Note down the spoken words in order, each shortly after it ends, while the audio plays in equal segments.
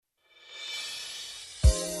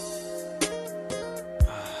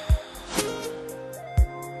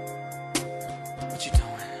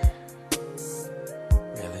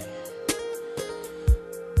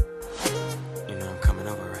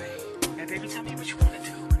Tell me what you wanna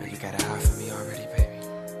do. You got a high for me already, baby.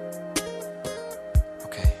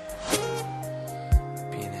 Okay.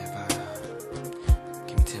 Be in that vibe.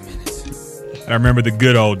 Give me 10 minutes. I remember the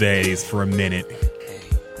good old days for a minute.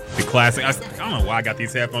 The classic. I don't know why I got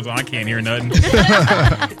these headphones on. I can't hear nothing.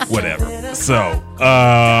 Whatever. So,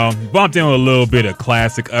 bumped in with a little bit of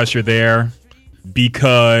classic Usher there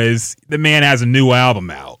because the man has a new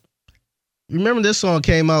album out. Remember this song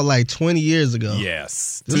came out like 20 years ago.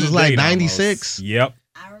 Yes. This was like 96. Yep.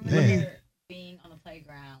 I remember being on the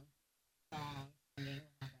playground.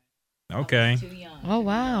 Okay. Too young. Oh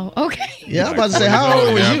wow. Okay. Yeah, I was about to say, how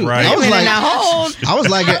old was you? Right. I was like, how old? I was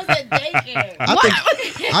like, I was at daycare.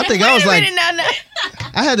 I think I was like, No.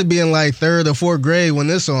 I had to be in like 3rd or 4th grade when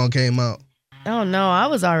this song came out. Oh no, I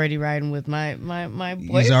was already riding with my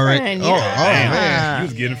boyfriend. He's already- yeah. oh, man. You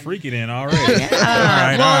was getting freaky then already. Yeah. All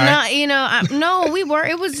right. Well, no, we were.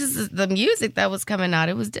 It was just the music that was coming out.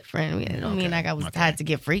 It was different. I don't mean like I was had to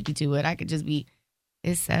get freaky to it. I could just be.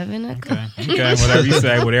 It's 7 o'clock. Okay,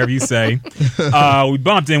 whatever you say. We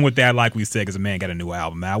bumped in with that, like we said, because the man got a new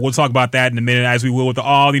album out. We'll talk about that in a minute, as we will with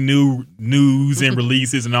all the new news and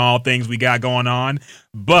releases and all things we got going on.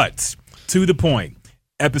 But to the point,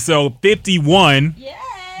 episode 51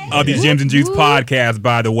 of the Gems and Juice podcast,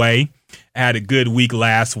 by the way. Had a good week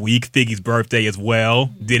last week. Figgy's birthday as well.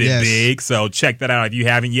 Did it big. So check that out if you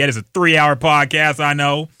haven't yet. It's a 3-hour podcast, I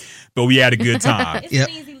know, but we had a good time. It's an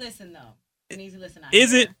easy listen, though. It's an easy listen.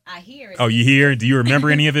 Is it? I hear it. Oh, you hear? Do you remember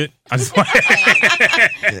any of it? I just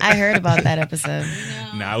I heard about that episode.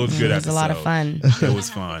 Nah, it was good. It was a lot of fun. It was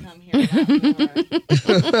fun.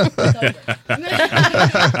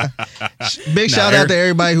 Big shout out to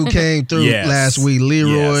everybody who came through last week.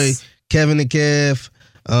 Leroy, Kevin and Kev.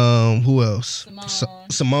 Who else?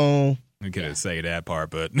 Simone. We couldn't say that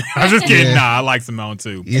part, but I'm just kidding. Yeah. Nah, I like Simone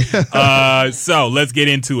too. Yeah. So let's get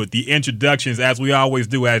into it. The introductions, as we always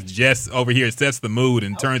do, as Jess over here sets the mood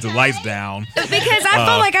and turns the lights down. Because I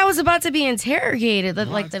felt like I was about to be interrogated.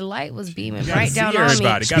 Like the light was beaming right down on me.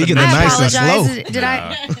 Speaking of nice and slow. Did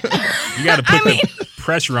I? You got to put the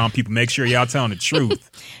pressure on people. Make sure y'all telling the truth.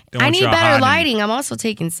 I need better lighting. I'm also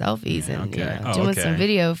taking selfies and doing okay. some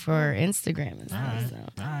video for Instagram and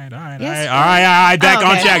stuff. All right.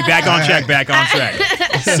 Back on track.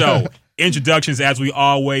 So, introductions as we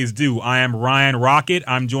always do. I am Ryan Rocket.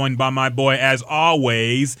 I'm joined by my boy, as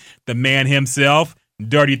always, the man himself,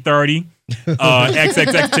 Dirty 30.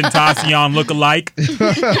 XXX Tentacion lookalike.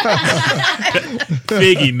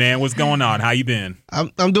 Figgy, man, what's going on? How you been?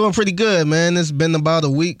 I'm doing pretty good, man. It's been about a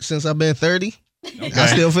week since I've been 30. Okay. I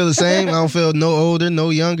still feel the same. I don't feel no older, no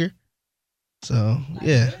younger. So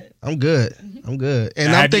yeah, I'm good.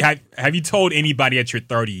 And have you told anybody that you're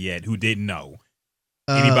 30 yet who didn't know?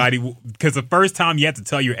 Anybody? Because the first time you have to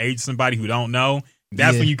tell your age to somebody who don't know,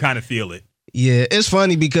 that's when you kind of feel it. Yeah, it's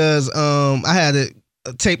funny because I had to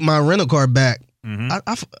take my rental car back. Mm-hmm.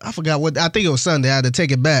 I forgot what. I think it was Sunday. I had to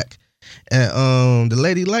take it back, and the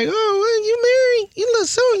lady like, "Oh, you married? You look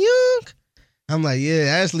so young." I'm like,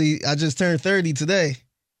 "Yeah, actually, I just turned 30 today."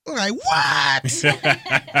 I'm like, what?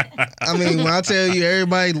 I mean, when I tell you,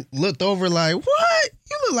 everybody looked over like, what?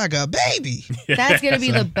 You look like a baby. That's going to be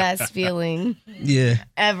the best feeling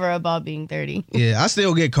ever about being 30. Yeah, I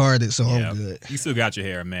still get carded, so I'm good. You still got your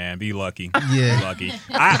hair, man. Be lucky. Yeah. Be lucky.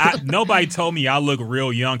 Nobody told me I look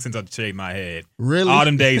real young since I shaved my head. Really? All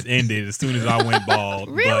them days ended as soon as I went bald.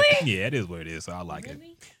 Really? But, yeah, it is what it is, so I like it.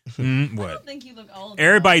 What? I don't think you look old.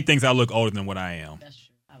 Everybody thinks I look older than what I am. That's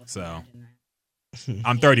true. I would So. imagine that.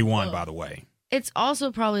 I'm 31, by the way. It's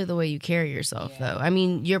also probably the way you carry yourself, though. I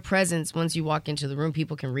mean, your presence, once you walk into the room,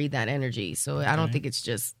 people can read that energy. So I don't think it's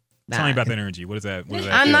just that. Tell me about that energy. What is that? I'm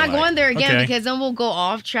feel not like? going there again Okay. because then we'll go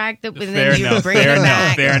off track and Fair then you enough. bring it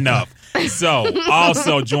back. Fair enough. So,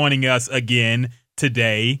 also joining us again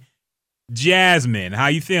today, Jasmine. How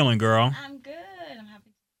you feeling, girl? I'm good. I'm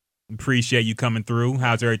happy. Appreciate you coming through.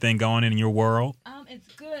 How's everything going in your world? It's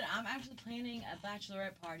good. I'm actually planning a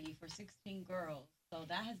bachelorette party for 16 girls, so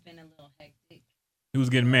that has been a little hectic. Who's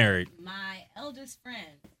getting married? My eldest friend.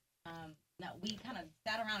 Now we kind of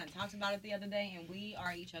sat around and talked about it the other day, and we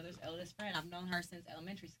are each other's eldest friend. I've known her since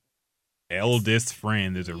elementary school. Eldest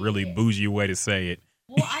friend is a really bougie way to say it.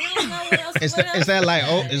 Well, I don't know what else. Is that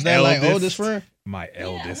like oldest friend? My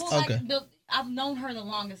eldest. Well, Okay. I've known her the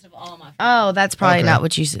longest of all my friends. Oh, that's probably not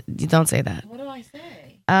what you said. You don't say that. What do I say?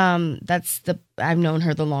 I've known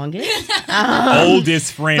her the longest.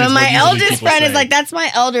 Oldest friend. But is my what usually eldest people friend say. is like, that's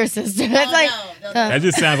my elder sister. That's That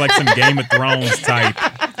just sounds like some Game of Thrones type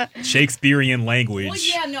Shakespearean language.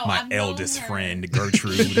 Well, yeah, no, my I've known eldest her. friend,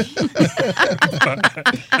 Gertrude.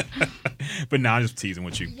 But nah, I'm just teasing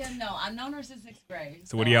with you. Yeah, no, I've known her since 6th grade.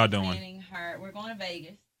 So what are y'all I'm doing? planning her. We're going to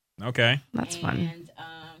Vegas. Okay. That's fun. And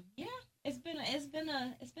yeah, it's been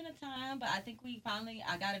a time, but I think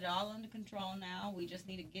I got it all under control now. We just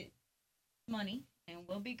need to get money, and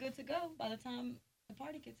we'll be good to go by the time the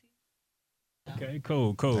party gets here. Okay,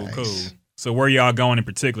 cool. Nice. So where y'all going in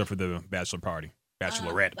particular for the bachelor party?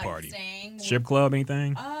 Bachelorette Like party? staying, Strip club,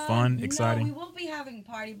 anything? Fun, exciting? No, we will be having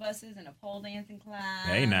party buses and a pole dancing class.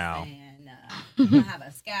 Hey, now. And we're going to have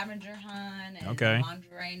a scavenger hunt and Okay. a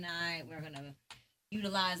lingerie night. We're going to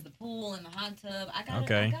utilize the pool and the hot tub. I got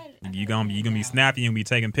Okay. it. You gonna be snapping, you gonna be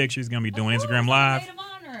taking pictures, gonna be doing Instagram Live.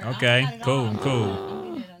 Okay, cool.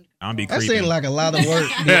 I'm be That creeping. seemed like a lot of work.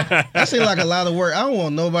 That seemed like a lot of work. I don't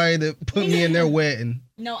want nobody to put me in their wedding.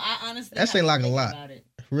 No, I honestly That seemed like a lot. about it.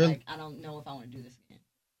 Really? Like, I don't know if I want to do this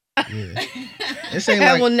again. Yeah. It seemed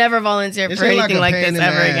I like will never volunteer it for seemed anything a like pain this in the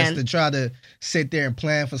ever ass again. to try to sit there and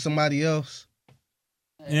plan for somebody else.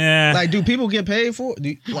 Yeah. Like, do people get paid for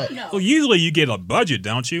it? No. Well, usually you get a budget,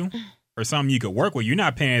 don't you? Or something you could work with. You're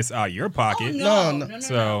not paying us out of your pocket. No. No.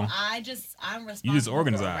 So, I'm responsible you just for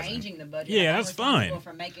organize it. arranging the budget. Yeah, I'm that's responsible fine.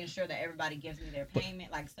 For making sure that everybody gives me their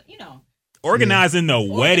payment, like you know. Organizing the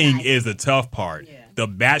wedding Organizing. is the tough part. Yeah. The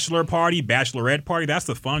bachelor party, bachelorette party, that's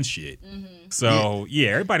the fun shit. Mm-hmm. So, yeah,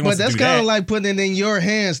 everybody But wants to that's do kind that. of like putting it in your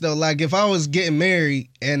hands, though. Like, if I was getting married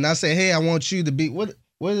and I say, "Hey, I want you to be what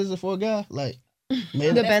is it for a guy?" Like,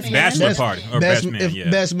 man, The best man. Bachelor Best- party. Or best man, yeah.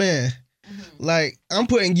 best man. Mm-hmm. Like, I'm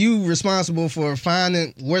putting you responsible for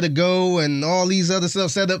finding where to go and all these other stuff,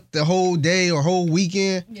 set up the whole day or whole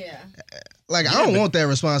weekend. Yeah. Like, I don't want that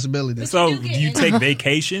responsibility. So you do get do you in- take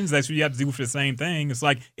vacations? That's what you have to do for the same thing. It's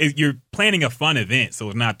like you're planning a fun event, so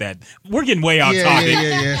it's not that we're getting way off topic.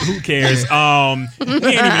 Yeah. Who cares? We ain't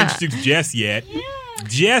even introduced Jess yet.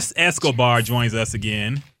 Jess Escobar joins us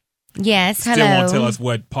again. Yes, Still hello. won't tell us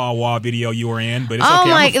what Paul Wall video you were in, but it's Oh okay.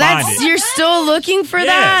 my, I'm gonna find that's it. you're still looking for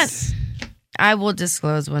Yes. that? I will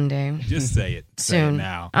disclose one day Just say it. Say it soon.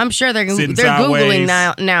 now. I'm sure they're Sitting googling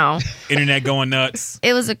sideways. now. Internet going nuts.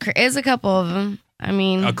 It was a couple of them. I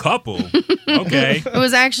mean, A couple. Okay. it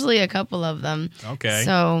was actually a couple of them. Okay.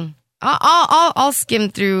 So I'll skim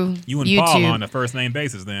through You and YouTube. Paul on a first name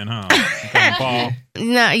basis then, huh? You call him Paul.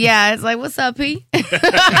 No, yeah, it's like, what's up, P?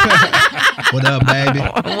 What up, baby?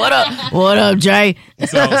 What up? What up, Jay?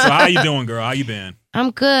 So how you doing, girl? How you been?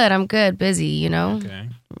 I'm good. Busy, you know. Okay.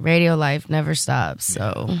 Radio life never stops.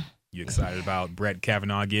 So You excited about Brett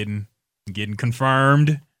Kavanaugh getting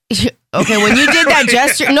confirmed? okay, when you did that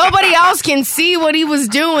gesture, nobody else can see what he was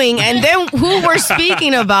doing, and then who we're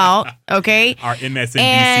speaking about. Okay. Our MSNBC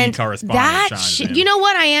And correspondent that chimes in. you know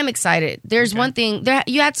what? I am excited. There's one thing there.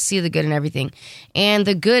 You have to see the good in everything, and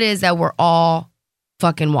the good is that we're all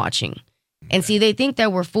fucking watching. And see, they think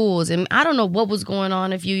that we're fools, and I don't know what was going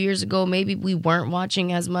on a few years ago. Maybe we weren't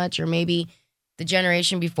watching as much, or maybe the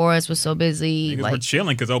generation before us was so busy. Niggas Like were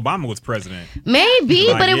chilling because Obama was president. maybe,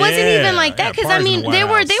 Like, but it wasn't yeah, even like that. yeah, Because I parties in mean, the they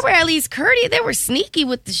White were House. at least courteous. They were sneaky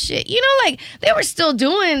with the shit. You know, like they were still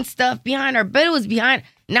doing stuff behind our. But it was behind.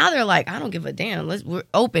 Now they're like, I don't give a damn. We're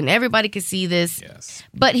open. Everybody can see this. Yes.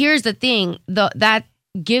 But here's the thing: that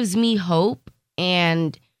gives me hope,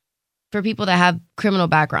 and for people that have criminal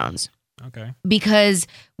backgrounds, Okay. because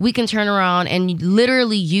we can turn around and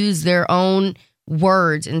literally use their own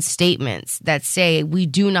words and statements that say we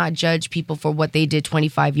do not judge people for what they did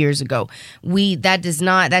 25 years ago.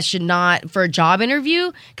 That should not for a job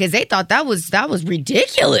interview, because they thought that was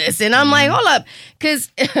ridiculous. And I'm like, hold up,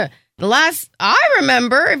 because the last I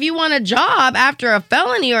remember, if you want a job after a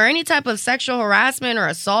felony or any type of sexual harassment or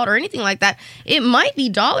assault or anything like that, it might be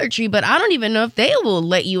Dollar Tree, but I don't even know if they will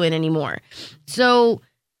let you in anymore. So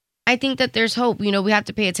I think that there's hope. You know, we have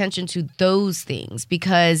to pay attention to those things,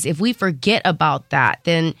 because if we forget about that,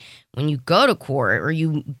 then when you go to court or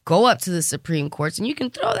you go up to the Supreme Courts, and you can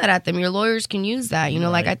throw that at them, your lawyers can use that. You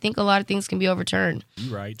know, like I think a lot of things can be overturned.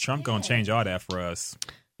 You right. Trump gonna change all that for us.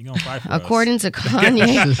 He gonna fight for According us. to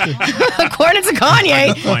Kanye. According to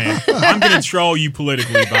Kanye. Playing. I'm gonna troll you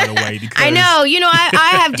politically, by the way. Because I know. You know,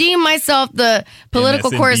 I have deemed myself the political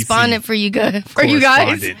MSNBC correspondent for you guys.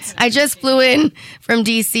 Correspondent. I just flew in from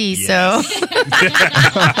DC, Yes. so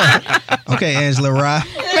Okay, Angela Rye.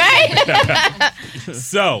 right.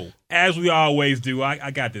 So, as we always do, I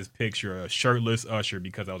got this picture of shirtless Usher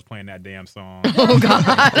because I was playing that damn song. Oh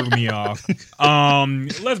God. Threw me off.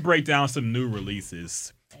 Let's break down some new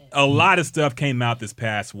releases. A lot of stuff came out this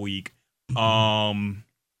past week.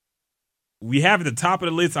 We have at the top of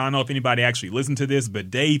the list, I don't know if anybody actually listened to this, but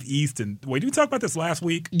Dave East and wait, did we talk about this last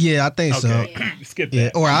week? Yeah, I think Okay. so. Skip Yeah,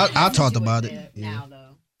 that. or I listened talked to about it it. now,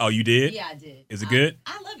 though. Oh, you did? Yeah, I did. Is it good?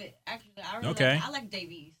 I love it. Actually, I really Okay. I like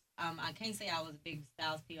Dave East. I can't say I was a big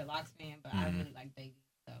Styles P or Locks fan, but I really like Dave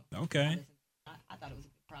East. So Okay. I thought it was a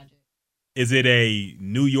good project. Is it a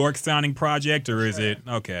New York sounding project or is Sure. it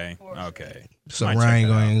okay? For sure. Okay. So Might check Ryan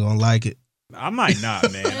that out. ain't gonna like it. I might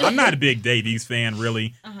not, man. I'm not a big Dave East fan,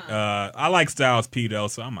 really. I like Styles P though,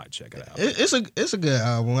 so I might check it out. It's a good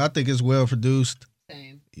album. I think it's well produced.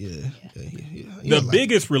 Same. Yeah. The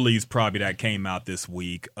biggest release probably that came out this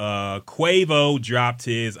week, Quavo dropped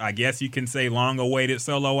his, I guess you can say, long-awaited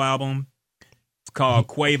solo album. It's called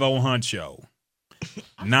Quavo Huncho.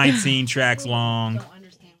 19 tracks long. I don't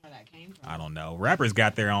understand where that came from. I don't know. Rappers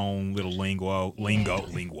got their own little lingo.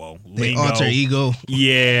 They alter ego.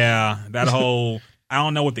 Yeah, that whole. I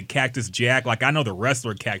don't know what the Cactus Jack. Like I know the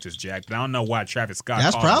wrestler Cactus Jack, but I don't know why Travis Scott.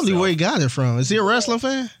 That's called probably himself. where he got it from. Is he a wrestling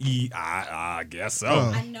fan? I guess so.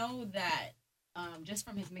 Oh. I know that just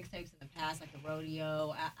from his mixtapes in the past, like the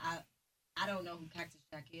rodeo. I don't know who Cactus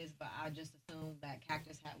Jack is, but I just assumed that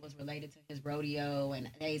Cactus was related to his rodeo and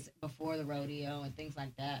days before the rodeo and things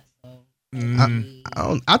like that. So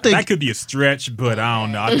I think That could be a stretch, but I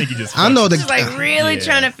don't know. I think he just. I know the. Just like really Yeah.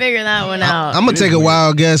 trying to figure that one out. I'm gonna It take is a weird.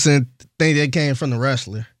 wild guess and think that came from the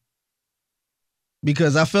wrestler.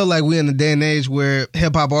 Because I feel like we're in a day and age where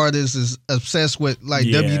hip hop artists is obsessed with like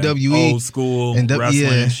Yeah, WWE, old school and wrestling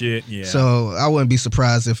yeah. and shit. Yeah, so I wouldn't be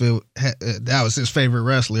surprised if that was his favorite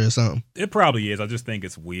wrestler or something. it probably is. I just think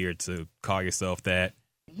it's weird to call yourself that.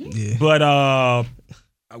 Yeah, But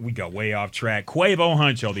we got way off track. Quavo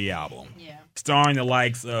Huncho, the album, yeah. starring the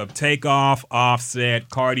likes of Takeoff, Offset,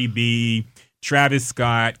 Cardi B, Travis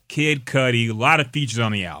Scott, Kid Cudi. A lot of features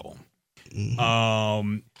on the album.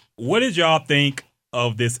 What did y'all think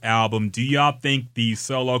of this album? Do y'all think the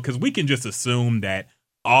solo? Because we can just assume that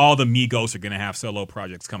all the Migos are going to have solo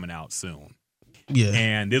projects coming out soon. yeah.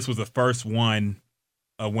 And this was the first one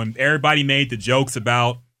when everybody made the jokes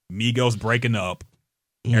about Migos breaking up.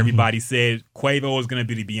 Everybody said Quavo was going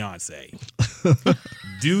to be the Beyonce.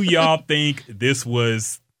 Do y'all think this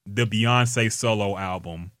was the Beyonce solo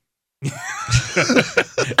album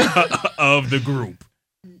of the group?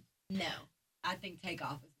 No, I think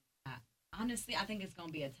Takeoff is not. Honestly, I think it's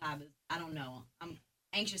gonna be a tie. But I don't know. I'm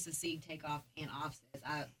anxious to see Takeoff and Offset.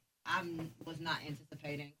 I was not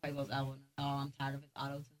anticipating Quavo's album at all. I'm tired of his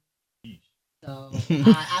auto tune. So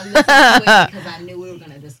I listened to it because I knew we were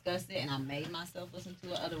gonna discuss it, and I made myself listen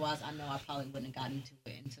to it. Otherwise, I know I probably wouldn't have gotten to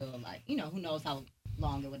it until who knows how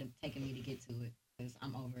long it would have taken me to get to it. Because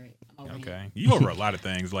I'm over it. I'm over Okay. it. You over a lot of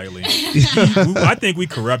things lately. I think we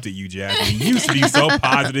corrupted you, Jasmine. You used to be so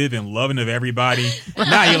positive and loving of everybody.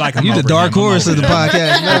 Now you're like, I'm You over the dark him. I'm horse over of the him.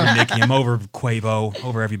 podcast I'm now. over Nicki. I'm over Quavo.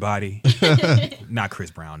 Over everybody. Not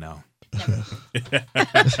Chris Brown, no.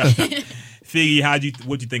 Figgy,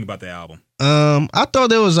 what'd you think about the album? I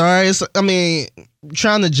thought it was all right.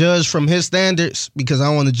 Trying to judge from his standards because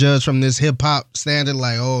I want to judge from this hip hop standard.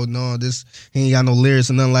 Like, oh no, he ain't got no lyrics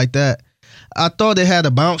or nothing like that. I thought it had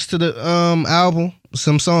a bounce to the album.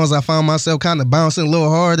 Some songs I found myself kind of bouncing a little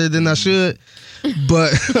harder than I should,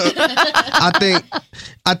 but I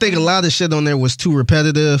think a lot of shit on there was too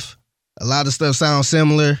repetitive. A lot of stuff sounds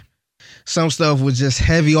similar. Some stuff was just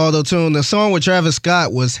heavy auto tune. The song with Travis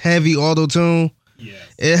Scott was heavy auto tune. Yes.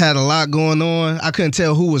 It had a lot going on. I couldn't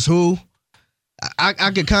tell who was who.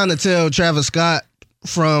 I could kind of tell Travis Scott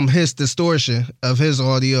from his distortion of his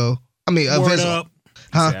audio. Of Word his up.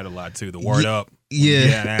 Huh? You said a lot too. The word up. Yeah.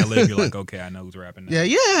 Yeah, that lib, you're like, okay, I know who's rapping now.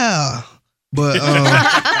 Yeah. But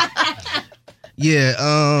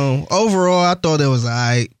overall I thought it was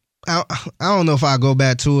alright. I don't know if I go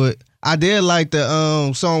back to it. I did like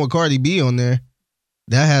the song with Cardi B on there.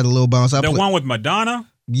 That had a little bounce. The one with Madonna?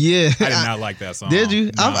 Yeah. I did not like that song. Did you?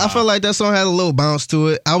 Nah. I felt like that song had a little bounce to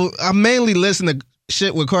it. I mainly listen to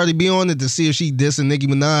shit with Cardi B on it to see if she dissing Nicki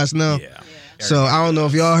Minaj now. Yeah. So I don't know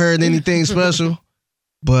if y'all heard anything special,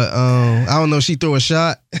 but I don't know if she threw a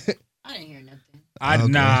shot. I didn't hear nothing. Okay.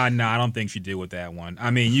 Nah, I don't think she did with that one. I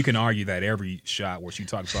mean, you can argue that every shot where she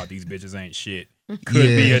talks about these bitches ain't shit could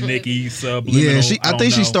be a Nicki subliminal. Yeah, I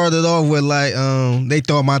think she started off with like they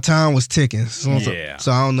thought my time was ticking. So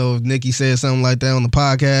I don't know if Nicki said something like that on the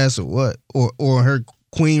podcast or what, or her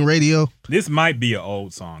Queen radio. This might be an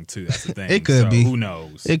old song too. That's the thing. It could be. Who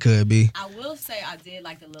knows? It could be. I will say I did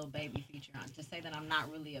like the Lil Baby feature on. To say that I'm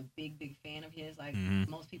not really a big fan of his, like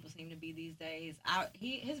most people seem to be these days.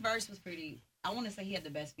 His verse was pretty. I want to say he had the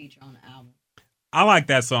best feature on the album. I like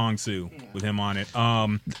that song too with him on it.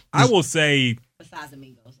 I will say, besides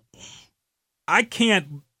Amigos, I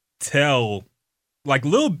can't tell. Like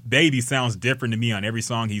Lil Baby sounds different to me on every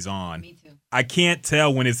song he's on. me too. I can't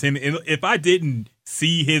tell when it's him. If I didn't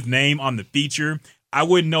see his name on the feature, I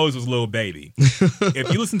wouldn't know it was Lil Baby.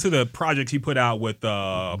 If you listen to the project he put out with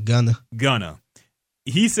Gunna. Gunna,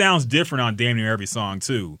 he sounds different on damn near every song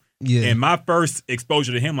too. Yeah. And my first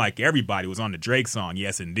exposure to him, like everybody, was on the Drake song,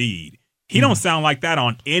 Yes Indeed. He don't sound like that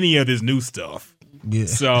on any of his new stuff. Yeah.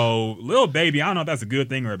 So, Lil Baby, I don't know if that's a good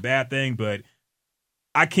thing or a bad thing, but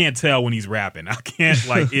I can't tell when he's rapping. I can't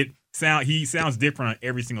he sounds different on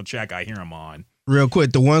every single track I hear him on. Real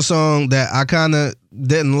quick, the one song that I kind of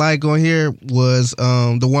didn't like on here was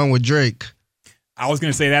the one with Drake. I was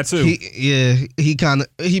gonna say that too.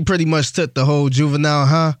 He pretty much took the whole Juvenile,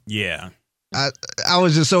 huh? Yeah. I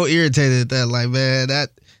was just so irritated at that, like, man,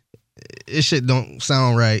 this shit don't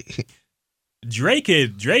sound right. Drake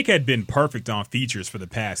had been perfect on features for the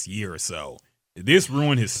past year or so. This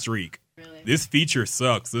ruined his streak. Really? This feature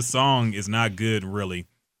sucks. This song is not good, really.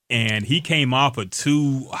 And he came off of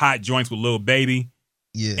 2 hot joints with Lil Baby,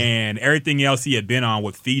 Yeah. and everything else he had been on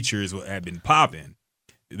with features had been popping.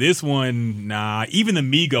 This one, nah. Even the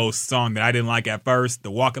Migos song that I didn't like at first,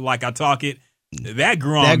 the Walk It Like I Talk It, that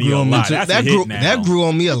grew on me a lot. too. That's that a hit now. That grew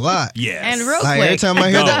on me a lot. Yes. And real Like quick, every time I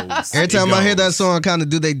hear that, Goes. every time It I hear that goes. song, kind of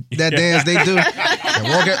do that dance they do. They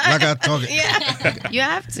walk it like I talk it. yeah, you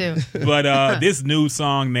have to. But this new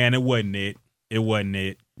song, man, it wasn't it. It wasn't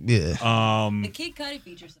it. Yeah. The Kid Cudi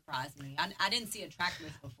feature surprised me. I didn't see a track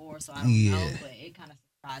list before, so I don't Yeah. know, but it kind of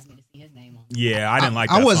surprised me to see his name on it. Yeah, I didn't like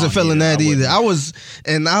that I wasn't song feeling that either. I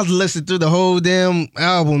I listened through the whole damn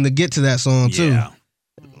album to get to that song too. Yeah.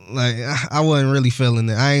 Like I wasn't really feeling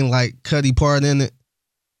it. I ain't like Cudi part in it.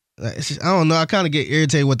 Like, it's just- I don't know. I kind of get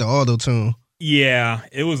irritated with the auto tune. Yeah,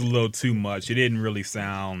 it was a little too much. It didn't really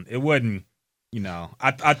sound. It wasn't.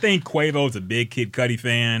 I think Quavo's a big Kid Cudi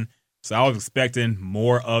fan, so I was expecting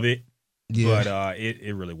more of it. Yeah. But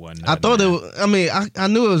it really wasn't. I thought it man. was, I mean, I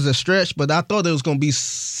knew it was a stretch, but I thought it was going to be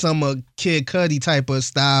some Kid Cudi type of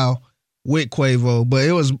style with Quavo, but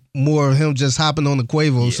it was more of him just hopping on the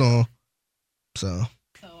Quavo Yeah. song. So,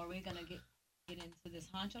 are we gonna get into this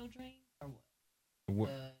Honcho Dream or what? What-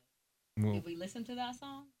 well, Did we listen to that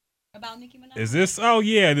song about Nicki Minaj? Is this? Oh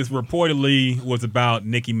yeah, this reportedly was about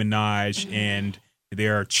Nicki Minaj and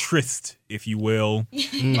their tryst, if you will.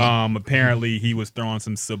 Apparently he was throwing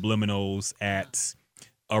some subliminals at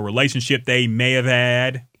a relationship they may have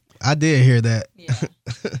had. I did hear that. Yeah.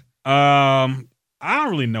 I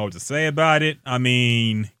don't really know what to say about it. I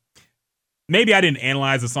mean, maybe I didn't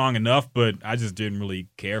analyze the song enough, but I just didn't really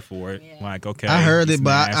care for it. Yeah. Like, okay, I heard it's it,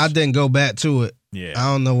 but I mashed. didn't go back to it. Yeah.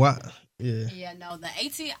 I don't know why. Yeah. Yeah, no, the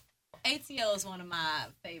ATL is one of my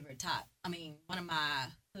favorite one of my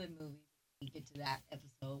hood movies. We get to that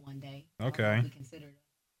episode one day. Okay. We consider it.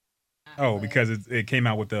 Oh, because it came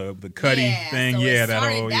out with the Cudi thing. So Yeah, it that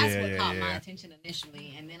started, whole that's yeah, what yeah, caught my yeah. attention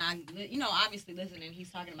initially, and then I, obviously listening, he's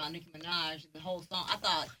talking about Nicki Minaj, the whole song. I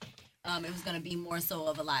thought it was gonna be more so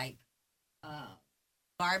of a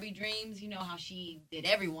Barbie Dreams. You know how she did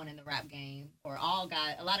everyone in the rap game, or a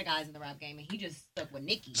lot of guys in the rap game, and he just stuck with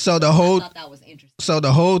Nicki. So I thought that was interesting. So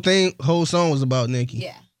the whole song was about Nicki.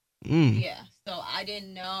 Yeah. Yeah. So I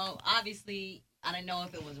didn't know. Obviously, I didn't know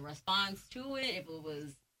if it was a response to it, if it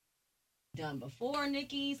was done before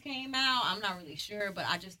Nicki's came out. I'm not really sure, but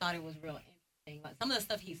I just thought it was real interesting. Like, some of the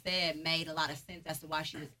stuff he said made a lot of sense as to why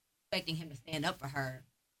she was expecting him to stand up for her.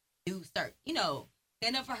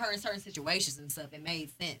 Stand up for her in certain situations and stuff. It made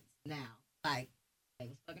sense now. Like, they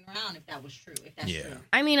was fucking around if that was true. If that's Yeah. true.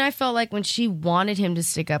 I mean, I felt like when she wanted him to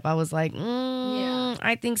stick up, I was like, Yeah.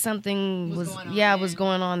 I think something Was was going on was then.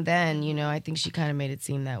 going on then. I think she kind of made it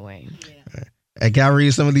seem that way. Yeah. Hey, can I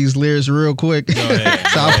read some of these lyrics real quick? Go ahead.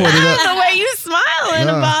 So I pulled it up. The way you smiling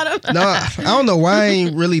No. about him. No, I don't know why I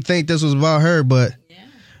ain't really think this was about her, but Yeah.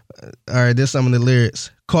 all right, there's some of the lyrics.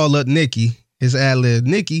 Call up Nicki. His ad lib,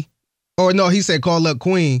 Nicki. Or no, he said call up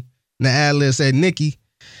Queen. And the ad lib said Nicki.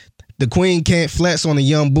 The Queen can't flex on a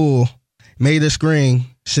young bull. Made her scream.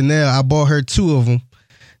 Chanel, I bought her 2 of them.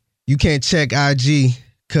 You can't check IG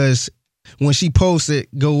because when she posts it,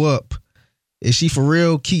 go up. Is she for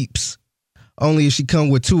real? Keeps. Only if she come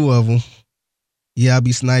with 2 of them. Yeah, I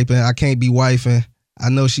be sniping. I can't be wifing. I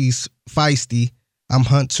know she's feisty. I'm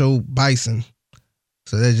Huncho Bison.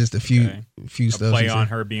 So that's just a few Okay. A stuff. play he on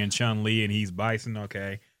said. her being Chun-Li and he's Bison.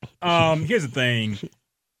 Okay. Here's the thing.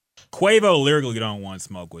 Quavo lyrically don't want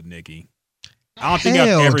smoke with Nicki. I don't think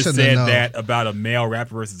Hell I've ever to the said no. that about a male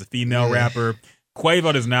rapper versus a female Yeah. rapper.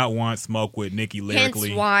 Quavo does not want smoke with Nicki Hence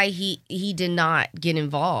lyrically. why he did not get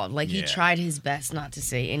involved. Like, he Yeah. tried his best not to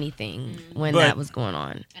say anything when But- that was going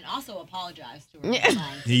on. And also apologize to her.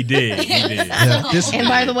 Yeah. He did. He did. Yeah, this- And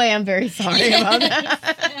by the way, I'm very sorry about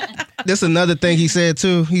that. This another thing he said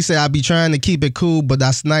too. He said, I be trying to keep it cool, but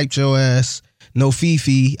I sniped your ass. no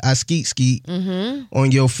Fifi, I skeet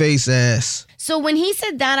on your face ass. So when he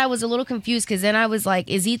said that, I was a little confused because then I was like,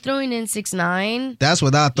 is he throwing in 6ix9ine? That's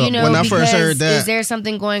what I thought You know, when I first heard because that. Is there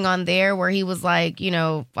something going on there where he was like,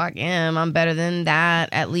 fuck him, I'm better than that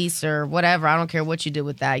at least, or whatever. I don't care what you did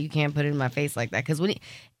with that. You can't put it in my face like that. Because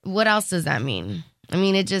what else does that mean? I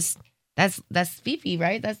mean, it just, that's Fifi,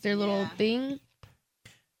 right? That's their little thing.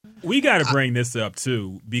 We got to bring this up,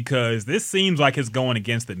 too, because this seems like it's going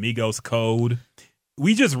against the Migos code.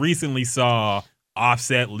 We just recently saw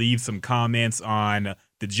Offset leave some comments on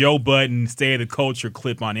the Joe Budden State of the Culture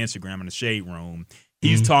clip on Instagram in the Shade Room.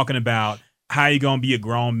 He's talking about how you going to be a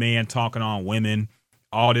grown man talking on women,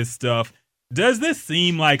 all this stuff. Does this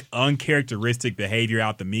seem like uncharacteristic behavior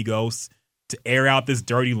out the Migos to air out this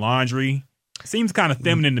dirty laundry? Seems kind of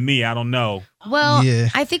feminine to me. I don't know. Well, Yeah.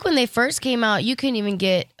 I think when they first came out, you couldn't even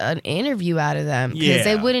get an interview out of them because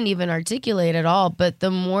they Yeah. wouldn't even articulate at all. But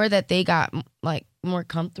the more that they got like more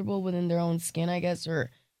comfortable within their own skin, I guess,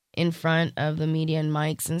 or in front of the media and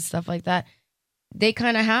mics and stuff like that, they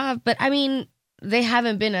kind of have. But I mean, they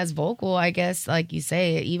haven't been as vocal, I guess, like you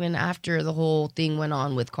say, even after the whole thing went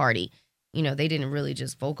on with Cardi. They didn't really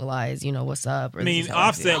just vocalize, what's up. Or I this mean, is how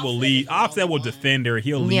I feel. Offset will lead. Offset will defend her.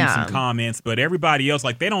 He'll leave Yeah. some comments, but everybody else,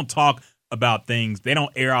 like, they don't talk about things. They don't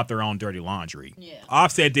air out their own dirty laundry. Yeah.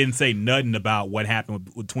 Offset didn't say nothing about what happened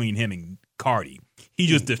between him and Cardi. He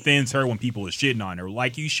just defends her when people are shitting on her,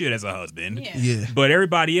 like you should as a husband. Yeah. Yeah. But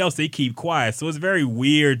everybody else, they keep quiet. So it's very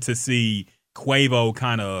weird to see Quavo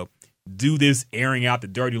kind of do this airing out the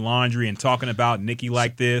dirty laundry and talking about Nicki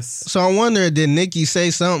like this. So I wonder, did Nicki say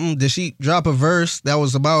something? Did she drop a verse that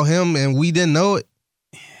was about him and we didn't know it?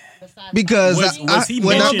 Because Was he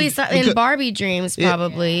when It will mentioned- be in because- Barbie dreams, Yeah.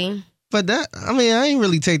 probably. but that, I mean, I ain't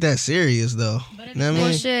really take that serious though. But You know what I Well,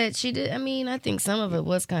 mean? shit, she did. I mean, I think some of it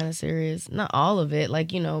was kind of serious. Not all of it.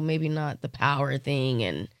 Like, maybe not the power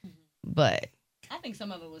thing, but, I think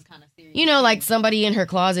some of it was kind of serious. like somebody in her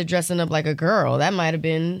closet dressing up like a girl. That might have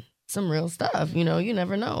been some real stuff. You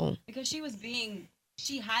never know. because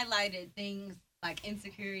she highlighted things like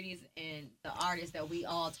insecurities in the artists that we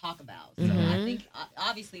all talk about. So I Mhm. think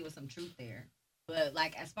obviously it was some truth there. But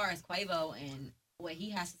like as far as Quavo and what he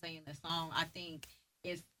has to say in the song, I think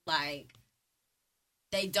it's like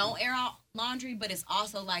they don't air out laundry, but it's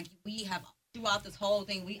also like we have throughout this whole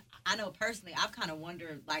thing. I know personally, I've kind of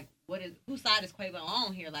wondered like whose side is Quavo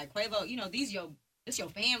on here? Like Quavo, this your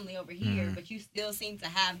family over here, but you still seem to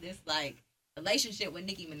have this like relationship with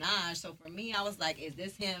Nicki Minaj. So for me, I was like, is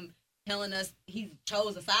this him telling us he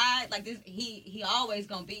chose a side? Like this, he always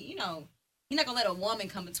gonna be, he's not gonna let a woman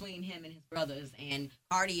come between him and his brothers. And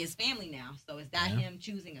Cardi is family now, so is that him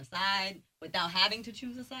choosing a side without having to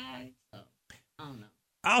choose a side? So I don't know.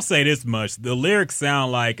 I'll say this much. The lyrics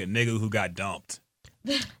sound like a nigga who got dumped.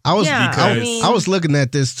 I was Yeah, I I was looking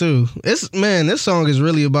at this too. This song is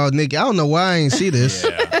really about Nicki. I don't know why I ain't see this.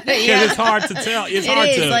 Yeah. Because it's hard to tell. It's It hard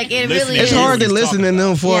is, to like, it listen really to It's is. what hard to he's listen to talking them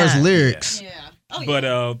about. for his Yeah. lyrics. Yeah. Oh,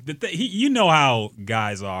 yeah. But you know how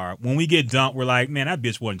guys are. When we get dumped, we're like, man, that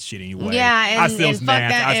bitch wasn't shit anyway. Yeah, I and, still and fuck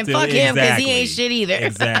smash. that, I and still, fuck him because exactly. he ain't shit either.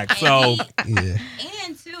 Exactly. So Yeah.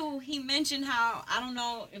 And too, he mentioned how, I don't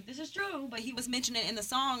know if this is true, but he was mentioning in the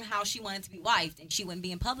song how she wanted to be wifed and she wouldn't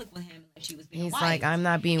be in public with him unless she was being He's wifed. like, I'm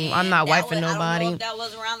not And wifing that was- nobody. I don't know if that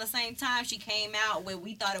was around the same time she came out where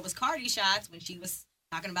we thought it was Cardi shots when she was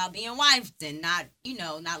talking about being wifed and not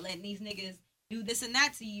letting these niggas do this and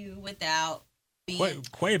that to you without being.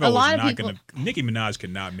 Quavo A lot was of not people- going to. Nicki Minaj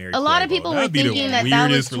could not marry. A lot of Quavo. people were That'd be the thinking that was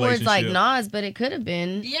weirdest towards like relationship. Nas, but it could have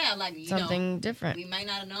been Yeah, like something different. we might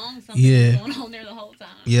not have known something Yeah. was going on there the whole time.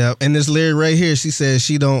 Yeah, and this lyric right here, she says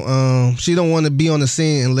she don't want to be on the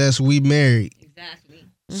scene unless we married. Exactly.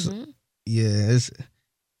 hmm Yeah,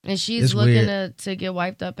 And she's It's looking weird. to get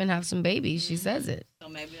wiped up and have some babies. She says it. So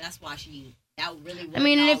maybe that's why that really. I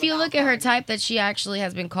mean, and was if you all look about at her Cardi. type that she actually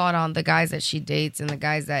has been caught on, the guys that she dates and the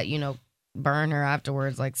guys that, burn her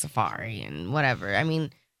afterwards, like Safari and whatever. I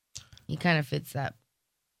mean, he kind of fits that.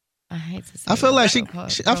 I hate to say I feel like she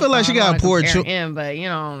got a poor choice. choice. Him, but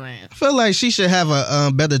man. I feel like she should have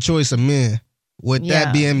a better choice of men. With Yeah.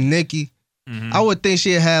 that being Nicki, Mhm. I would think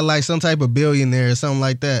she'd have like some type of billionaire or something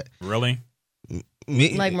like that. Really?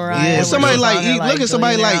 Like Mariah, Yeah, where somebody she like brought her, Eve. like, Look at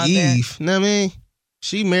somebody billionaire like out there. Eve. You know what I mean?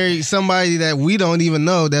 She married somebody that we don't even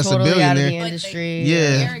know that's Totally a out of billionaire. the But industry.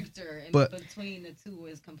 Yeah. The character But- between the two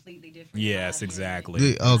is completely different. in my Yes, opinion. exactly.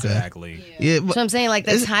 Yeah, okay. Exactly. Yeah, So but I'm saying, like,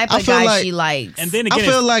 the It's- type I of feel guy like- she likes. And then I again,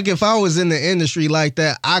 feel like if I was in the industry like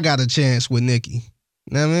that, I got a chance with Nicki. You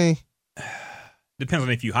know what I mean? depends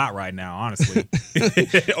on if you hot right now, honestly,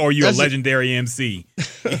 or you're That's a legendary MC.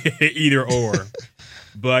 Either or.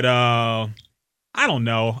 But I don't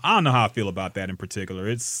know. I don't know how I feel about that in particular.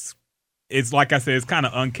 It's like I said, it's kind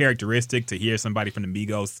of uncharacteristic to hear somebody from the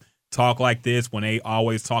Migos talk like this when they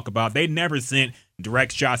always talk about they never sent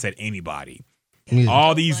direct shots at anybody. Yeah.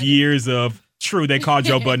 All these years of true, they called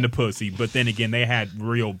Joe Budden a pussy, but then again, they had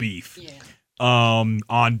real beef. Yeah.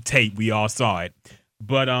 On tape, we all saw it.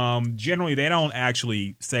 But generally, they don't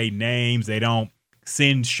actually say names. They don't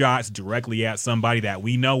send shots directly at somebody that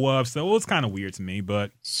we know of. So it's kind of weird to me.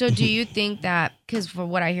 But So do you think that, because for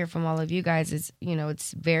what I hear from all of you guys is,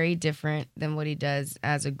 it's very different than what he does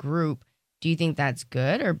as a group. Do you think that's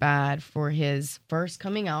good or bad for his first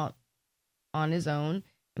coming out on his own?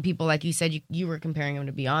 And people, like you said, you were comparing him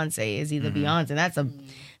to Beyonce. Is he the Beyonce?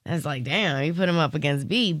 That's like, damn, you put him up against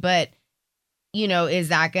B. But, is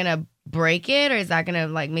that going to break it, or is that going to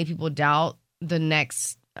like make people doubt the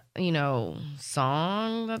next,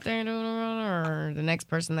 song that they're doing, or the next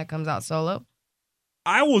person that comes out solo?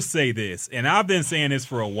 I will say this, and I've been saying this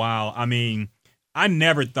for a while. I mean, I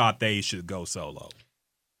never thought they should go solo.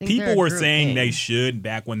 People were saying they should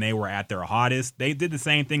back when they were at their hottest. They did the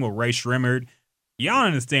same thing with Ray Shrimmer. Y'all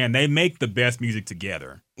understand, they make the best music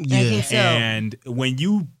together. Yeah. I think so. And when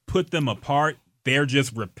you put them apart, they're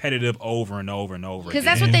just repetitive over and over and over. Because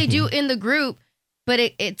that's what they do in the group. But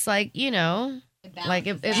it's like, like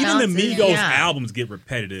it Even balances, the Migos yeah. albums get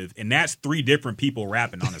repetitive, and that's 3 different people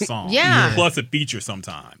rapping on a song. Yeah. Plus a feature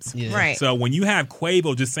sometimes. Yeah. Right. So when you have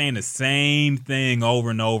Quavo just saying the same thing over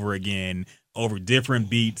and over again, over different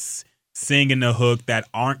beats, singing the hook that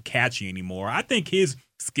aren't catchy anymore, I think his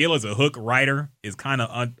skill as a hook writer is kind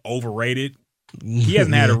of overrated. He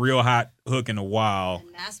hasn't had a real hot hook in a while.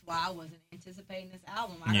 And that's why I wasn't anticipating this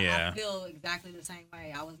album. I feel exactly the same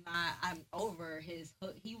way. I'm over his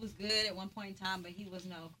hook. He was good at one point in time, but he was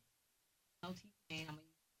no T-Pain.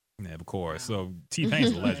 Yeah, of course. So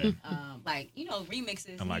T-Pain's a legend.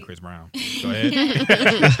 Remixes. Unlike Chris Brown. Go ahead.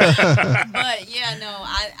 But yeah, no,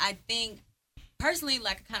 I think personally,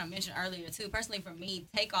 like I kind of mentioned earlier too, personally for me,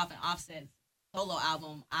 Takeoff and Offset's solo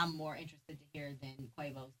album, I'm more interested to hear than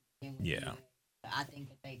Quavo's. Yeah. I think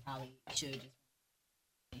that they probably should just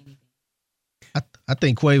anything. I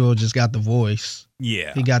think Quavo just got the voice.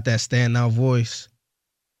 Yeah. He got that standout voice.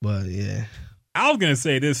 But yeah. I was going to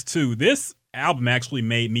say this too. This album actually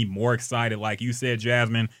made me more excited, like you said,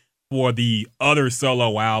 Jasmine, for the other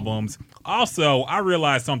solo albums. Also, I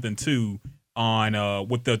realized something too on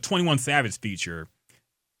with the 21 Savage feature.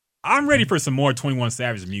 I'm ready for some more 21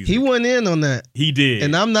 Savage music. He went in on that. He did.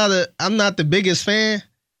 And I'm not the biggest fan,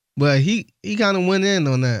 but he kind of went in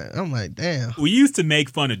on that. I'm like, damn. We used to make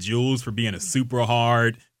fun of Jules for being a super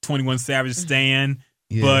hard 21 Savage stan.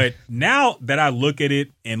 Yeah. But now that I look at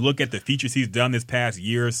it and look at the features he's done this past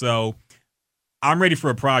year or so, I'm ready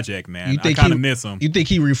for a project, man. I kind of miss him. You think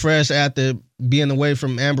he refreshed after being away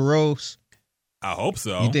from Amber Rose? I hope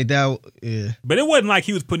so. You think that? Yeah. But it wasn't like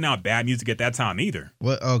he was putting out bad music at that time either.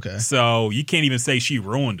 What? Okay. So you can't even say she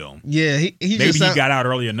ruined him. Yeah, he Maybe just he got out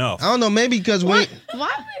early enough. I don't know. Maybe because Why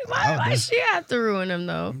she have to ruin him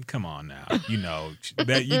though? Come on now. You know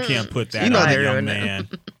that you can't put that You know on they a young ruined him. man.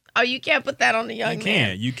 Oh, you can't put that on the young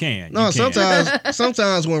man. You can. No, You can.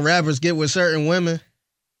 sometimes when rappers get with certain women,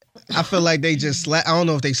 I feel like they just slack. I don't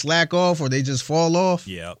know if they slack off or they just fall off.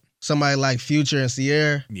 Yep. Somebody like Future and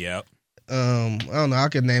Sierra. Yep. I don't know. I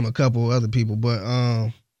could name a couple other people, but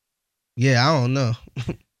yeah, I don't know.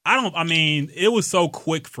 I mean, it was so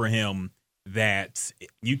quick for him that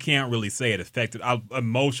you can't really say it affected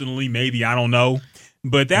emotionally. Maybe, I don't know,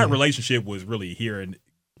 but that relationship was really here and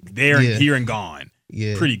gone.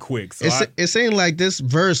 Yeah, pretty quick. So it seemed like this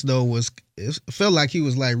verse though it felt like he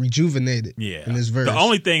was like rejuvenated. Yeah. In this verse. The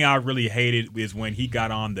only thing I really hated is when he got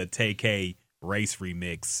on the Tay-K race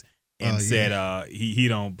remix and said he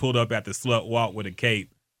don't pulled up at the slut walk with a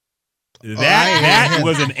cape. That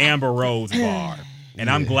was an Amber Rose bar. And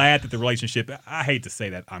I'm glad that the relationship, I hate to say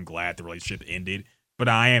that I'm glad the relationship ended, but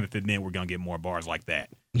I am if it meant we're going to get more bars like that.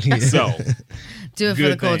 Yeah. So, Do it for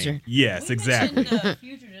the culture. Yes, We exactly. mentioned the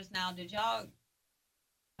Future just now.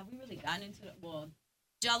 Have we really gotten into it? Well,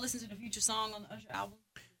 did y'all listen to the Future song on the Usher album?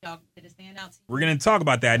 Did it stand out to you? We're going to talk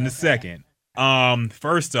about that in a second.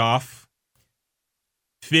 First off,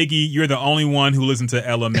 Figgy, you're the only one who listened to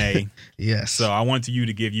LMA. Yes. So I want you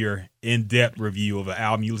to give your in-depth review of an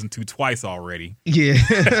album you listened to twice already. Yeah.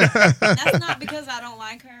 That's not because I don't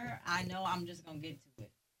like her. I know I'm just going to get to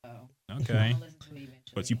it. So Okay. I'm gonna listen to it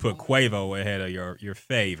eventually. But you put Quavo ahead of your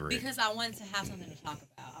favorite. Because I wanted to have something to talk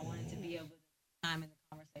about. I wanted to be able to time in the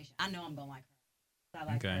conversation. I know I'm going to like her. I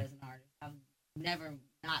like her as an artist. I've never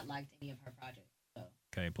not liked any of her projects. So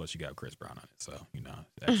Okay, plus you got Chris Brown on it, so you know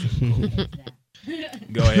that's cool.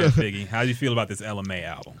 Go ahead, Figgy. How do you feel about this LMA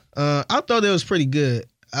album? I thought it was pretty good.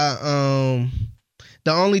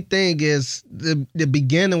 The only thing is the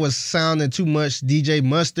beginning was sounding too much DJ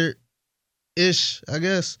Mustard ish, I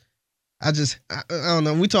guess. I don't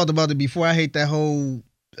know. We talked about it before. I hate that whole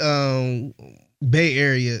Bay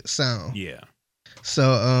Area sound. Yeah.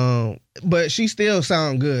 So but she still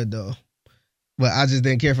sound good though. But I just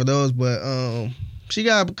didn't care for those. But she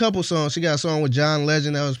got a couple songs. She got a song with John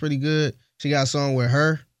Legend that was pretty good. She got a song with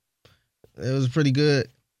her. It was pretty good.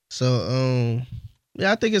 So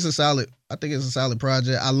yeah, I think it's a solid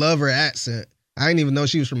project. I love her accent. I didn't even know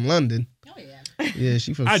she was from London. Oh yeah. Yeah,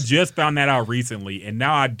 she from I just found that out recently, and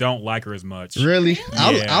now I don't like her as much. Really?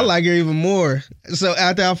 Yeah. I like her even more. So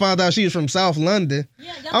after I found out she was from South London,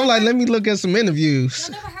 Yeah, I'm like, let me look at some interviews.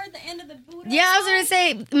 Y'all never heard the end of the Buddha? Yeah, I was gonna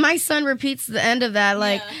say my son repeats the end of that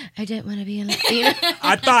like Yeah. I didn't want to be in a you know?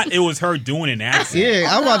 I thought it was her doing an accent. Yeah,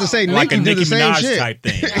 I'm about to say Like a Nicki did Nicki the same Minaj shit. type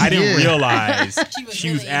thing. I didn't Yeah. realize She was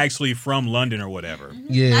she was really- actually from London or whatever.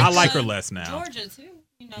 Yeah. I like her less now. Georgia too.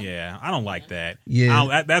 You know. Yeah, I don't like that.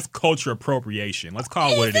 Yeah. That's culture appropriation. Let's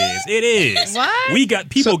call it what it is. It is. What? We got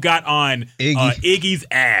people got on Iggy. Iggy's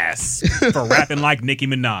ass for rapping like Nicki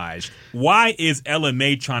Minaj. Why is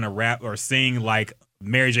LMA trying to rap or sing like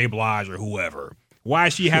Mary J. Blige or whoever? Why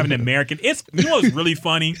is she having an American? It's you know what's really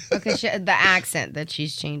funny. Okay, the accent that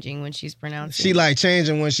she's changing when she's pronouncing. She like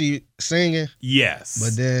changing when she singing, Yes,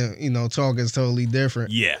 but then talking is totally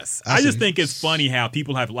different. yes. I I just see. think it's funny how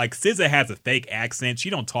people have like SZA has a fake accent.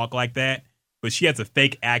 She don't talk like that, but she has a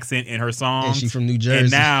fake accent in her songs. And she from New Jersey.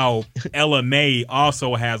 And now LMA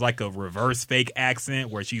also has like a reverse fake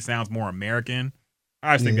accent where she sounds more American.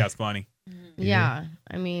 I just think Yeah. that's funny. Yeah,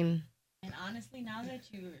 I mean, And honestly, now that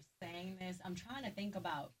you're saying this, I'm trying to think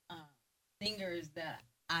about singers that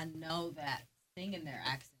I know that sing in their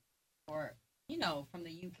accent, or from the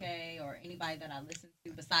UK, or anybody that I listen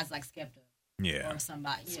to besides like Skepta Yeah. or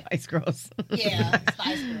somebody. Yeah, Spice Girls. yeah,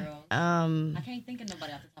 Spice Girls. Um, I can't think of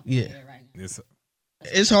nobody off the top of Yeah. my head right now.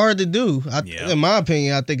 It's hard to do. Yeah. In my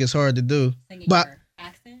opinion, I think it's hard to do. Singing But- your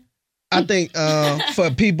accent. I think for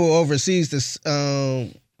people overseas to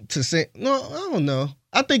sing, no, I don't know.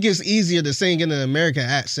 I think it's easier to sing in an American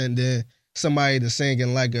accent than somebody to sing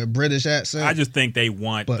in like a British accent. I just think they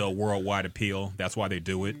want But- the worldwide appeal. That's why they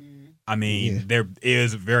do it. Mm. I mean, Yeah. there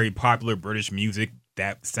is very popular British music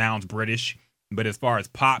that sounds British, but as far as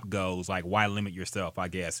pop goes, like why limit yourself, I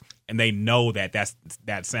guess. And they know that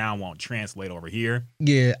that sound won't translate over here.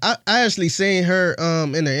 Yeah, I actually seen her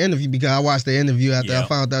in the interview because I watched the interview after I Yeah.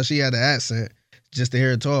 found out she had an accent just to hear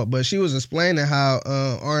her talk. But she was explaining how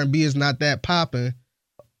R&B is not that popping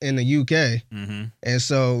in the UK, Mm-hmm. and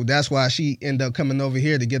so that's why she ended up coming over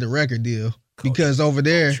here to get a record deal because over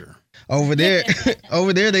there, over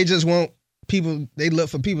there, they just want people. They look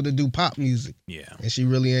for people to do pop music, Yeah. and she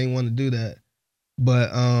really ain't want to do that. But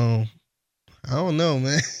I don't know,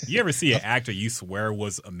 man. You ever see an actor you swear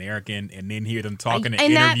was American and then hear them talk in an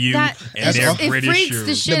and interview and that's they're all- it British? freaks or-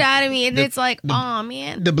 the shit out of me, and the- it's like, oh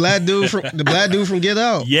man. The black dude from Get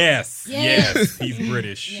Out. Yes, Yes. yes, he's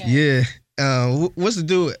British. Yeah. Yeah. What's the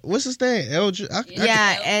dude? What's his name? Eldridge.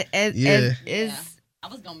 Yeah, Yeah. is I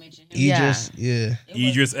was gonna mention him. Idris. Yeah. It was-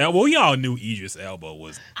 Idris Elba. Well, we all knew Idris Elba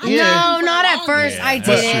was. I Yeah. know no, for not the at first. Yeah, I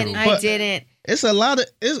that's didn't. true. I But- didn't. It's a lot of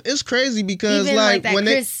it's crazy because Even like that when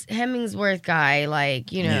Chris Hemmingsworth guy,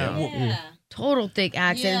 like Yeah. Yeah. total thick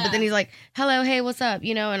accent, Yeah. but then he's like, "Hello, hey, what's up?"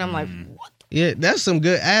 And I'm like, Mm. "What?" that's some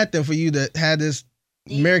good acting for you to have this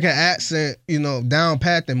American accent, down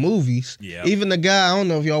pat in movies. Yeah. Even the guy, I don't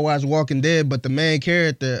know if y'all watch Walking Dead, but the main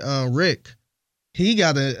character, Rick, he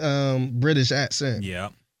got a British accent. Yeah.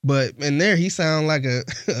 But in there he sound like a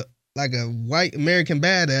like a white American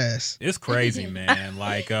badass. It's crazy, man.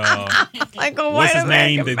 Like, Like a what's white his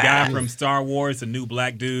name? American The guy badass. from Star Wars, the new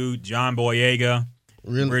black dude, John Boyega,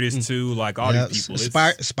 Really British too. Like all Yeah, these people,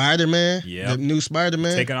 it's Spider-Man. Yeah. The new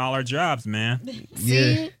Spider-Man. taking all our jobs, man.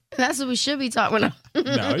 See, Yeah. that's what we should be talking about.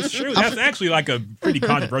 No, it's true. That's actually like a pretty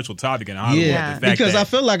controversial topic in Hollywood. Yeah, The fact because I that,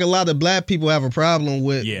 feel like a lot of black people have a problem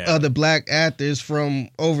with Yeah. other black actors from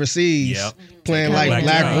overseas Yep. playing Taking like black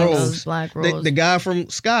black jobs. roles. Black The, roles. the guy from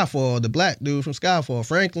Skyfall, the black dude from Skyfall,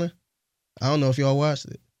 Franklin. I don't know if y'all watched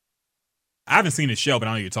it. I haven't seen the show, but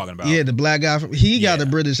I know what you're talking about. Yeah, the black guy he got Yeah. a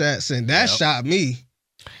British accent. That Yep. shocked me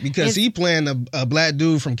because It's- he playing a black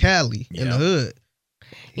dude from Cali in the Yep. hood.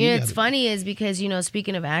 He got It's a- funny is because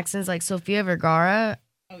speaking of accents, like Sofia Vergara.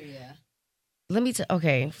 Oh yeah. Let me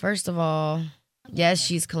okay. First of all, yes,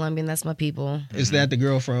 she's Colombian. That's my people. Is that the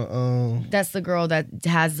girl from That's the girl that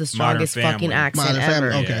has the Modern strongest fucking Family. accent Modern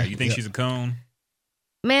ever. Family, Yeah. okay. You think Yeah. she's a coon?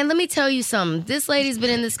 Man, let me tell you something. This lady's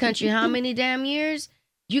been in this country how many damn years?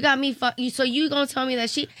 You got me so you gonna tell me that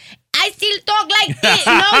I still talk like this.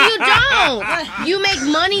 No, you don't. You make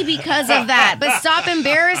money because of that. But stop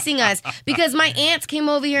embarrassing us. Because my aunts came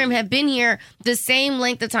over here and have been here the same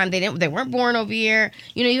length of time. They weren't born over here.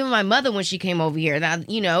 You know, even my mother when she came over here, that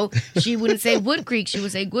she wouldn't say Wood Creek, she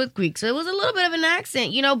would say Good Creek. So it was a little bit of an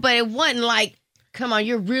accent, but it wasn't like, come on,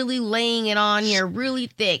 you're really laying it on here really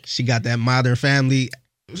thick. She got that Modern Family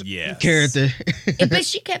character. But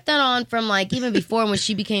she kept that on from like even before when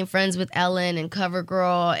she became friends with Ellen and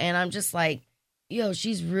CoverGirl, and I'm just like, yo,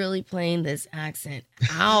 she's really playing this accent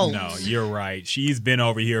out. No, you're right. She's been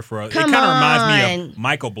over here for it Come kind of reminds me on. of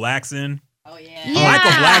Michael Blackson. Oh yeah.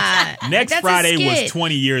 Michael Blackson. Next That's a Friday was skit.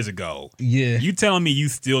 20 years ago. Yeah. You telling me you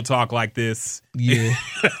still talk like this? Yeah.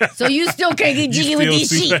 So you still can't get jiggy with this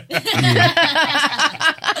shit.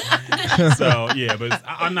 So yeah, but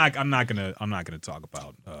I'm not gonna talk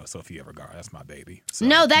about Sofia Vergara. That's my baby. So,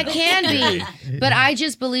 No, that can be. But I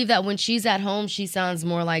just believe that when she's at home, she sounds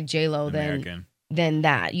more like J-Lo American. than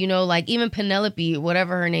that. Like even Penelope,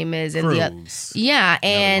 whatever her name is, and Cruz.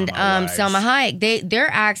 and Another one of my Selma Hayek, their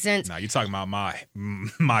accents. Now you talking about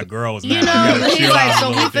my girls. You now. know, gotta he's chill like, out a so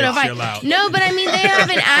we little bit, finna fight. chill out. No, but I mean, they have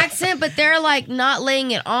an accent, but they're like not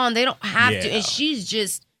laying it on. They don't have to, Yeah. and she's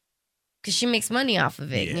just because she makes money off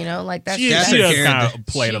of it. Yeah. Like that's She That's does a kind character. of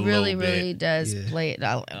play it she a little really, bit. really does Yeah. play it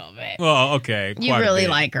a little bit. Well, okay. You quite a really bit.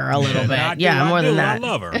 like her a little bit. I do, Yeah, I more do. than that. I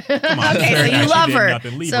love her. Come on. Okay, so She you did love her.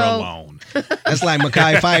 nothing. Leave So- her alone. That's like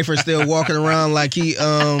Mekhi Phifer still walking around like he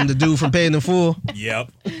the dude from Paid in Full.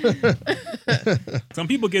 Yep. Some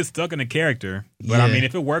people get stuck in a character, but I Yeah. mean,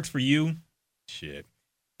 if it works for you, shit.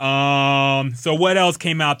 So what else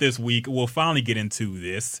came out this week? We'll finally get into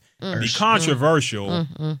this. The controversial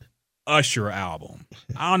Usher album.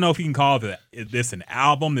 I don't know if you can call this an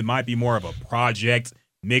album. It might be more of a project,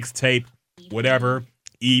 mixtape, whatever,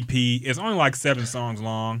 EP. It's only like 7 songs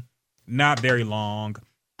long, not very long.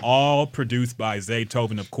 All produced by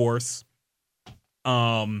Zaytoven, of course.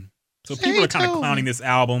 So people are kind of Zaytoven. clowning this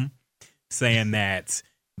album, saying that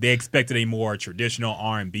they expected a more traditional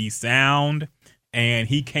R&B sound, and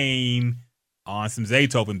he came on some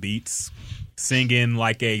Zaytoven beats, singing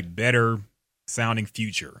like a better sounding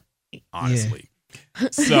Future, honestly.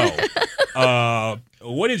 So,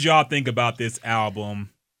 what did y'all think about this album?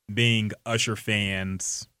 Being Usher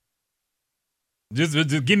fans, just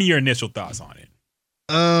give me your initial thoughts on it.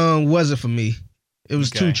 Wasn't for me. It was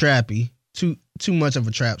too Okay. trappy. Too much of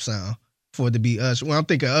a trap sound for it to be Usher. When I'm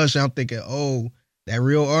thinking Usher, I'm thinking, oh, that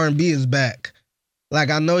real R&B is back. Like,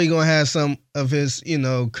 I know he's gonna have some of his,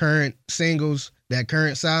 current singles, that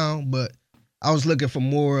current sound, but I was looking for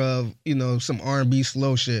more of, some R&B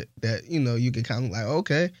slow shit that, you could kind of like,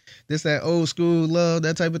 okay, this that old school love,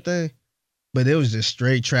 that type of thing. But it was just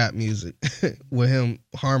straight trap music with him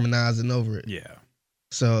harmonizing over it. Yeah.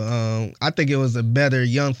 So I think it was a better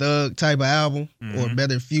Young Thug type of album or Mhm.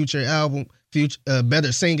 better Future album,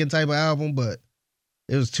 better singing type of album, but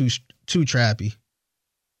it was too trappy.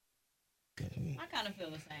 I kind of feel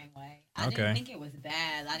the same way. I Okay. didn't think it was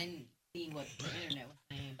bad. I didn't see what the internet was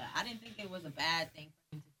saying, but I didn't think it was a bad thing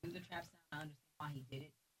for him to do the trap sound. I understand why he did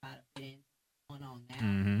it, try to fit in what's going on now.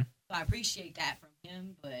 Mm-hmm. So I appreciate that from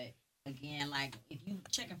him. But again, like if you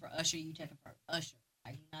checking for Usher, you checking for Usher.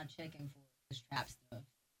 Like you're not checking for this trap stuff.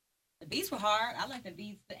 The beats were hard. I like the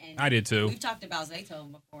beats, and I did too. we've talked about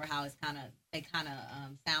Zaytoven before. How they kind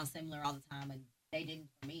of sound similar all the time, and they didn't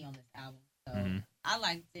for me on this album. So Mhm. I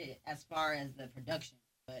liked it as far as the production,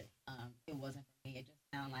 but it wasn't for me. It just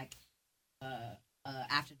sounded like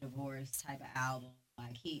after divorce type of album.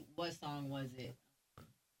 Like what song was it?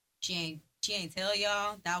 She ain't tell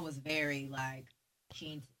y'all. That was very like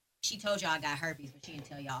she told y'all I got herpes, but she didn't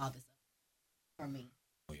tell y'all all this stuff for me.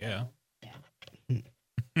 Oh, yeah. Yeah.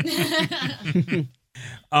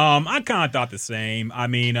 I kind of thought the same. I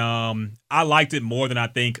mean, I liked it more than I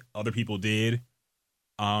think other people did.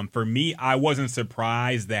 For me, I wasn't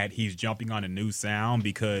surprised that he's jumping on a new sound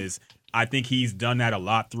because I think he's done that a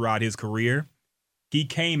lot throughout his career. He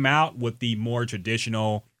came out with the more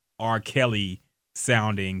traditional R. Kelly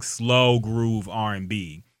sounding slow groove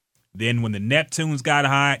R&B. Then when the Neptunes got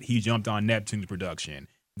hot, he jumped on Neptune's production.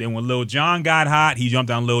 Then when Lil Jon got hot, he jumped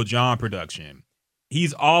on Lil Jon production.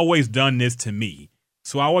 He's always done this to me.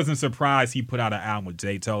 So I wasn't surprised he put out an album with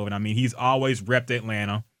Zaytoven. I mean, he's always repped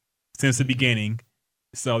Atlanta since the beginning.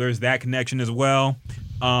 So there's that connection as well.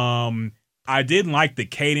 I didn't like the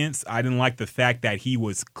cadence. I didn't like the fact that he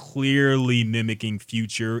was clearly mimicking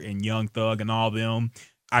Future and Young Thug and all them.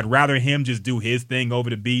 I'd rather him just do his thing over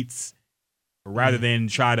the beats rather than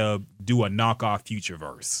try to do a knockoff Future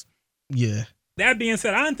verse. Yeah. That being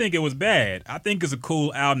said, I didn't think it was bad. I think it's a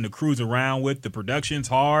cool album to cruise around with. The production's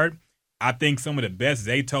hard. I think some of the best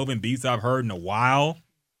Zaytoven beats I've heard in a while,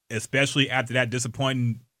 especially after that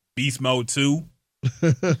disappointing Beast Mode 2.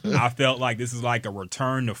 I felt like this is like a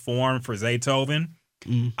return to form for Zaytoven.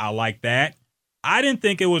 I like that. I didn't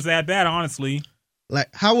think it was that bad, honestly. Like,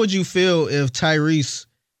 how would you feel if Tyrese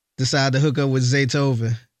decided to hook up with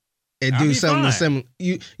Zaytoven and I'd do be something fine. similar?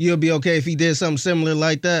 You'll be okay if he did something similar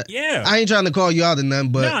like that? Yeah. I ain't trying to call you out or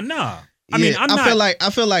nothing, but Nah. I mean, I'm I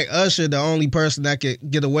not. feel like Usher, the only person that could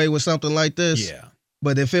get away with something like this. Yeah.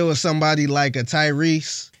 But if it was somebody like a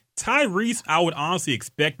Tyrese, I would honestly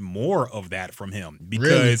expect more of that from him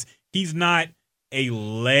because he's not a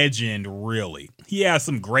legend, really. He has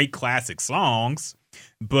some great classic songs,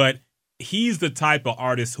 but he's the type of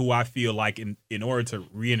artist who I feel like in order to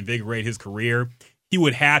reinvigorate his career, he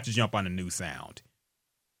would have to jump on a new sound.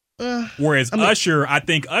 Whereas Usher, I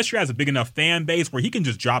think Usher has a big enough fan base where he can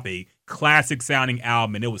just drop a classic sounding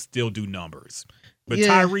album and it would still do numbers. But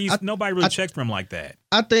Yeah, Tyrese, nobody really checks for him like that.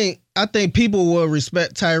 I think people will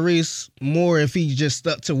respect Tyrese more if he just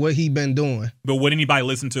stuck to what he been doing. But would anybody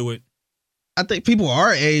listen to it? I think people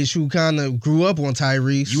our age who kind of grew up on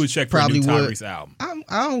Tyrese, You would check for probably a new would. Tyrese album.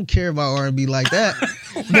 I don't care about R&B like that.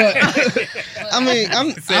 But I mean,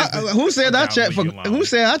 who said I checked for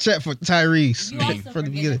Tyrese You also from the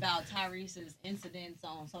forget beginning? about Tyrese's incidents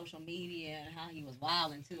on social media and how he was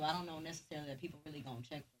wilding too. I don't know necessarily that people really gonna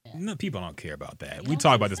check for that. No, people don't care about that. You We don't talked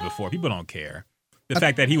think about this so? before. People don't care. The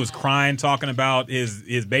fact that he was crying, talking about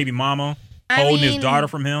his baby mama I holding his mean- daughter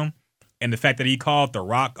from him, and the fact that he called The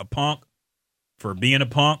Rock a punk for being a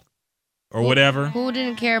punk or whatever. Who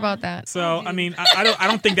didn't care about that? So I mean, I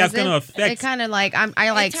don't think that's gonna It affect. kind of like I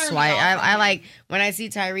like turned me swipe. off I from like him. when I see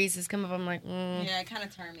Tyrese's come up. I'm like, Yeah, it kind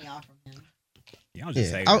of turned me off from him. Y'all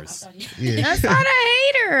just Yeah, I haters. thought he, Yeah. that's not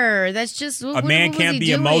a hater. That's just A man can't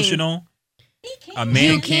be emotional. he can't. A man You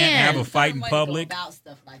can't can. have a There's fight certain in ways to go public. about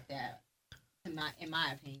stuff like that. In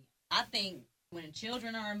my opinion, I think when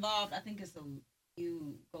children are involved, I think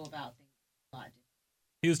you go about things a lot different.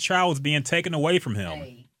 His child was being taken away from him.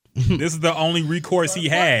 Hey, This is the only recourse he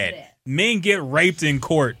had. Men get raped in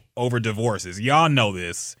court over divorces. Y'all know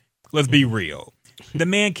this. Let's be real. The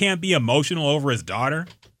man can't be emotional over his daughter.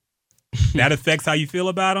 That affects how you feel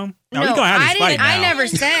about him. Now, we gonna have this fight now. I never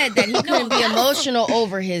said that he couldn't be emotional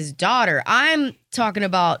over his daughter. I'm talking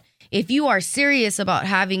about if you are serious about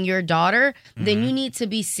having your daughter, then you need to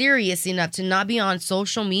be serious enough to not be on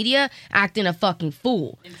social media acting a fucking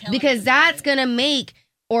fool. Because that's going to make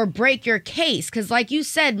or break your case. Because like you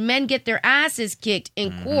said, men get their asses kicked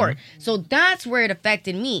in court. So that's where it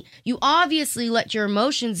affected me. You obviously let your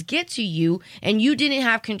emotions get to you and you didn't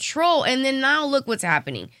have control. And then now look what's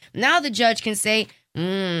happening. Now the judge can say,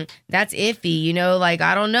 that's iffy, you know, like,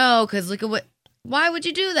 I don't know, because look at what, why would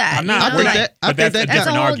you do that? I'm not. You know, we're like- not- I but think that's a that- That's a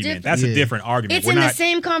different whole argument. That's a Yeah. different argument. It's We're in the not.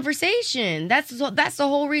 same conversation. That's the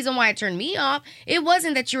whole reason why it turned me off. It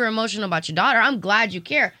wasn't that you were emotional about your daughter. I'm glad you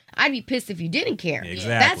care. I'd be pissed if you didn't care. Exactly.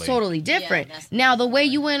 That's totally different. Yeah, that's- Now, the way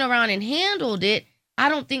you went around and handled it, I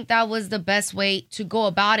don't think that was the best way to go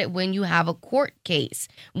about it when you have a court case.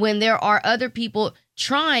 When there are other people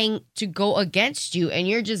trying to go against you and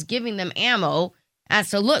you're just giving them ammo as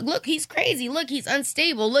to, look, he's crazy. Look, he's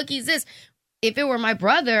unstable. Look, he's this. If it were my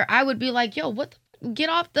brother, I would be like, yo, what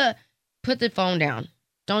put the phone down.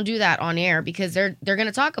 Don't do that on air because they're going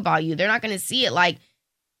to talk about you. They're not going to see it like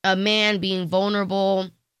a man being vulnerable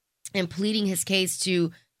and pleading his case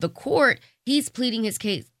to the court. He's pleading his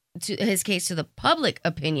case to the public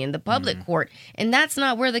opinion, the public court, and that's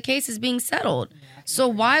not where the case is being settled. So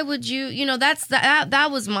why would you know, that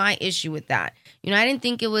was my issue with that. You know, I didn't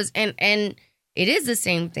think it was, and it is the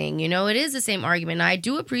same thing, you know, it is the same argument. And I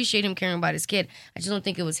do appreciate him caring about his kid. I just don't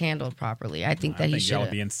think it was handled properly. I think that he should y'all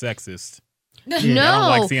have. being sexist. No, I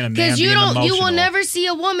don't like seeing a man because you being will emotional. never see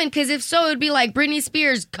a woman. Because if so, it'd be like Britney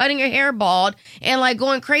Spears cutting her hair bald and like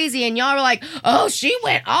going crazy, and y'all were like, "Oh, she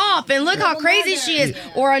went off, and look how crazy she is."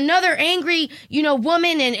 Yeah. Or another angry, you know,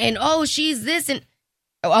 woman, and oh, she's this, and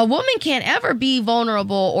a woman can't ever be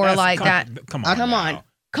vulnerable or That's- like come- that. Come on. Come on. now.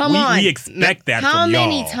 Come we, on. We expect that How from y'all.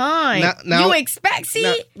 many times Now- you expect?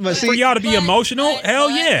 See. But For y'all to be emotional? Hell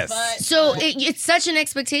but- yes. So it's such an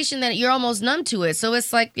expectation that you're almost numb to it. So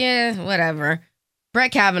it's like, yeah, whatever.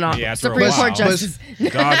 Brett Kavanaugh, Yeah, after a Supreme while. Court Justice.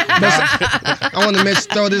 God, I want to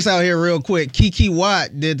throw this out here real quick. Kiki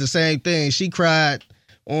Watt did the same thing. She cried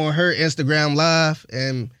on her Instagram live,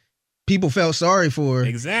 and people felt sorry for her.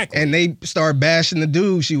 exactly. And they started bashing the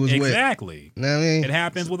dude she was with. Exactly. You know what I mean? It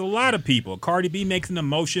happens with a lot of people. Cardi B makes an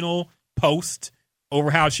emotional post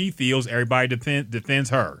over how she feels. Everybody defends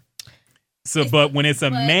her. So, but when it's a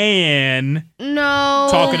man No.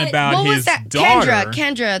 talking about what was his that? daughter,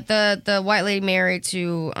 Kendra, the white lady married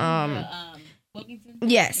to Wilkinson?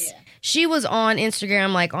 yes. Yeah. She was on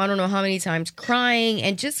Instagram like I don't know how many times crying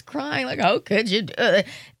and just crying like how could you do it?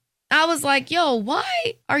 I was like, yo, why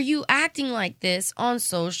are you acting like this on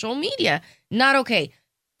social media? Not okay.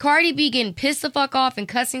 Cardi B getting pissed the fuck off and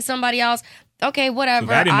cussing somebody else. Okay, whatever.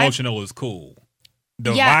 so that emotional is cool.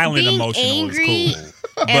 The Yeah, violent being emotional angry is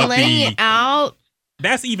cool. and But letting it out.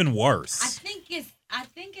 that's even I worse. think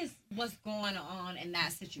it's what's going on in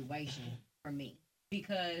that situation for me.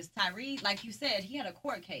 Because Tyrese, like you said, he had a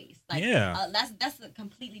court case. Like, Yeah. that's a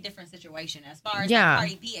completely different situation. As far as Yeah.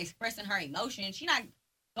 Cardi B expressing her emotions, she's not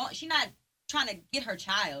trying to get her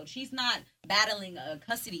child. She's not battling a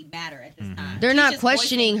custody matter at this time. They're She's not just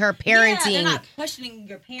questioning her Yeah, parenting. they're not questioning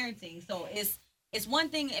your parenting. So it's one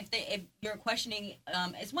thing if you're questioning.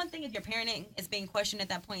 It's one thing if your parenting is being questioned at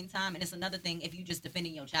that point in time, and it's another thing if you just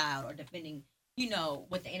defending your child or defending,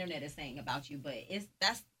 what the internet is saying about you. But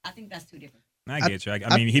I think that's two different. I get you.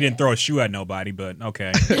 I mean, he didn't throw a shoe at nobody, but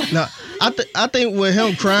okay. No, I think with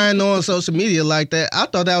him crying on social media like that, I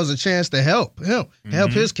thought that was a chance to help him,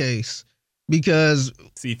 help his case, because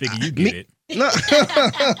See, figure you get it. no,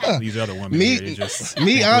 These other women Me- here, they just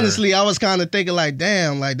me honestly, I was kind of thinking like,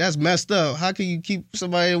 damn, like that's messed up. How can you keep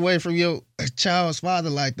somebody away from your child's father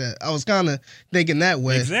like that? I was kind of thinking that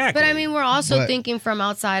way. exactly. But I mean, we're also But- thinking from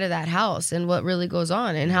outside of that house and what really goes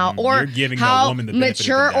on and how, or You're giving the how woman the benefit of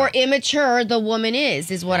the mature or doubt. immature the woman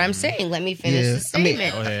is what I'm saying. Let me finish Yeah, the I mean-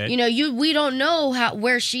 statement. Go ahead. We don't know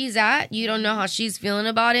where she's at. You don't know how she's feeling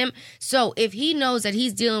about him. So if he knows that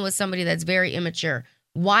he's dealing with somebody that's very immature,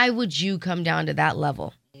 why would you come down to that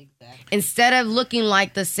level? Exactly. Instead of looking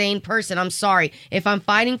like the sane person, I'm sorry. If I'm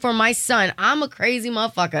fighting for my son, I'm a crazy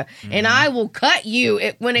motherfucker. And I will cut you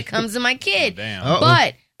when it comes to my kid. Damn. Uh-oh.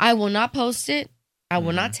 But I will not post it. I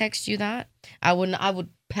will not text you that. I would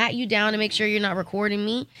pat you down to make sure you're not recording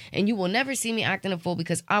me. And you will never see me acting a fool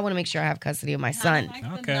because I want to make sure I have custody of my son. Kinda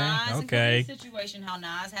like Okay, the Nas and okay. Cody situation, how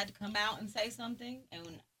Nas had to come out and say something, and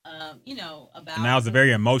about. And that was a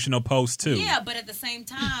very emotional post too. Yeah, but at the same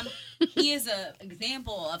time, he is an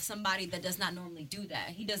example of somebody that does not normally do that.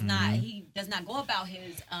 He does not. He does not go about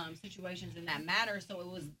his situations in that matter. So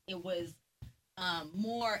it was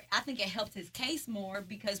more. I think it helped his case more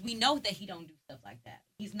because we know that he don't do stuff like that.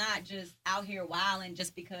 He's not just out here wilding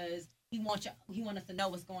just because he wants us to know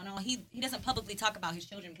what's going on. He doesn't publicly talk about his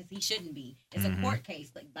children because he shouldn't be. It's a court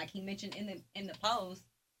case, like he mentioned in the post.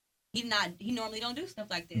 He normally don't do stuff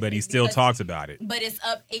like this. But he It's still because- talks about it. But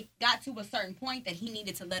it got to a certain point that he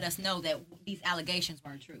needed to let us know that these allegations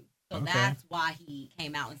weren't true. So Okay. that's why he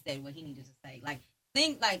came out and said what he needed to say. I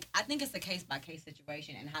think it's a case by case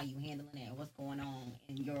situation and how you handling it and what's going on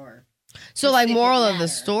in your. So, like, specific moral of the matter.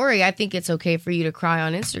 story, I think it's okay for you to cry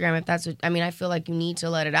on Instagram if that's what, I mean, I feel like you need to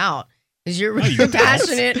let it out. Because you're you really don't.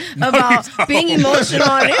 passionate No, you about don't. being emotional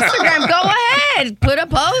on Instagram. Go ahead. Put a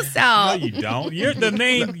post No, out. you don't. You're the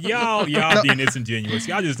main y'all being disingenuous.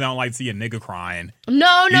 Y'all just don't like to see a nigga crying.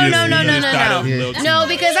 No. You just thought it was a little too No, much.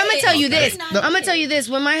 because I'm gonna tell you Okay. this. I'm gonna tell you this.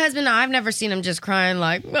 When my husband, I've never seen him just crying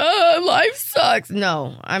like, life sucks.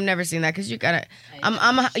 No, I've never seen that because you're gonna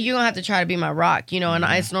have to try to be my rock, and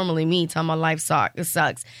it's normally me telling my life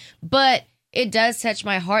sucks. But it does touch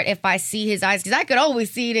my heart if I see his eyes because I could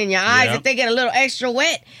always see it in your eyes Yep. if they get a little extra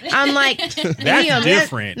wet. I'm like, That's damn,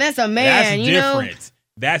 different. That's a man, That's you know. different.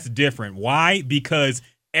 That's different. Why? Because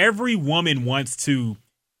every woman wants to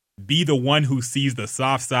be the one who sees the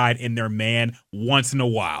soft side in their man once in a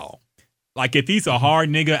while. Like if he's a hard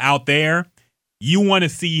nigga out there, you want to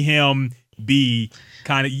see him be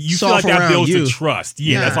kind of, you Soft feel like that around builds you. the trust.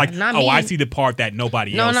 Yeah, that's like, not oh, me. I see the part that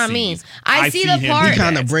nobody No, else not sees. me. I see the him part- do You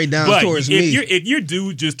kinda that. break down But towards if me. if your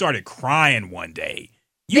dude just started crying one day,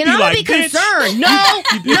 you'd Then I'm like, gonna be "Bitch." concerned. No,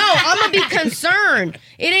 I'm gonna be concerned.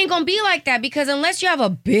 It ain't gonna be like that because unless you have a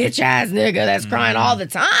bitch ass nigga that's crying all the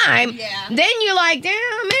time, Yeah. then you're like, damn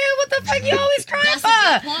man, what the fuck you always crying That's a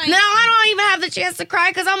for? good point. Now I don't even have the chance to cry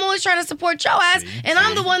because I'm always trying to support your ass, See? and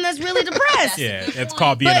I'm the one that's really depressed. Yeah, Good it's point.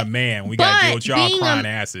 called being But- a man. We got to deal with y'all being crying a-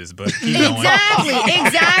 asses, but keep going.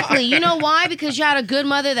 Exactly. You know why? Because you had a good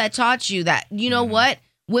mother that taught you that, you know what?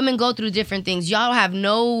 Women go through different things. Y'all have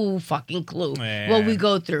no fucking clue what we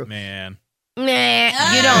go through. Man, Nah,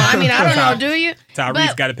 you don't. I mean, I don't know, do you? Tyrese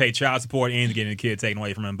But- got to pay child support and getting the kid taken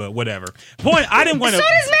away from him, but whatever. Point, I didn't want So to.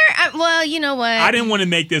 does Mary. Well, you know what? I didn't want to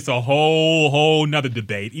make this a whole nother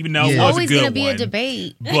debate, even though it Yeah. was always a good gonna be one. a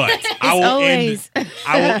debate. But I always. will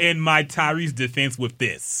end my Tyrese defense with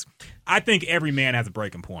this. I think every man has a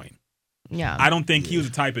breaking point. Yeah. I don't think he was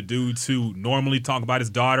the type of dude to normally talk about his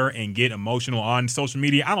daughter and get emotional on social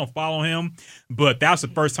media. I don't follow him, but that's the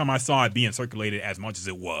first time I saw it being circulated as much as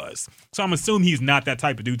it was. So I'm assuming he's not that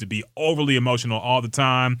type of dude to be overly emotional all the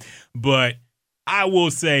time. But I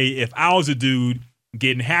will say, if I was a dude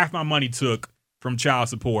getting half my money took from child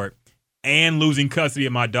support and losing custody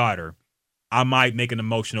of my daughter, I might make an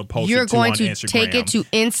emotional post. You're going on to Instagram. take it to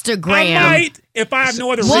Instagram. I might, if I have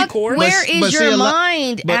no other recourse. Where is But see, your a lot-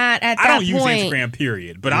 mind but at that I don't use point? Instagram,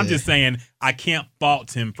 period. But I'm Yeah. just saying I can't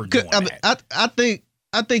fault him for doing that.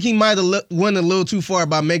 I think he might have went a little too far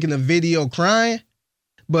by making a video crying.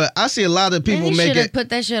 But I see a lot of people Maybe make should have it. put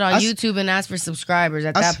that shit on I YouTube and ask for subscribers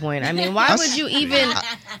at I that s- point. I mean, why I would s- you even?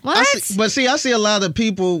 I What? see a lot of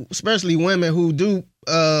people, especially women, who do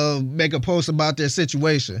make a post about their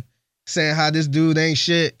situation, saying how this dude ain't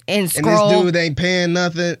shit And and scroll. this dude ain't paying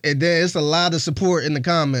nothing, and then it's a lot of support in the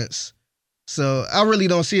comments. So I really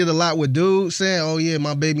don't see it a lot with dudes saying, "Oh yeah,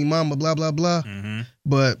 my baby mama," blah blah blah. Mm-hmm.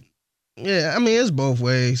 But yeah, I mean it's both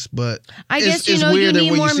ways. But I it's- guess you it's know you weirder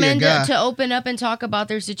need when you more see a men guy. to open up and talk about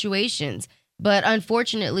their situations. But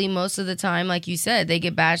unfortunately, most of the time, like you said, they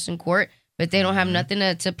get bashed in court, but they don't have nothing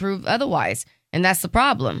to prove otherwise, and that's the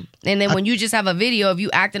problem. And then when you just have a video of you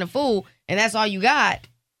acting a fool, and that's all you got.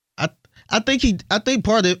 I think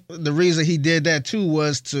part of the reason he did that too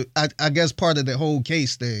was to I guess part of the whole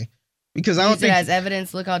case thing, because I don't Use it think as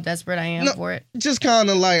evidence. Look how desperate I am No. for it. just kind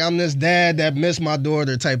of like I'm this dad that missed my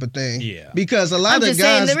daughter type of thing. Yeah. Because a lot I'm of just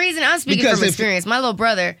guys. saying the reason I'm speaking because from if- experience. My little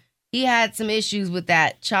brother, he had some issues with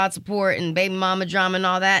that child support and baby mama drama and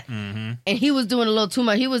all that, Mm-hmm. and he was doing a little too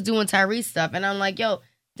much. He was doing Tyrese stuff, and I'm like, yo,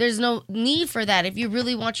 there's no need for that. If you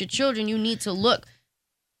really want your children, you need to look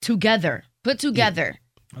together, put together.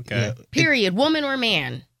 Okay. Yeah. Period. Woman or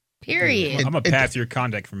man. Period. I'm gonna it- pass your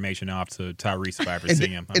contact information off to Tyrese if I ever see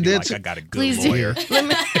him. I'll it be did like, too- I got a good Please do. lawyer. Let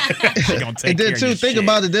me- She gonna take And care then of too, your think shit.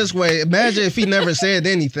 about it this way. Imagine if he never said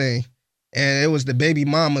anything and it was the baby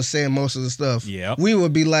mama saying most of the stuff. Yep. We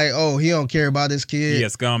would be like, oh, he don't care about his kid. He a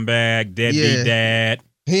scumbag, deadbeat Yeah. dad.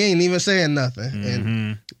 He ain't even saying nothing. And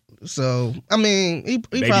Mm-hmm. so, I mean, he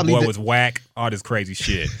Baby probably boy did. was whack. All this crazy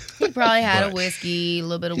shit. He probably had But- a whiskey, a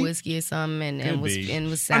little bit of whiskey or something, and Could was be. and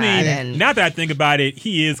was I sad. mean, and now that I think about it,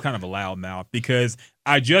 he is kind of a loudmouth because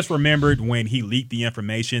I just remembered when he leaked the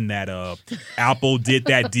information that Apple did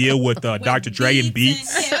that deal with Dr. Dre and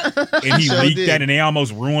Beats, and he Sure leaked did. that, and they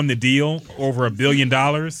almost ruined the deal over $1 billion.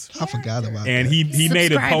 I forgot about And that. he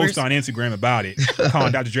made a Subscribers. post on Instagram about it,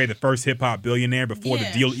 calling Dr. Dre the first hip hop billionaire before the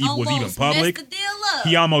deal was even Almost public. messed the deal up.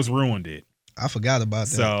 He almost ruined it. I forgot about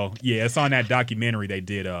that. So yeah, it's on that documentary they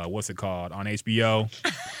did. What's it called on HBO?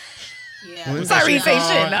 Yeah. What's Sorry, say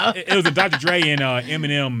shit now. It was a Dr. Dre and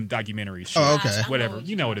Eminem documentary. Shit. Oh, okay. Whatever,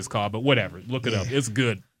 you know what it's called, but whatever. Look it up. It's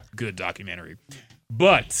good documentary.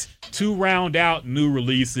 But to round out new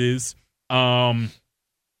releases,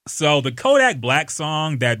 so the Kodak Black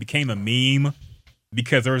song that became a meme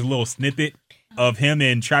because there was a little snippet of him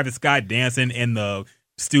and Travis Scott dancing in the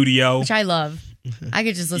studio. which I love. I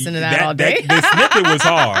could just listen to that all day. The snippet was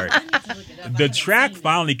hard. The track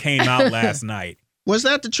finally came out last night. Was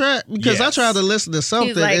that the track? Because I Yes. tried to listen to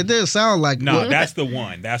something. like- it didn't sound like No, it. that's the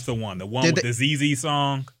one. That's the one. The one Did with the ZZ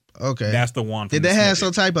song. Okay. That's the one. From Did the they have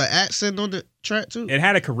some snippet. type of accent on the track too? It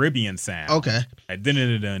had a Caribbean sound. Okay. Like, dun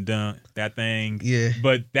dun dun dun, that thing. Yeah.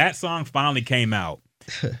 But that song finally came out.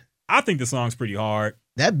 I think the song's pretty hard.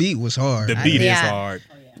 That beat was hard. The beat is Yeah. hard.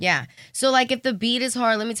 Yeah. So like if the beat is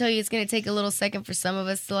hard, let me tell you, it's gonna take a little second for some of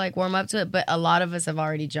us to like warm up to it, but a lot of us have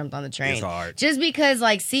already jumped on the train. It's hard. Just because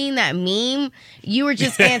like seeing that meme, you were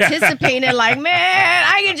just anticipating like, man,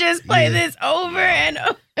 I can just play this over and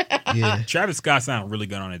over. Yeah. Travis Scott sounded really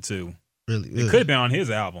good on it too. Really. It could have been on his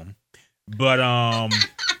album. But Are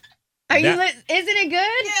you That- isn't it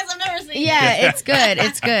good? Yes, I've never seen Yeah, it's good.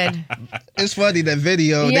 It's good. It's funny that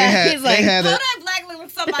video. Yeah, he's like, they had a Kodak Black went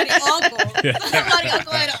with somebody's uncle. Somebody's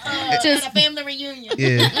uncle at Just- a family reunion.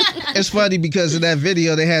 yeah. It's funny because in that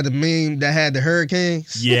video they had a meme that had the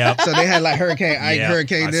hurricanes. yeah. So they had like Hurricane Ike, Yeah,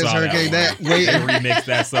 Hurricane I this, saw Hurricane that. one. They Waiting. remixed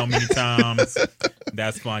that so many times.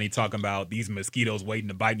 That's funny. Talking about these mosquitoes waiting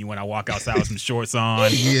to bite me when I walk outside with some shorts on.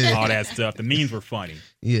 Yeah. All that stuff. The memes were funny.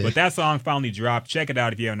 Yeah. But that song finally dropped. Check it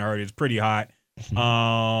out if you haven't heard it. It's pretty hot.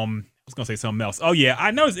 I was gonna say something else. Oh yeah,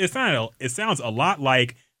 I noticed it sounds a lot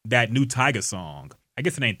like that new Tyga song. I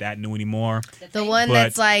guess it ain't that new anymore. The one But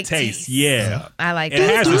that's like Taste, yeah. I like It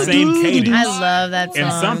that has the song. same cadence. I love that song.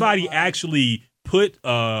 And somebody actually put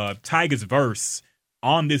Tyga's verse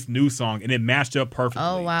on this new song and it matched up perfectly.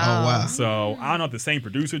 Oh wow. Oh, wow. So I don't know if the same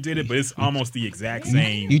producer did it, but it's almost the exact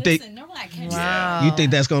same. You think Listen, they're like, Wow. you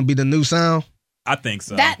think that's gonna be the new sound? I think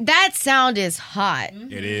so. That sound is hot.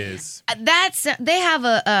 It is. They have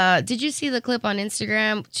a. Did you see the clip on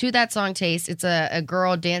Instagram to that song? Taste. It's a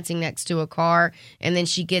girl dancing next to a car, and then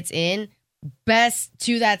she gets in. Best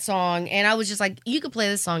to that song, and I was just like, you could play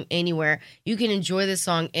this song anywhere. You can enjoy this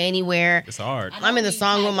song anywhere. It's hard. I'm in the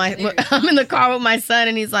song with I'm in the car with my son,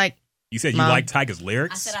 and he's like, You said you Mom. like Tyga's I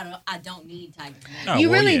lyrics? said I don't need Tyga's lyrics. Oh, you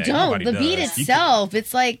well, really yeah, don't. nobody The beat does. You itself,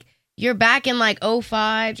 it's like you're back in like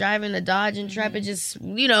 05, driving the Dodge Intrepid, just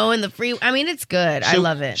in the free. I mean, it's good. I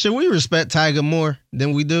love it. Should we respect Tyga more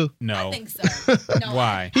than we do? No. I think so. No,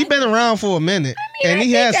 Why? He been around for a minute, and I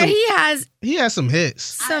he think has that some. he He has some hits.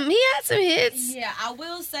 some hits. Yeah, I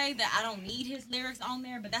will say that I don't need his lyrics on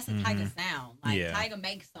there, but that's a Mhm. Tyga sound. Like Yeah. Tyga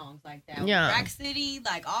makes songs like that. Yeah. Rack City,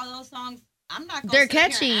 like all those songs. I'm not. Gonna They're sit here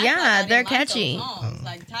and catchy, act yeah, like I didn't they're like those catchy. songs.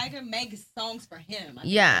 Like Tyga makes songs for him. I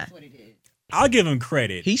think Yeah. that's what it is. I'll give him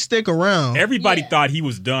credit. He stick around. Everybody Yeah. thought he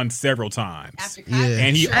was done several times. After Yeah. Kylie,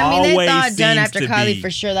 And he sure. I mean, they always thought done seems after to Kylie be-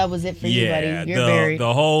 for sure. That was it for you, buddy. You're buried.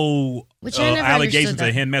 the whole Which I never allegations understood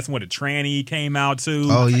of that. him messing with a tranny came out too.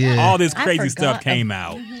 Oh yeah. All this I crazy forgot. stuff came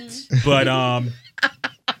out. Mhm. But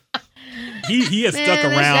he has Man, stuck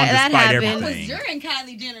around that despite happened. That was everything. during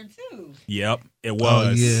Kylie dinner too. Yep, it Oh,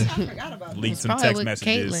 was. yeah. I forgot about Leaked that. some Probably text with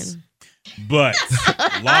messages. Caitlyn. But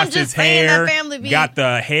lost just his saying that hair, family beef. got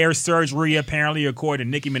the hair surgery apparently, according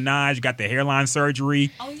to Nicki Minaj, got the hairline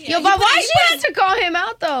surgery. Oh yeah. Yo, He but put- why he she put had his- to call him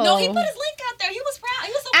out though? No, he put his link out there. He was proud.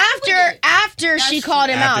 He was so proud with it. after she That's called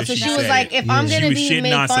him true. out, After so she she was said like, it. if Yeah. I'm She gonna was be shitting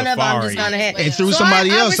made on fun of, I'm Safari. just gonna hit. And threw So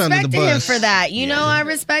somebody I else under the respected him bus. for that. You Yeah. know, I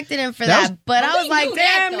respected him for That that. was- But I But was we like, knew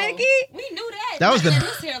that, damn, though. Mickey. We knew that. That was the Letting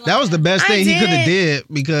his hair like that was the best I thing he could have didn't.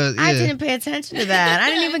 did because I yeah. didn't pay attention to that. I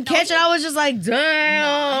didn't even catch it. I was just like, No,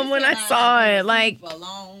 damn, his when I hairline saw had been it. Like, receding for a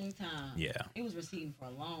long time. Yeah. It was receding for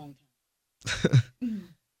a long time.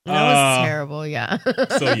 that was Uh, terrible. Yeah.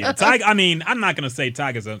 So yeah, Tyga. I mean, I'm not gonna say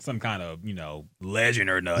Tyga's some kind of legend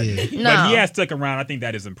or nothing, Yeah. but No. he has stuck around. I think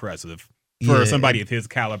that is impressive for Yeah. somebody of his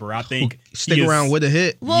caliber. I think Stick he is- around with a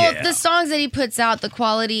hit. Well, Yeah. the songs that he puts out, the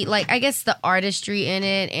quality, like I guess the artistry in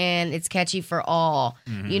it, and it's catchy for all.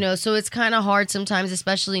 Mhm. So it's kind of hard sometimes,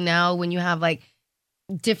 especially now when you have like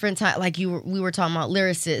different time, like we were talking about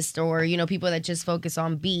lyricists or people that just focus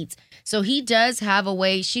on beats. So he does have a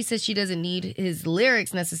way. She says she doesn't need his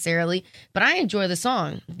lyrics necessarily, but I enjoy the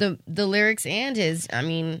song, the lyrics and his,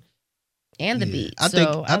 and the Yeah. beat. I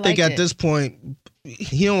So think liked at it. this point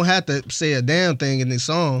he don't have to say a damn thing in his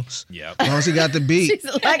songs. Yep. As long as he got the beat.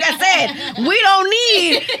 Like I said, we don't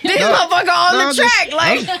need this No, motherfucker on no, the I'm track. just-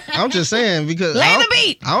 Like, I'm just saying because lay I the don't-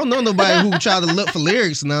 beat. I don't know nobody who try to look for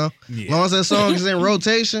lyrics now. As Yeah. long as that song is in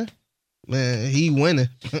rotation, man, he winning.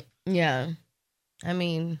 Yeah.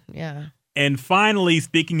 Yeah. And finally,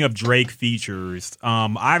 speaking of Drake features, I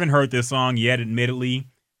haven't heard this song yet. Admittedly,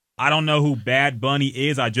 I don't know who Bad Bunny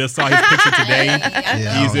is. I just saw his picture today.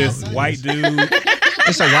 Yeah, He's I this don't know. white dude.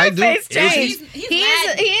 It's a white dude. Face change. He's He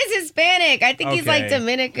is Hispanic. I think he's like Okay.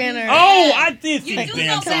 Dominican or. Oh, I did see You this do damn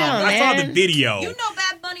know song. Bad I saw the Man. video. You know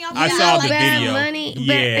Bad Bunny off I the saw album. the Bad video. Bunny?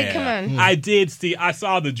 Yeah, Come on. I did see. I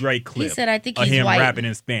saw the Drake clip. He said, I think of he's him white. rapping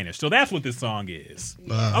in Spanish. So that's what this song is.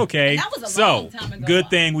 Wow. Okay, That was a so long time ago. good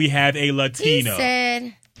thing we have a He Latino.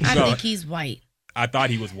 said, I So- think he's white. I thought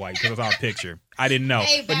he was white because I saw a picture. I didn't know,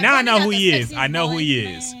 Hey, but Bad now I Bunny know got who the he is. sexy I know who he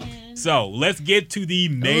voice, is. man. So let's get to the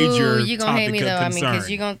major Ooh, you gonna topic hate me of though. concern. Because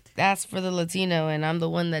you're gonna ask for the Latino, and I'm the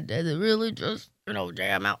one that doesn't really just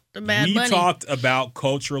jam out the Bad We Bunny. talked about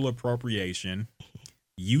cultural appropriation.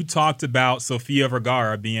 You talked about Sofia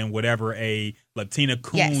Vergara being whatever a Latina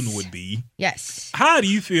coon Yes. would be. Yes. How do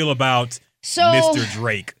you feel about So Mr.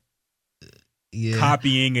 Drake Yeah.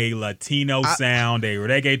 copying a Latino sound, a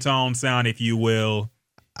reggaeton sound, if you will,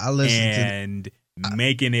 I listened to and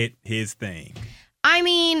making it his thing? I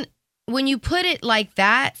mean, when you put it like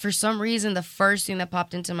that, for some reason, the first thing that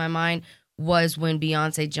popped into my mind was when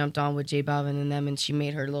Beyonce jumped on with J Balvin and them, and she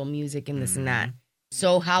made her little music and this and that.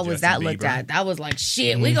 So how was Justin that looked Bieber. at? That was like,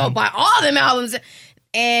 shit, we gonna buy all them albums.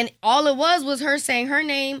 And all it was her saying her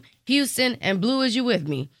name, Houston, and Blue Is You With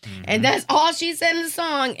Me. And that's all she said in the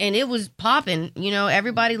song. And it was popping.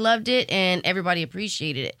 Everybody loved it and everybody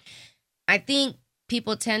appreciated it. I think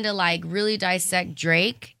people tend to like really dissect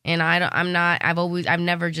Drake. And I've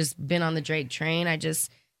never just been on the Drake train.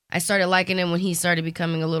 I started liking him when he started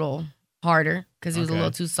becoming a little harder because he was a Okay.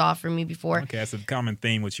 little too soft for me before. Okay, that's a common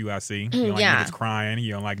theme with you, I see. You don't like Yeah. niggas crying.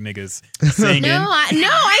 You don't like niggas singing. No,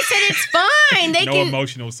 I said it's fine. They No can,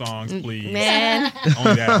 emotional songs, please. man.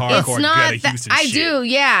 Only that hardcore It's not Greta that Houston I shit. do,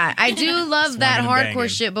 yeah. I do love that Swinging and hardcore banging.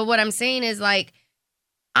 shit, but what I'm saying is like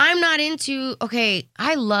I'm not into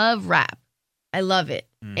I love rap. I love it.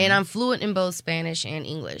 and I'm fluent in both Spanish and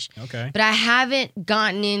English. Okay. But I haven't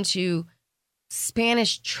gotten into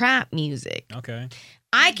Spanish trap music. Okay.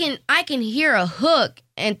 I can hear a hook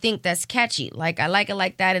and think that's catchy. Like, I like it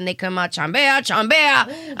like that, and they come out, chambea,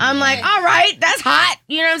 chambea. I'm like, all right, that's hot.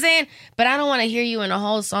 You know what I'm saying? But I don't want to hear you in a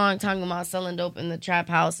whole song talking about selling dope in the trap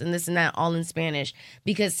house and this and that all in Spanish,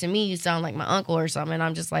 because to me, you sound like my uncle or something. And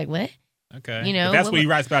I'm just like, what? Okay. You know, but that's what he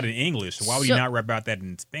writes about in English. So why would you So- not rap about that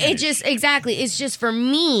in Spanish? It just, exactly. It's just for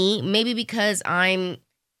me, maybe because I'm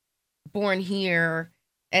born here,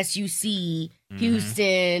 SUC,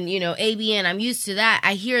 Houston, you know, ABN. I'm used to that.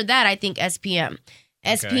 I hear that. I think SPM.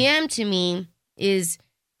 SPM to me is,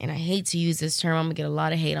 and I hate to use this term, I'm gonna get a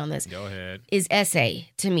lot of hate on this, Go ahead. is essay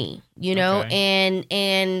to me, you know, Okay.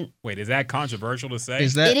 and Wait, is that controversial to say?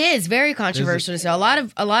 Is that it is very controversial to say. A lot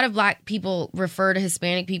of black people refer to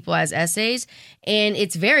Hispanic people as essays, and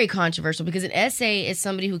it's very controversial because an essay is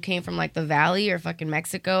somebody who came from like the Valley or fucking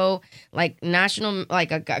Mexico, like national,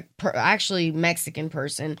 like actually Mexican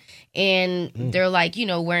person, and they're like, you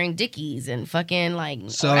know, wearing Dickies and fucking like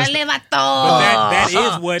So "Órale, it's- vato." But that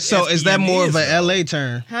is what. so? Is that SPM more of though. an LA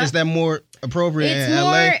term? Huh? Is that more appropriate It's in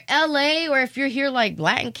more LA? LA, or if you're here like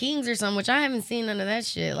Latin Kings or something, which I haven't seen none of that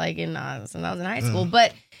shit like in since I was in high school.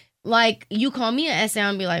 But like you call me an essay,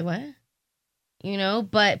 I'd be like, what? You know,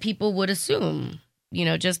 but people would assume, you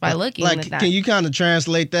know, just by looking Like, at that. can you kind of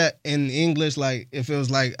translate that in English? Like, if it was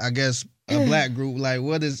like, I guess, a black group, like,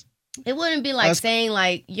 what is? It wouldn't be like Us- saying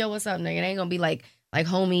like, yo, what's up, nigga? It ain't gonna be like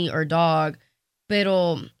homie or dog. But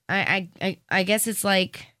I guess it's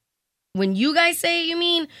like when you guys say it, you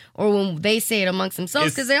mean, or when they say it amongst themselves,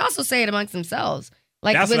 It's- because they also say it amongst themselves.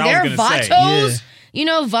 Like That's when what I they're was gonna say. vatos, Yeah. you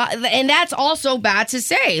know, and that's also bad to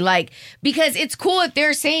say. Like, because it's cool if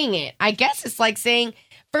they're saying it. I guess it's like saying,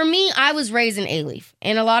 for me, I was raised in A-Leaf,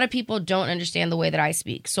 and a lot of people don't understand the way that I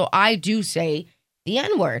speak. So I do say the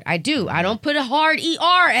N-word. I do. I don't put a hard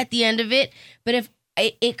ER at the end of it, but if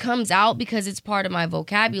it comes out because it's part of my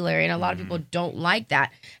vocabulary, and a lot of people don't like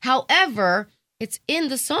that. However, it's in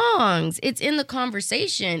the songs. It's in the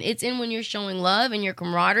conversation. It's in when you're showing love and your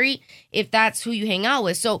camaraderie, if that's who you hang out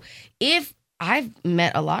with. So if I've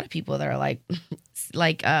met a lot of people that are like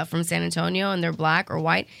from San Antonio, and they're black or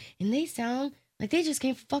white, and they sound like they just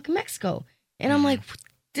came from fucking Mexico. And I'm like,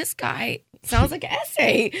 this guy sounds like an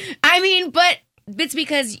essay. I mean, but it's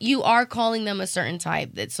because you are calling them a certain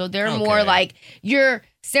type. So they're more Okay. like, you're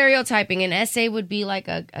stereotyping. An essay would be like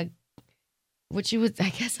a what you would, I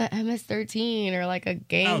guess, a MS-13 or like a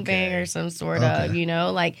gangbang Okay. or some sort of, Okay. you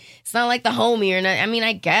know, like it's not like the homie or not. I mean,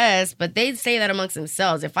 I guess, but they say that amongst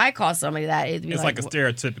themselves. If I call somebody that, it'd be It's like a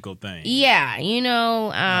stereotypical thing. yeah, you know,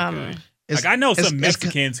 Okay. It's- Like I know it's- some it's-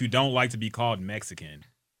 Mexicans who don't like to be called Mexican.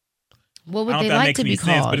 what I would don't they know if that like makes to any be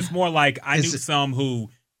sense, called? but it's more like I knew It's- some who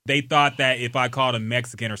they thought that if I called them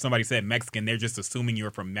Mexican or somebody said Mexican, they're just assuming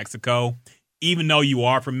you're from Mexico, even though you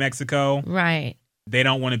are from Mexico. Right. They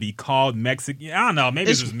don't want to be called Mexican. I don't know.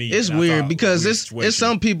 Maybe it's just me. It's That's weird all because weird it's situation.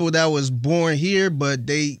 some people that was born here, but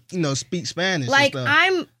they speak Spanish. Like and stuff.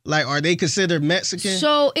 I'm Like, are they considered Mexican?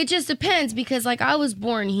 so it just depends because like I was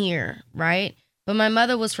born here, right? But my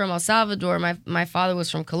mother was from El Salvador. My father was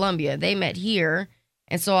from Colombia. They met here,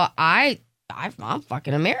 and so I'm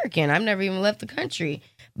fucking American. I've never even left the country.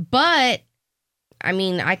 But I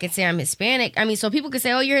mean, I could say I'm Hispanic. I mean, so people could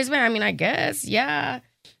say, "Oh, you're Hispanic." I mean, I guess, yeah.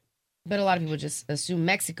 But a lot of people just assume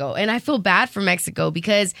Mexico. And I feel bad for Mexico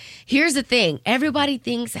because here's the thing. Everybody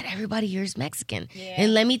thinks that everybody here is Mexican.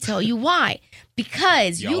 And let me tell you why.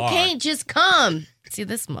 Because Y'all you are. can't just come. See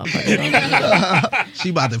this motherfucker. She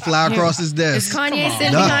about to fly across his Is desk. Kanye Come on.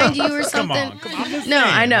 sitting behind you or Come something? on. I'm just No,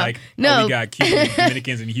 saying, I know. Like, No. we got Cubans,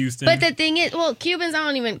 Dominicans in Houston. But the thing is, well, Cubans, I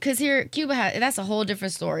don't even, because here, Cuba has, that's a whole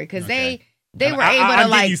different story. Because Okay. they were I'm able to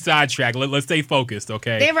getting like, you sidetracked. Let's stay focused,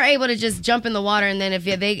 okay? they were able to just jump in the water, and then if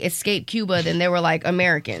they escaped Cuba, then they were like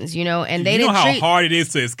Americans, you know, and they you know didn't how treat. hard it is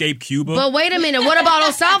to escape Cuba. But wait a minute, what about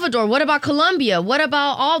El Salvador? What about Colombia? What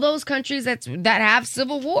about all those countries that have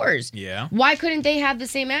civil wars? Yeah. Why couldn't they have the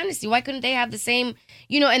same amnesty? Why couldn't they have the same,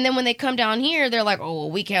 you know? And then when they come down here, they're like, oh,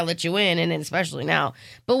 well, we can't let you in, and then especially now.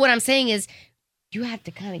 But what I'm saying is, you have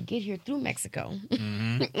to kind of get here through Mexico.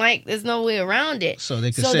 Mhm. Like, there's no way around it. So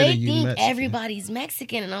they So consider they you think Mexican. everybody's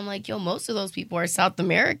Mexican, and I'm like, yo, most of those people are South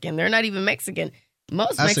American. They're not even Mexican.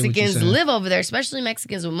 Most I see what you're Mexicans saying. live over there, especially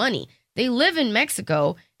Mexicans with money. They live in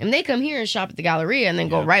Mexico, and they come here and shop at the Galleria and then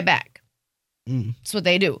go Yeah. right back. Mm. That's what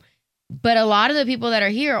they do. But a lot of the people that are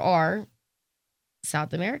here are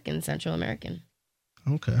South American, Central American.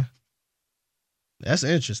 Okay, that's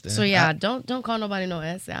interesting. So yeah, don't call nobody no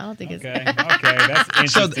essay. I don't think Okay. it's Okay.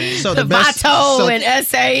 That's So, interesting. so the best. Vato So, and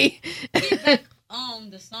essay.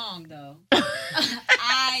 the song though.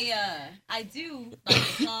 I do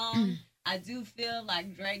like the song. I do feel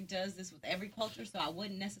like Drake does this with every culture, so I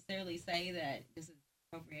wouldn't necessarily say that this is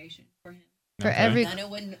appropriation for him. For Okay. every He's done it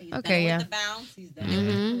with, he's Okay, done it yeah. with the bounce. He's done it with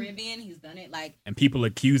the Caribbean. He's done it like. And people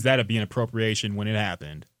accuse that of being appropriation when it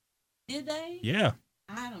happened. Did they? Yeah.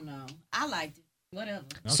 I don't know. I liked it. Whatever.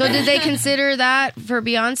 So did they consider that for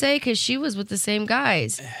Beyonce? Because she was with the same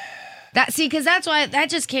guys. Because that's why that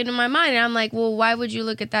just came to my mind. And I'm like, well, why would you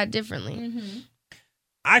look at that differently? Mm-hmm.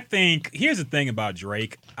 I think here's the thing about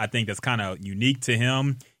Drake. I think that's kind of unique to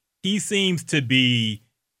him. He seems to be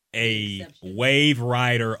a Exception. wave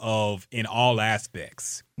rider in all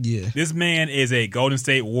aspects. Yeah. This man is a Golden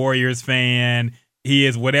State Warriors fan. He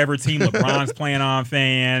is whatever team LeBron's playing on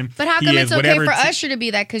fan. But how He come is it's okay whatever for Usher to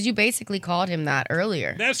be that? Because you basically called him that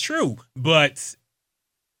earlier. That's true, but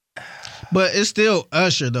But it's still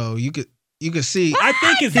Usher though. You could see. I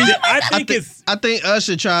think it's. I think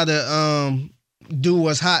Usher tried to do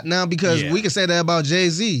what's hot now because Yeah. we can say that about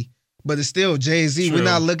Jay-Z, but it's still Jay-Z. True. We're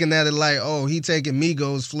not looking at it like, oh, he taking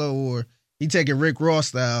Migos flow or he taking Rick Ross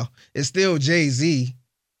style. It's still Jay-Z.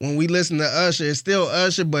 When we listen to Usher, it's still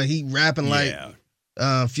Usher, but he rapping Yeah.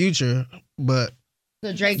 like Future. But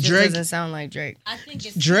So Drake just Drake- doesn't sound like Drake. I think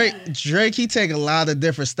it's Drake, he take a lot of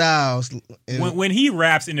different styles. And, When he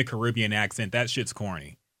raps in the Caribbean accent, that shit's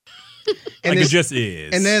corny. and Like it it's, just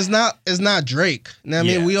is. and it's not Drake. Now, I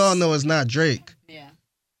mean, we Yes. all know it's not Drake. Yeah.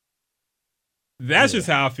 That's just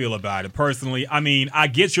how I feel about it personally. I mean, I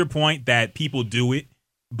get your point that people do it,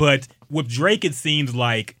 but with Drake, it seems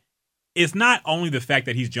like it's not only the fact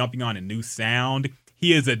that he's jumping on a new sound,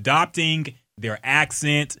 he is adopting their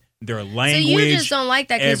accent, their language. So you just don't like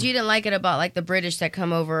that because every- you didn't like it about like the British that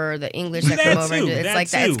come over or the English that That come over. too, It's that like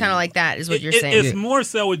that. It's too. kind of like that is what you're saying. It's more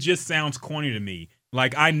so it just sounds corny to me.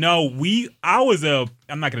 Like I know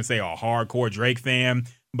I'm not gonna say a hardcore Drake fan,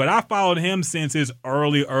 but I followed him since his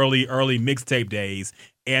early mixtape days,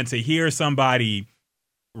 and to hear somebody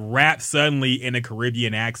rap suddenly in a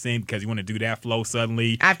Caribbean accent because you want to do that flow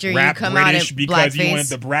suddenly After you rap come out British in because you blackface. want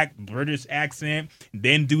the British accent,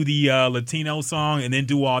 then do the Latino song and then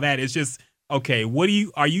do all that. It's just okay.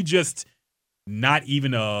 Are you just not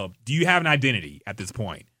even do you have an identity at this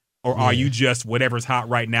point, or are you just whatever's hot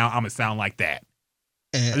right now? I'm gonna sound like that.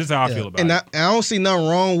 And, This is how I feel about and it. I don't see nothing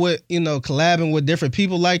wrong with, collabing with different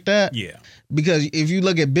people like that. Yeah, Because if you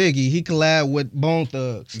look at Biggie, he collabed with Bone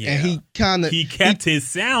Thugs. Yeah. And he kind of... he kept his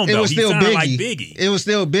sound it though. was He still sounded Biggie. like Biggie. It was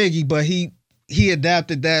still Biggie, but he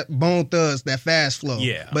adapted that Bone Thugs, that fast flow.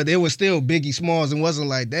 Yeah. But it was still Biggie Smalls and wasn't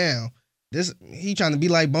like, damn, he trying to be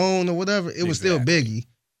like Bone or whatever. It was still Exactly. Biggie.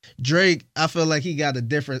 Drake, I feel like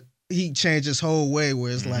he changed his whole way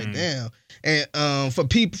where it's Mm-hmm. like, damn. And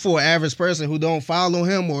for an average person who don't follow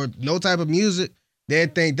him or no type of music, they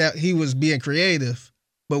think that he was being creative.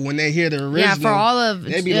 But when they hear the original, Yeah, for all of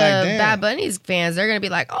they be like, damn. Bad Bunny's fans, they're gonna be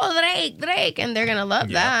like, "Oh, Drake," and they're gonna love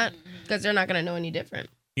Yeah. that because they're not gonna know any different.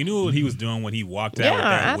 He knew what he was doing when he walked out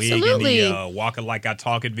Yeah, with that absolutely. wig and the Walking Like I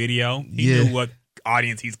Talk It video. He Yeah. knew what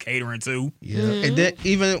audience he's catering to. Yeah, Mhm. and then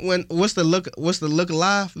even when what's the look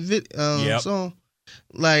alive Yep. song?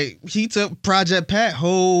 Like he took Project Pat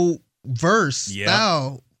whole verse Yep.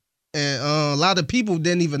 style, and a lot of people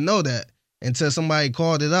didn't even know that until somebody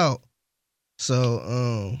called it out.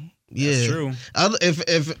 So yeah, That's true.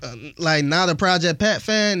 If like not a Project Pat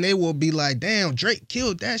fan, they will be like, damn, Drake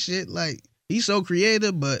killed that shit. Like he's so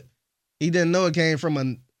creative, but he didn't know it came from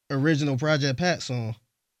an original Project Pat song.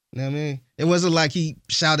 You know what I mean? It wasn't like he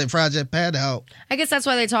shouted Project Pat out. I guess that's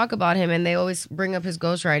why they talk about him and they always bring up his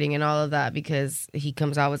ghostwriting and all of that because he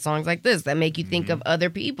comes out with songs like this that make you think of other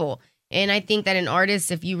people. And I think that an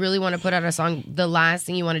artist, if you really want to put out a song, the last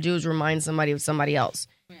thing you want to do is remind somebody of somebody else.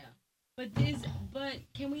 Yeah. But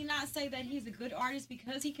can we not say that he's a good artist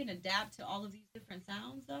because he can adapt to all of these different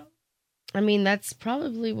sounds though? I mean, that's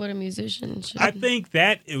probably what a musician should. I think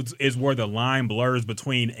that is where the line blurs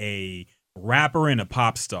between a rapper and a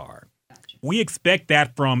pop star. Gotcha. We expect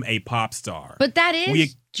that from a pop star. But that is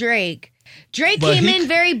We- Drake. Drake But came he- in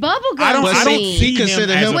very bubblegum I don't to me. see him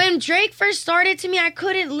consider as him- a When Drake first started to me, I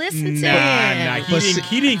couldn't listen to Nah, him.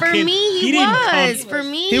 he didn't. For me, he didn't was. come- For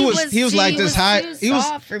me, He was like this high. too He was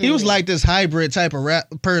soft for he was me. like this hybrid type of rap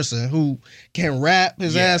person who can rap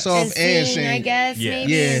his Yes. ass off and sing, I sing. guess Yeah.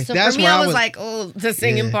 maybe. Yeah, So that's for me, where I I was was- like, oh, the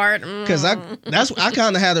singing Yeah. part. Because I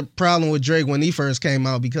kind of had a problem with Drake when he first came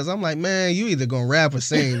out because I'm like, man, you either gonna rap or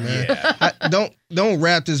sing, man. Yeah. Don't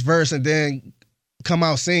rap this verse and then come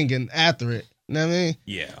out singing after it. You know what I mean?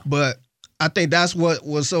 Yeah. But I think that's what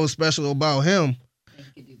was so special about him. That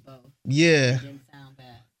he could do both. Yeah, It didn't sound bad.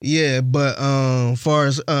 yeah. But far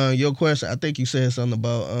as your question, I think you said something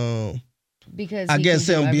about because I he guess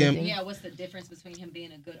can do him being- everything. Yeah, what's the difference between him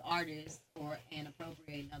being a good artist and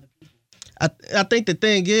appropriating other people? I think the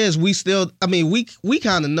thing is we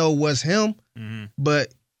kind of know what's him, Mhm.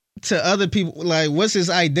 but to other people, like, what's his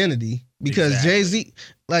identity? Because Exactly.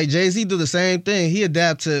 Jay-Z do the same thing. He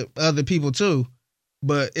adapt to other people too,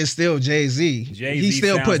 but it's still Jay-Z. Jay-Z He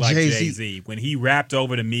still sounds put like Jay-Z. Jay-Z. When he rapped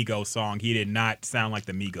over the Migos song, he did not sound like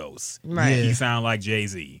the Migos. Right. Yeah. He sounded like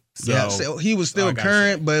Jay-Z. So, Yeah, so he was I still gotta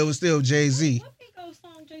current, but it was still Jay-Z. What Migos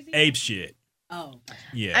song Jay-Z? ape shit. Oh,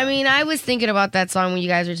 Yeah. I mean, I was thinking about that song when you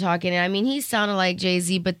guys were talking. And I mean, he sounded like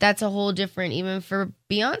Jay-Z, but that's a whole different, even for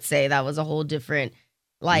Beyonce, that was a whole different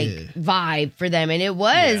vibe for them. And it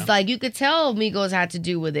was Yeah. like, you could tell Migos had to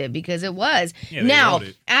do with it because it was. Yeah, they now, wrote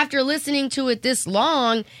it. after listening to it this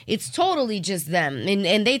long, it's totally just them.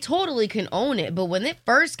 And they totally can own it. But when it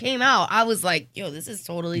first came out, I was like, yo, this is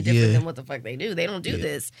totally different Yeah. than what the fuck they do. They don't do Yeah.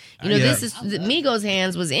 this. You know, Yeah. this is Migos'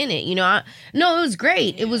 hands was in it. You know, no, it was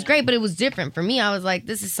great. It was great, but it was different. For me, I was like,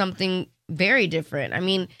 this is something very different. I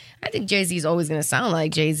mean, I think Jay-Z is always going to sound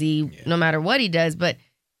like Jay-Z no matter what he does,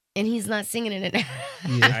 and he's not singing it.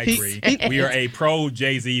 I agree. We are a pro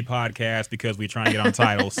Jay-Z podcast because we're trying to get on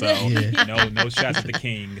title. So no shots at the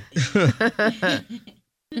king.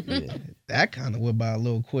 Yeah, that kind of went by a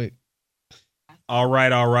little quick. All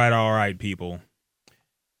right, people.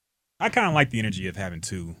 I kind of like the energy of having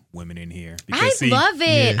two women in here. I love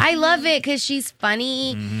it. Yeah. I love it because she's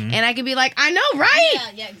funny, Mhm. and I can be like, I know, right?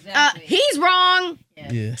 yeah, exactly. He's wrong.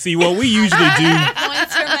 Yeah. See, what we usually do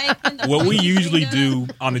Points you're making, the what we points you're usually making.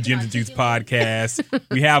 do on the Gems and Juice podcast,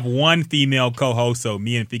 we have one female co-host, so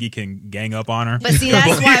me and Figgy can gang up on her. But see,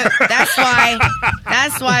 that's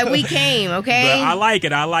why we came. Okay. But I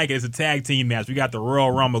like it. It's a tag team match. We got the Royal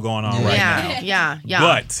Rumble going on right now. Yeah.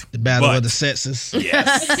 But The battle but, of the sexes.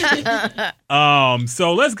 yes.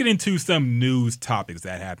 So let's get into some news topics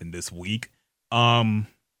that happened this week.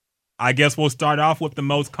 I guess we'll start off with the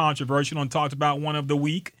most controversial and talked about one of the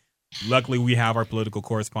week. Luckily, we have our political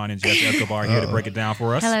correspondent, Jess Escobar, here to break it down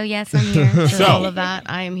for us. Hello, yes, I'm here for So- all of that.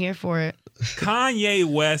 I am here for it. Kanye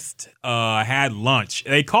West had lunch.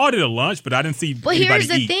 They called it a lunch, but I didn't see But anybody here's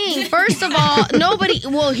the eat. thing. First of all,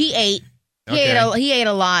 he ate. Okay. He ate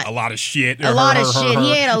a lot. A lot of shit. A lot of shit.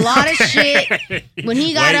 He ate a lot of shit. When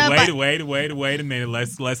he got up, Wait a minute.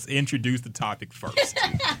 Let's introduce the topic first.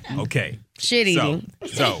 Okay. shit eating,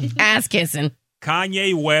 So ass kissing.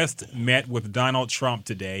 Kanye West met with Donald Trump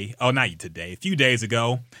today. Oh, not today. A few days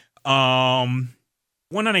ago.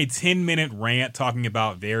 Went on a 10-minute rant talking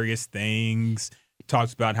about various things.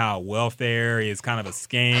 Talks about how welfare is kind of a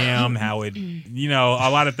scam, how it, a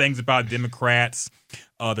lot of things about Democrats.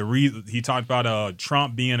 He talked about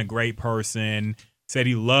Trump being a great person, said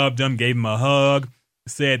he loved him, gave him a hug,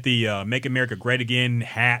 said the Make America Great Again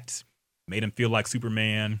hat made him feel like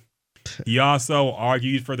Superman. He also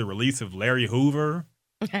argued for the release of Larry Hoover.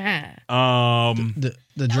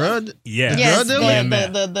 The drug. Yeah. Yes, drug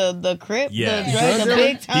dealer? the Crip, Yeah. the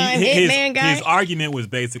big time hitman guy. His argument was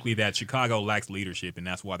basically that Chicago lacks leadership, and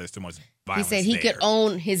that's why there's so much He violence. said he there. could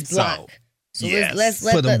own his block. So yes. let's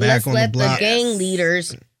Put him back on the let the block. gang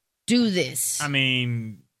leaders do this. I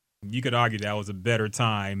mean, you could argue that was a better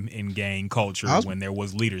time in gang culture when there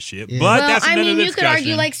was leadership, Yeah. but well, that's I another mean, discussion. you could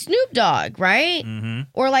argue like Snoop Dogg, right? Mhm.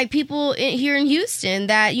 Or like people here in Houston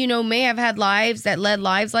that may have had lives that led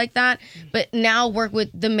lives like that, but now work with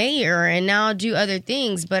the mayor and now do other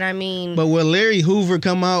things. But I mean, But will Larry Hoover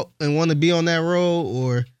come out and want to be on that role,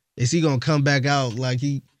 or is he gonna come back out like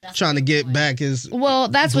he trying to get back his? well,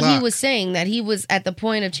 that's what he block? was saying, that he was at the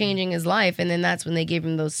point of changing his life, and then that's when they gave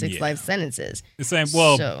him those 6 Yeah. life sentences. The same.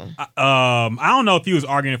 Well, So- I don't know if he was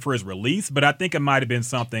arguing for his release, but I think it might have been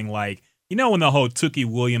something like, when the whole Tookie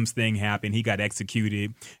Williams thing happened, he got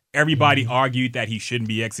executed. Everybody argued that he shouldn't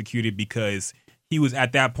be executed because he was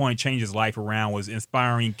at that point changed his life around, was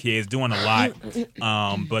inspiring kids, doing a lot,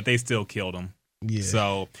 but they still killed him. Yeah.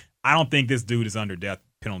 So I don't think this dude is under death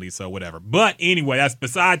penalty, so whatever. But anyway, that's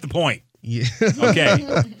beside the point. Yeah. Okay,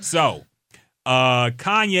 so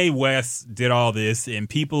Kanye West did all this, and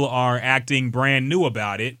people are acting brand new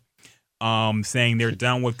about it, saying they're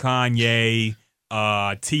done with Kanye.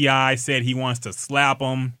 T.I. said he wants to slap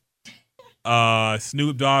him.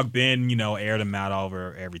 Snoop Dogg been, aired him out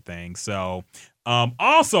over everything. So,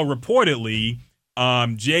 also reportedly,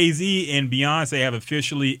 Jay-Z and Beyonce have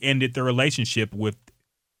officially ended their relationship with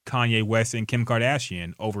Kanye West and Kim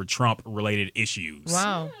Kardashian over Trump-related issues.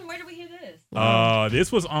 Wow. Where did we hear this?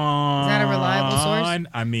 This was on. Is that a reliable source?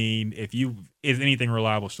 I mean, is anything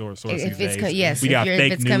reliable source If these it's days? yes, we if got you're- if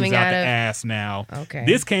fake it's news coming out out the of- ass now. Okay.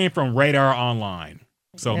 This came from Radar Online,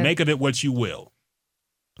 so Yep. make of it what you will.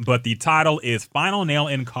 But the title is Final Nail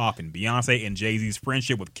in Coffin. Beyonce and Jay-Z's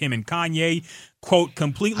friendship with Kim and Kanye, quote,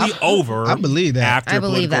 completely over. I believe that. After I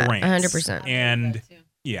believe that, political 100%. rants. And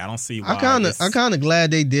yeah, I don't see why. I'm kind of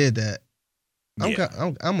glad they did that.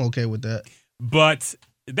 Yeah. I'm okay with that. But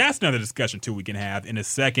that's another discussion too we can have in a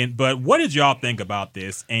second. But what did y'all think about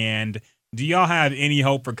this? And do y'all have any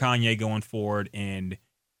hope for Kanye going forward and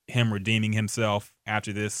him redeeming himself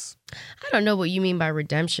after this? I don't know what you mean by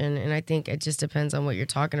redemption, and I think it just depends on what you're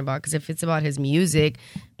talking about. Because if it's about his music,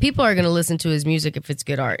 people are going to listen to his music if it's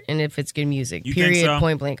good art and if it's good music. You think period. so?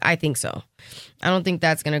 Point blank. I think so. I don't think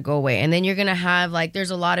that's going to go away. And then you're going to have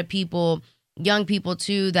there's a lot of people, young people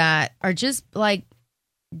too, that are just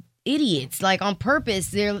idiots, on purpose.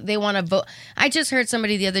 They want to vote. I just heard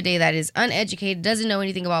somebody the other day that is uneducated, doesn't know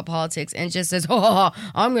anything about politics, and just says, "Oh,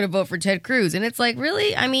 I'm going to vote for Ted Cruz." And it's like,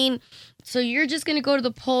 really? I mean, so you're just going to go to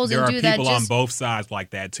the polls and do that? There are people on both sides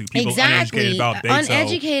like that too. People uneducated about Beto,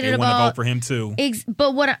 they want to vote for him too.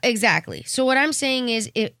 Exactly. So what I'm saying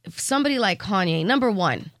is, if somebody like Kanye, number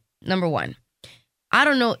one, I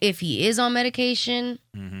don't know if he is on medication,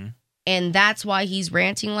 and that's why he's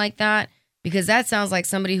ranting like that. Because that sounds like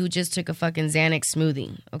somebody who just took a fucking Xanax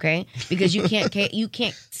smoothie, okay? Because you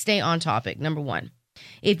can't stay on topic, number one.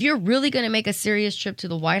 If you're really going to make a serious trip to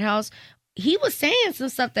the White House, he was saying some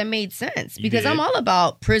stuff that made sense. Because I'm all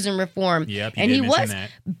about prison reform. Yep, and he was, that.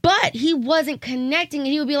 but he wasn't connecting. And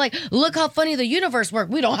he would be like, look how funny the universe worked.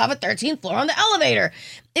 We don't have a 13th floor on the elevator.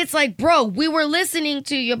 It's like, bro, we were listening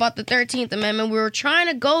to you about the 13th Amendment. We were trying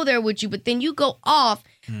to go there with you, but then you go off.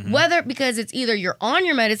 Whether because it's either you're on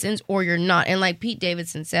your medicines or you're not. And like Pete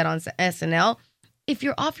Davidson said on SNL, if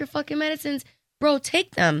you're off your fucking medicines, bro,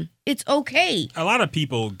 take them. It's okay. A lot of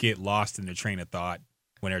people get lost in their train of thought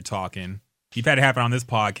when they're talking. You've had it happen on this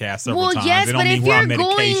podcast several times. Yes, they don't but mean if we're on you're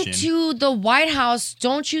going medication. to the White House,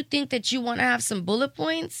 don't you think that you want to have some bullet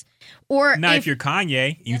points? Or Now, if you're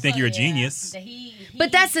Kanye, you think you're a genius.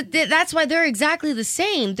 But that's why they're exactly the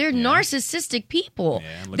same. They're narcissistic people.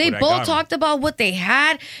 Yeah, they both talked about what they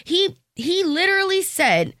had. He literally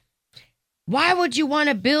said, why would you want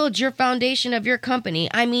to build your foundation of your company?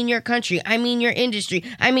 I mean your country. I mean your industry.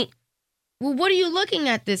 I mean, well, what are you looking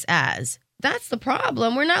at this as? That's the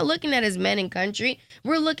problem. We're not looking at it as men and country.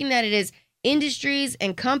 We're looking at it as industries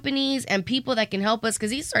and companies and people that can help us. Because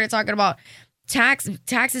he started talking about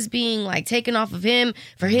taxes being taken off of him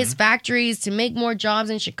for his factories to make more jobs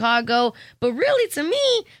in Chicago. But really, to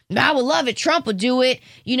me, I would love it. Trump would do it,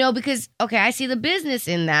 because, okay, I see the business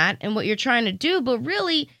in that and what you're trying to do. But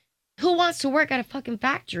really, who wants to work at a fucking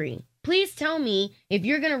factory? Please tell me if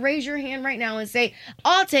you're going to raise your hand right now and say,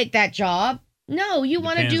 I'll take that job. No, you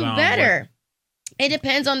want to do better. It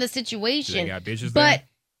depends on the situation. They got bitches but there?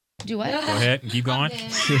 do what? Go ahead and keep going. What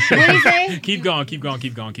do you say? Keep going.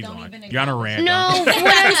 You're on a rant. No,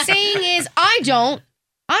 what I'm saying is I don't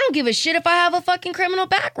give a shit if I have a fucking criminal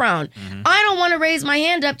background. I don't want to raise my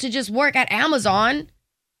hand up to just work at Amazon.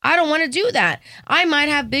 I don't want to do that. I might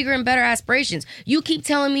have bigger and better aspirations. You keep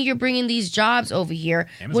telling me you're bringing these jobs over here.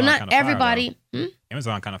 Amazon not kinda everybody.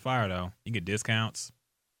 Amazon kind of fire though. You get discounts.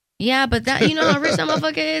 Yeah, but that how rich that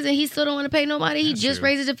motherfucker is, and he still don't want to pay nobody. He That's just true.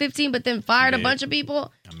 raised it to 15, but then fired a bunch of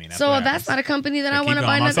people. I mean, so that's not a company that I want to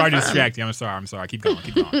buy nothing I'm sorry to from. distract you. I'm sorry. Keep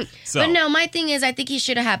going. So, but no, my thing is, I think he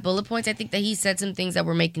should have had bullet points. I think that he said some things that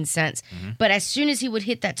were making sense. But as soon as he would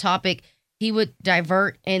hit that topic, he would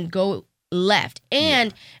divert and go left.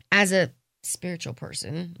 And as a spiritual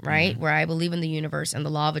person, right, where I believe in the universe and the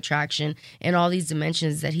law of attraction and all these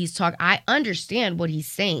dimensions that he's talking, I understand what he's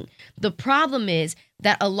saying. The problem is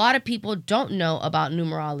that a lot of people don't know about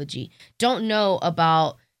numerology, don't know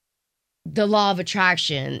about the law of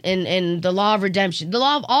attraction and the law of redemption, the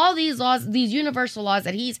law of all these laws, these universal laws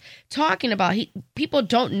that he's talking about. People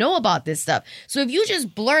don't know about this stuff. So if you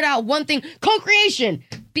just blurt out one thing, co-creation,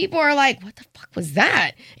 people are like, what the fuck was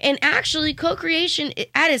that? And actually, co-creation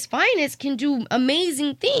at its finest can do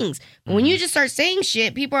amazing things. But when you just start saying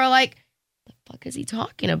shit, people are like, what the fuck is he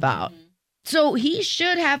talking about? So he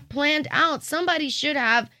should have planned out. Somebody should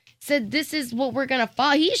have said, this is what we're going to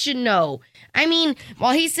follow. He should know. I mean,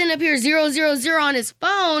 while he's sitting up here 000 on his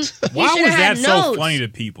phone, why he was that notes. so funny to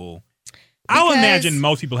people? I'll imagine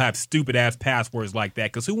most people have stupid ass passwords like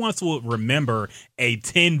that because who wants to remember a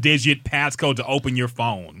 10-digit passcode to open your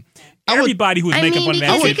phone? Everybody who's making fun of that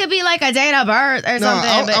because shit. it could be like a date of birth or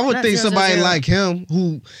something. I would think somebody like him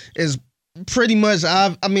who is pretty much,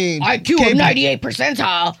 I mean, IQ of 98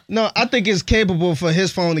 percentile. No, I think it's capable for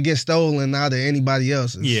his phone to get stolen out of anybody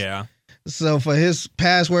else's. Yeah. So for his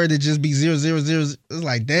password to just be 000, it's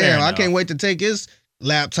like, damn, I can't wait to take his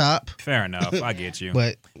laptop. Fair enough. I get you.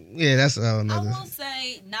 But yeah, that's I another. will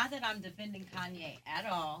say, not that I'm defending Kanye at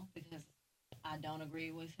all, because I don't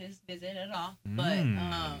agree with his visit at all. But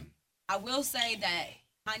I will say that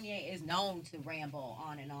Kanye is known to ramble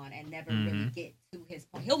on and never really get to his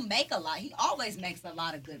point. He'll make a lot. He always makes a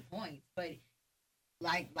lot of good points, but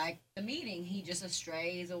like the meeting, he just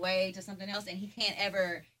strays away to something else, and he can't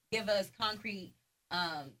ever give us concrete,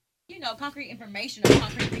 concrete information or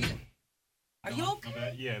concrete reason. Are you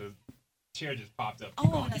okay? Yeah, the chair just popped up.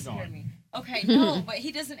 Oh, that scared me. Okay, no, but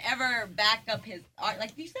he doesn't ever back up his art.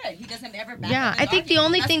 Like you said, he doesn't ever back up his I think the argument.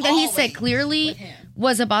 only That's thing that he always said clearly with him.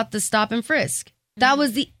 was about the stop and frisk. That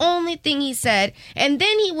was the only thing he said. And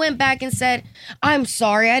then he went back and said, I'm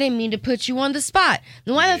sorry, I didn't mean to put you on the spot.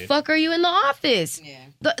 Then why the fuck are you in the office? Yeah.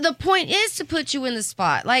 The point is to put you in the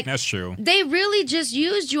spot. Like, That's true. they really just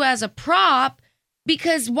used you as a prop,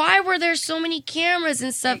 because why were there so many cameras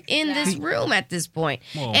and stuff in this room at this point?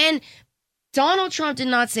 Well- And Donald Trump did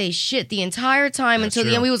not say shit the entire time That's until the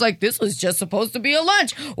true. end. He was like, this was just supposed to be a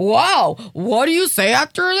lunch. Wow, what do you say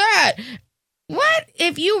after that? What?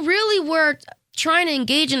 If you really were trying to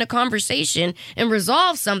engage in a conversation and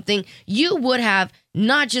resolve something, you would have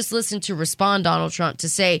not just listened to respond Donald Trump to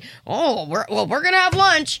say, oh, we're going to have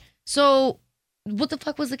lunch. So what the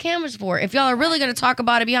fuck was the cameras for? If y'all are really going to talk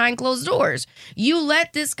about it behind closed doors, you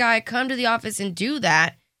let this guy come to the office and do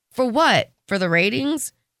that for what? For the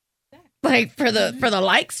ratings? Like for the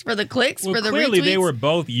likes, for the clicks, Well, for the clearly retweets? they were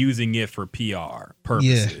both using it for PR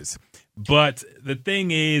purposes. But the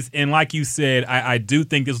thing is, and like you said, I do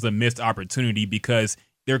think this was a missed opportunity, because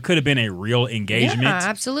there could have been a real engagement. Yeah,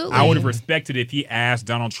 absolutely. I would have respected if he asked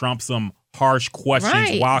Donald Trump some harsh questions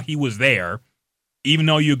Right. while he was there. Even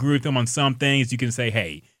though you agree with him on some things, you can say,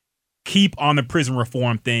 hey, keep on the prison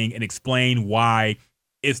reform thing and explain why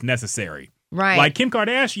it's necessary. Right. Like Kim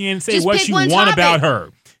Kardashian, say Just what pick you one want topic. about her.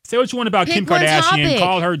 Say what you want about Pick Kim one Kardashian. topic.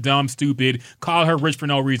 Call her dumb, stupid. Call her rich for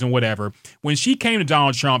no reason, whatever. When she came to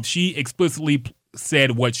Donald Trump, she explicitly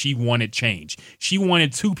said what she wanted changed. She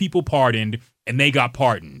wanted 2 people pardoned, and they got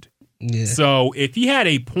pardoned. Yeah. So if he had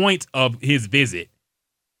a point of his visit,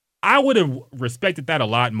 I would have respected that a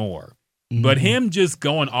lot more. But him just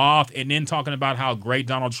going off and then talking about how great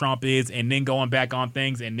Donald Trump is, and then going back on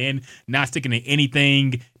things and then not sticking to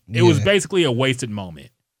anything, it was basically a wasted moment.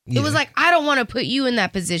 It was like, I don't want to put you in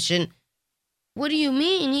that position. What do you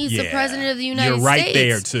mean? He's the Yeah. president of the United You're right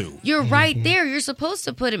States. there, too. You're right there. You're supposed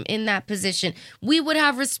to put him in that position. We would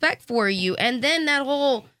have respect for you. And then that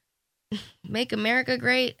whole Make America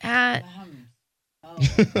Great hat.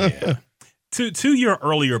 Yeah. To your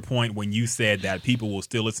earlier point when you said that people will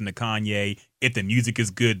still listen to Kanye if the music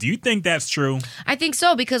is good, do you think that's true? I think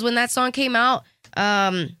so, because when that song came out,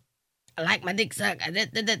 I like my dick suck.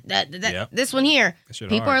 This one here, That shit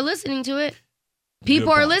people hard. are listening to it. People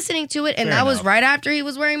are point. listening to it. And Fair that was enough. right after he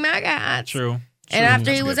was wearing MAGA hats. True. And after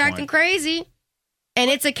That's he a was good acting point. crazy,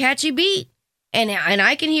 and it's a catchy beat, and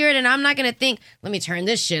I can hear it, and I'm not gonna think, let me turn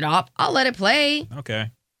this shit off. I'll let it play.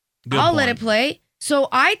 Okay. Good I'll let point. it play. So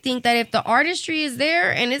I think that if the artistry is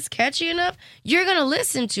there and it's catchy enough, you're gonna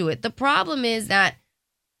listen to it. The problem is that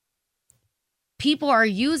people are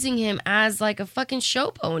using him as like a fucking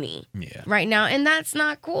show pony Yeah. right now, and that's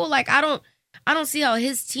not cool. Like I don't see how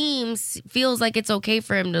his team feels like it's okay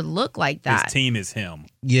for him to look like that. His team is him.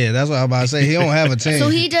 Yeah, that's what I'm about to say. He don't have a team. So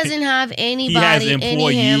he doesn't have anybody, any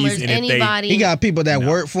employees, handlers, and if they- anybody. He got people that No.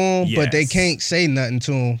 work for him, but they Yes. can't say nothing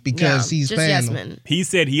to him because No, he's just paying yes them. men. He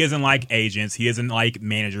said he doesn't like agents. He doesn't like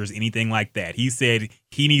managers, anything like that. He said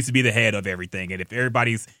he needs to be the head of everything. And if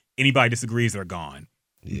anybody disagrees, they're gone.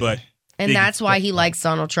 Yeah. But And Big- that's why he likes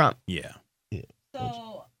Donald Trump. yeah.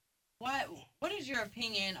 So, what is your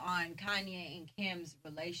opinion on Kanye and Kim's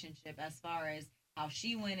relationship as far as how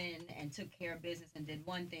she went in and took care of business and did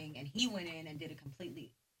one thing, and he went in and did the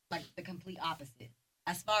complete opposite?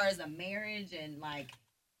 As far as a marriage and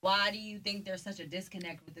why do you think there's such a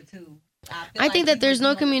disconnect with the two? I think that there's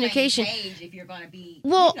no communication. If you're going to be,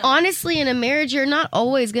 Well, honestly, in a marriage, you're not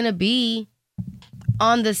always going to be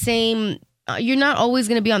on the same. You're not always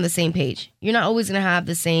going to be on the same page. You're not always going to have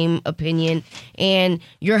the same opinion. And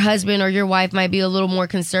your husband or your wife might be a little more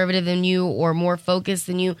conservative than you or more focused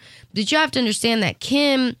than you. But you have to understand that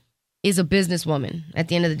Kim is a businesswoman at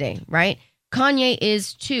the end of the day, right? Kanye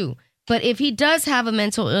is too. But if he does have a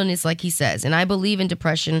mental illness, like he says, and I believe in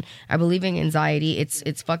depression, I believe in anxiety, it's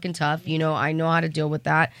fucking tough. You know, I know how to deal with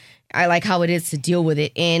that. I like how it is to deal with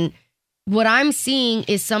it. And what I'm seeing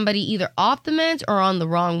is somebody either off the meds or on the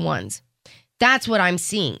wrong ones. That's what I'm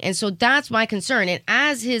seeing. And so that's my concern. And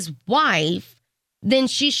as his wife, then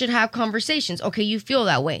she should have conversations. Okay, you feel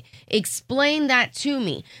that way. Explain that to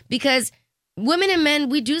me. Because women and men,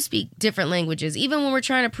 we do speak different languages, even when we're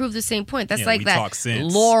trying to prove the same point. That's Yeah, like we that talk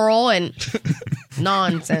sense. Laurel and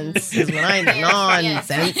nonsense is what I mean.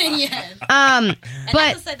 Nonsense. Yes. Um, And but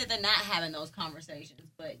not to say that they're not having those conversations,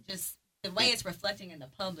 but just the way it's reflecting in the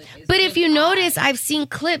public is But if really you odd. notice, I've seen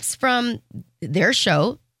clips from their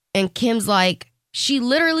show, and Kim's like, she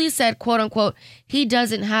literally said, quote unquote, he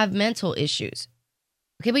doesn't have mental issues.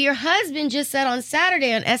 Okay, but your husband just said on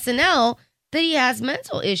Saturday on SNL that he has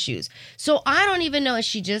mental issues. So I don't even know if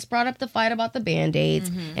she just brought up the fight about the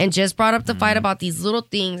Band-Aids and just brought up the fight about these little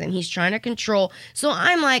things and he's trying to control. So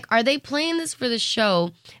I'm like, are they playing this for the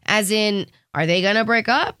show? As in, are they going to break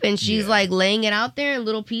up? And she's like laying it out there in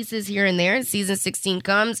little pieces here and there. And season 16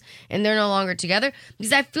 comes and they're no longer together.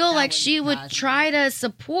 Because I feel like she would try to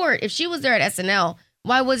support, if she was there at SNL,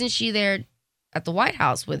 why wasn't she there at the White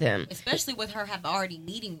House with him? especially with her have already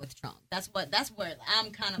meeting with Trump. That's where I'm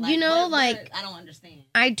kind of like, You know, what- like- I don't understand.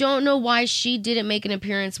 I don't know why she didn't make an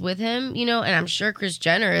appearance with him, you know, and I'm sure Kris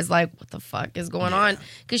Jenner is like, what the fuck is going on?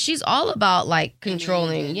 Because she's all about like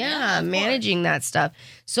controlling, Managing. Yeah, of course. managing that stuff.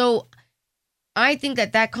 So I think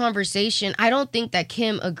that conversation, I don't think that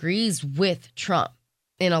Kim agrees with Trump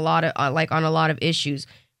in a lot of, like on a lot of issues,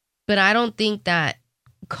 but I don't think that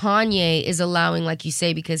Kanye is allowing, like you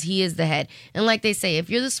say, because he is the head. And like they say, if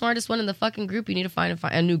you're the smartest one in the fucking group, you need to find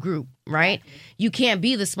a new group, right? You can't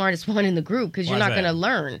be the smartest one in the group because you're Why is not going to that?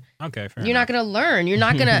 learn. Okay, fair You're not enough. going to learn. You're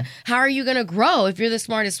not going to, how are you going to grow if you're the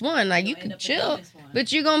smartest one? Like you You'll end can up the chill, dumbest one.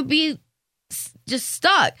 but you're going to be just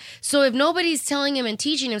stuck. So if nobody's telling him and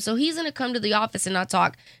teaching him, so he's going to come to the office and not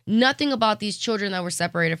talk nothing about these children that were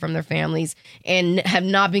separated from their families and have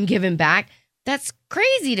not been given back. That's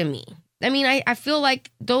crazy to me. I mean, I feel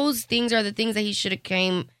like those things are the things that he should have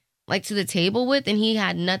came like to the table with, and he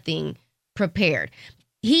had nothing prepared.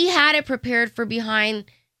 He had it prepared for behind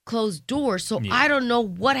closed doors. So Yeah. I don't know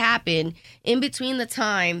what happened in between the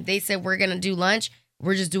time they said we're going to do lunch.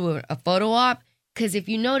 We're just doing a photo op. Because if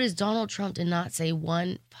you notice, Donald Trump did not say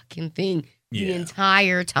one fucking thing the Yeah.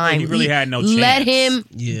 entire time. he really had no chance. Let him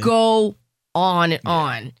Yeah. go on and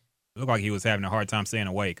on. It looked like he was having a hard time staying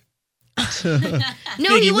awake. No,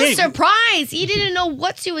 Figgy, he was wait. surprised. He didn't know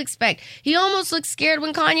what to expect. He almost looked scared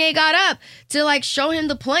when Kanye got up to like show him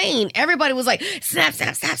the plane. Everybody was like, snap,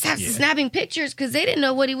 snap, snap, snap, Yeah. snapping pictures because they didn't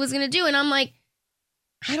know what he was going to do. And I'm like,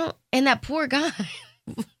 and that poor guy.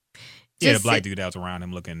 Yeah, the Just black sit- dude that was around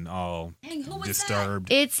him looking all Dang, who was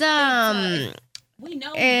disturbed. It's, that? We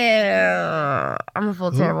know. I'm a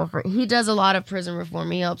full terrible friend. He does a lot of prison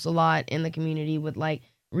reform. He helps a lot in the community with like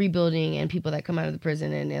rebuilding and people that come out of the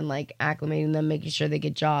prison and like acclimating them, making sure they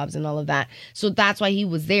get jobs and all of that. So that's why he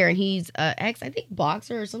was there. And he's I think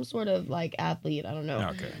boxer or some sort of like athlete. I don't know.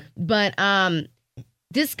 Okay. But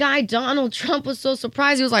this guy Donald Trump was so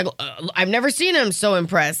surprised. He was like, I've never seen him so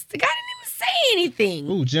impressed. The guy didn't even say anything.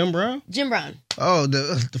 Ooh, Jim Brown? Jim Brown. Oh,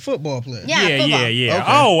 the football player. Yeah, yeah, football. yeah. Okay.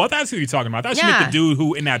 Oh, I thought who you were talking about. I thought you meant Yeah. the dude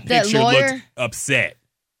who in that That picture lawyer? looked upset.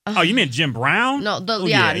 Oh, you meant Jim Brown? No, Oh,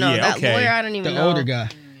 that okay. lawyer. I don't even The know. older guy.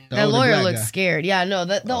 The That older lawyer black looked guy. scared. Yeah, no,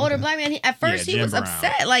 the older black man. At first, Yeah, he Jim was Brown.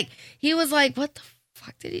 upset. Like he was like, "What the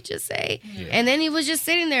fuck did he just say?" Yeah. And then he was just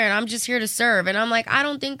sitting there, and I'm just here to serve. And I'm like, I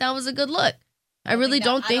don't think that was a good look. I really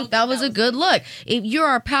don't think that was a good look. If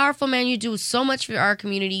you're a powerful man, you do so much for our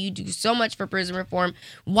community. You do so much for prison reform.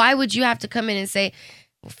 Why would you have to come in and say,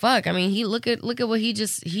 well, "Fuck"? I mean, he look at what he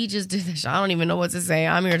just did. This. I don't even know what to say.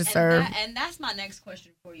 I'm here to serve. And that's my next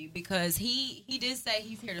question for you, because he did say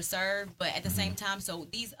he's here to serve, but at the same time, so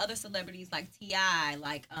these other celebrities like T.I.,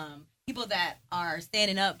 like people that are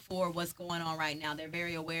standing up for what's going on right now, they're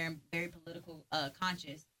very aware and very political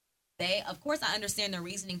conscious. They, of course, I understand their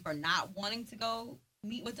reasoning for not wanting to go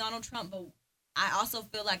meet with Donald Trump, but I also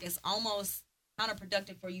feel like it's almost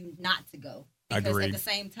counterproductive for you not to go. Because Agreed. at the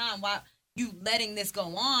same time, while you letting this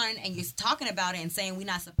go on and you're talking about it and saying we're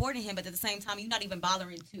not supporting him, but at the same time, you're not even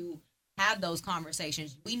bothering to have those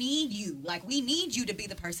conversations. We need you. Like, we need you to be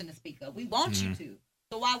the person to speak up. We want you to.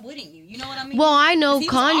 So why wouldn't you? You know what I mean? Well, I know 'Cause he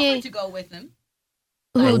was offered Kanye. to go with him.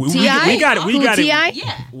 Who, we T.I.? got it. We Who, got it. T.I.?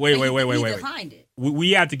 Yeah. Wait. He declined it.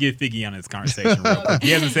 We have to get Figgy on this conversation real quick.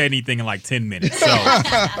 He hasn't said anything in like 10 minutes. So,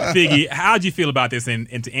 Figgy, how'd you feel about this? And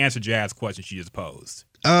to answer Jazz's question she just posed.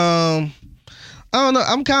 I don't know.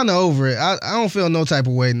 I'm kind of over it. I don't feel no type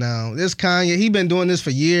of way now. This Kanye, he been doing this for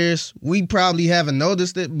years. We probably haven't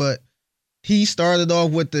noticed it, but he started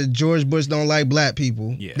off with the George Bush don't like black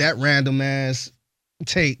people. Yeah. That random ass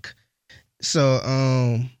take. So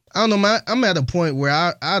I don't know. I'm at a point where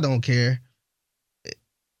I don't care.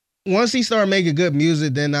 Once he started making good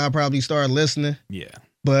music, then I'll probably start listening. Yeah.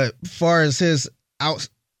 But as far as his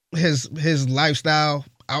lifestyle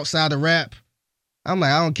outside of rap, I'm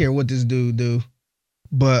like, I don't care what this dude do.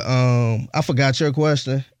 But I forgot your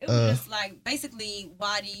question. It was just like, basically,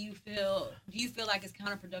 why do you feel like it's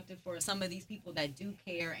counterproductive for some of these people that do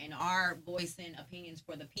care and are voicing opinions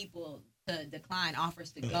for the people to decline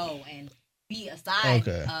offers to go and be aside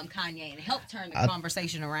Kanye and help turn the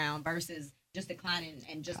conversation around versus just declining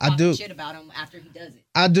and just talking shit about him after he does it?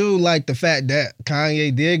 I do like the fact that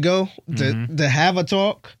Kanye did go to have a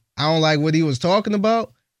talk. I don't like what he was talking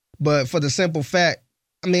about, but for the simple fact,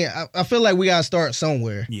 I mean, I feel like we gotta start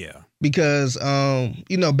somewhere. Yeah. Because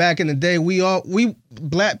back in the day, we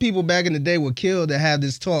black people back in the day were killed to have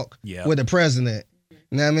this talk with the president.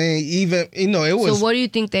 You know what I mean? Even it was. So what do you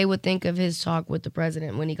think they would think of his talk with the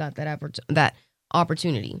president when he got that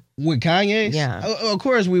opportunity? With Kanye? Yeah. Of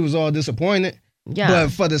course we was all disappointed. Yeah.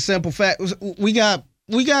 But for the simple fact, we got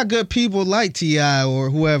good people like T.I.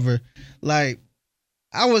 or whoever. Like,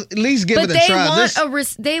 I would at least give it a try.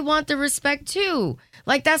 They want the respect too.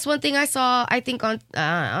 Like, that's one thing I saw, I think,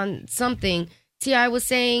 on something. T.I. was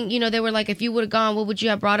saying, they were like, if you would have gone, what would you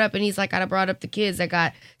have brought up? And he's like, I'd have brought up the kids that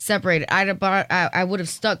got separated. I would have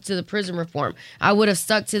stuck to the prison reform. I would have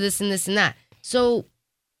stuck to this and this and that. So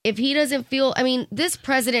if he doesn't feel, this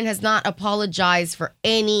president has not apologized for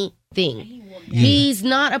anything. He's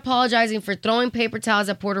not apologizing for throwing paper towels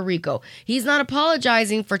at Puerto Rico. He's not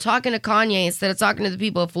apologizing for talking to Kanye instead of talking to the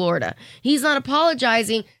people of Florida. He's not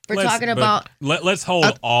apologizing for talking about... Let's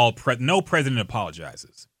hold no president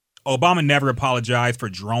apologizes. Obama never apologized for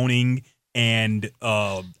droning and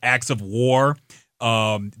acts of war.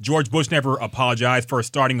 George Bush never apologized for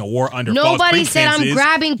starting a war under false pretenses. Nobody said I'm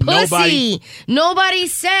grabbing pussy. Nobody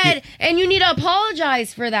said, and you need to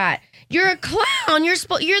apologize for that. You're a clown. You're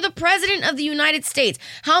the president of the United States.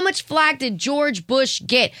 How much flack did George Bush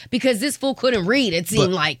get because this fool couldn't read? It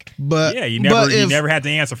seemed like. But yeah, you never had to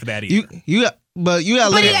answer for that either. But he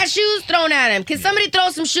got shoes thrown at him. Can somebody throw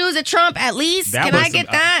some shoes at Trump at least? Can I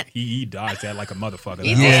get that? He dodged that like a motherfucker.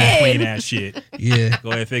 He did. Clean ass shit. Yeah.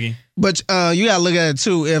 Go ahead, Figgy. But you gotta look at it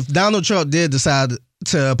too. If Donald Trump did decide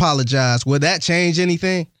to apologize, would that change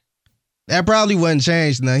anything? That probably wouldn't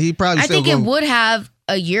change. No, he probably. I think it would have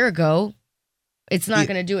a year ago. It's not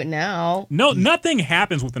going to do it now. No, nothing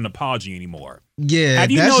happens with an apology anymore. Yeah,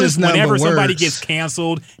 have you that's noticed just whenever words. Somebody gets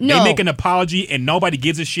canceled, they make an apology and nobody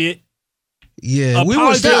gives a shit? Yeah,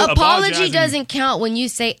 the apology doesn't count when you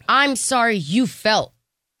say, "I'm sorry you felt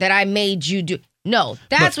that I made you do." No,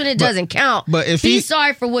 that's when it doesn't count. But if be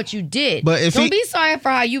sorry for what you did. But if don't be sorry for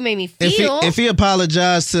how you made me feel. If he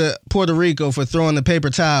apologized to Puerto Rico for throwing the paper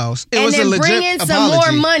towels, it was a legit bring in apology. some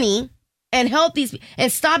more money and help these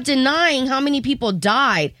and stop denying how many people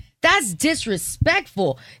died. That's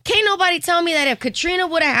disrespectful. Can't nobody tell me that if Katrina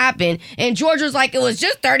would have happened and George was like, it was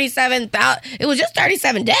just 37,000, it was just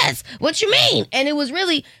 37 deaths. What you mean? And it was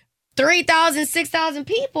really 3,000, 6,000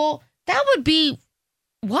 people. That would be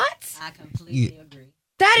what? I completely agree.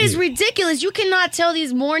 That is ridiculous. You cannot tell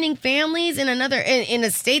these mourning families in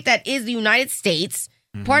a state that is the United States,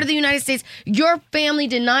 part of the United States, your family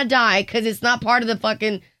did not die because it's not part of the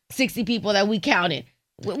fucking 60 people that we counted.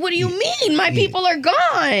 What do you mean? My people are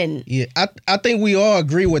gone. Yeah, I think we all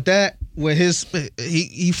agree with that. With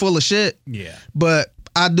he full of shit. Yeah, but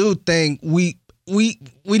I do think we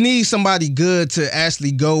need somebody good to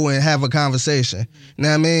actually go and have a conversation. You know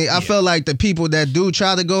what I mean? I feel like the people that do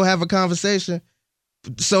try to go have a conversation,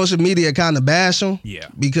 social media kind of bash them. Yeah,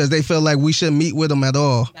 because they feel like we shouldn't meet with them at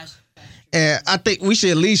all. And I think we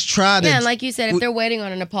should at least try to. Yeah, and like you said, if they're waiting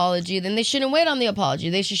on an apology, then they shouldn't wait on the apology.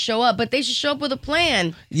 They should show up, but they should show up with a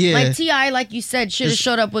plan. Yeah. Like T.I., like you said, should have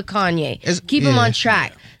showed up with Kanye. Keep him on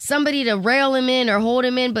track. Somebody to rail him in or hold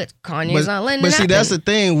him in, but Kanye's not letting it happen. But see, that's the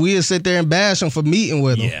thing. We'll sit there and bash him for meeting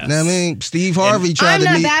with him. Yes. You know what I mean? Steve Harvey tried to meet.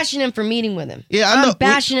 I'm not bashing him for meeting with him. Yeah, I know. I'm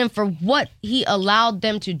bashing him for what he allowed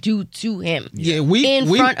them to do to him. Yeah, in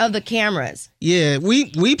front of the cameras. Yeah,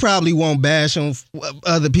 we probably won't bash him,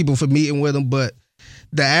 other people for meeting with him, but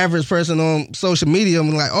the average person on social media, I'm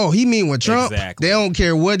like, oh, he meeting with Trump. Exactly. They don't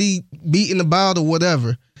care what he beating about or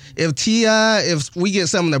whatever. If T.I., if we get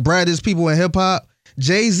some of the brightest people in hip hop,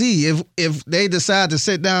 Jay-Z, if they decide to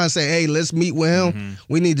sit down and say, hey, let's meet with him,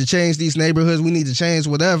 we need to change these neighborhoods, we need to change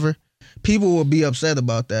whatever, people will be upset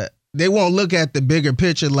about that. They won't look at the bigger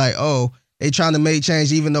picture like, oh, they trying to make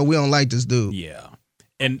change even though we don't like this dude. Yeah.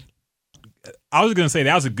 And I was going to say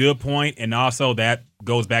that was a good point, and also that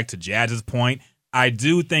goes back to Jazz's point. I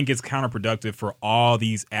do think it's counterproductive for all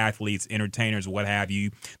these athletes, entertainers, what have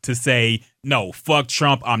you, to say, no, fuck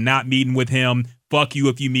Trump, I'm not meeting with him. Fuck you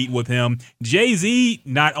if you meet with him. Jay-Z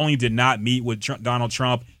not only did not meet with Donald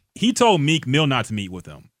Trump, he told Meek Mill not to meet with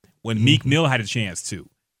him when Meek Mill had a chance to.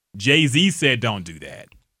 Jay-Z said don't do that.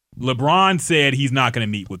 LeBron said he's not going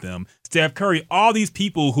to meet with them. Steph Curry, all these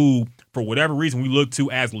people who, for whatever reason, we look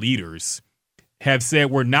to as leaders, have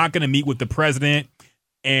said we're not going to meet with the president.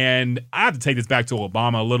 And I have to take this back to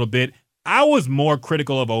Obama a little bit. I was more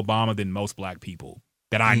critical of Obama than most black people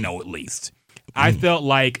that I know, at least. I felt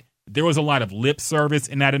like there was a lot of lip service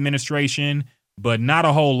in that administration, but not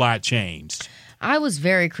a whole lot changed. I was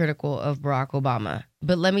very critical of Barack Obama,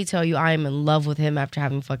 but let me tell you, I am in love with him after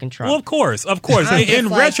having fucking Trump. Well, of course. In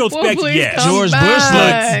like, retrospect, please yes. come George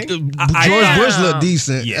back. Bush looked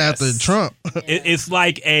decent Yes. after Trump. It's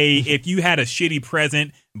like if you had a shitty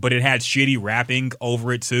present, but it had shitty rapping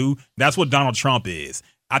over it too. That's what Donald Trump is.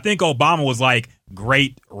 I think Obama was like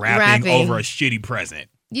great rapping. Over a shitty present.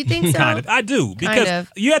 You think so? Kind of. I do. Because Kind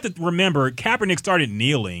of. you have to remember, Kaepernick started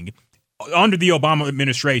kneeling under the Obama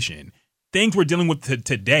administration. Things we're dealing with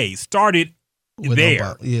today started With there.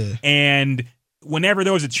 Obama, yeah. And whenever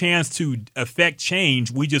there was a chance to affect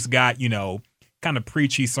change, we just got, kind of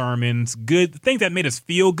preachy sermons, good things that made us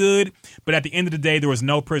feel good. But at the end of the day, there was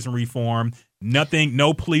no prison reform. Nothing,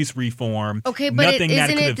 no police reform. Okay, but nothing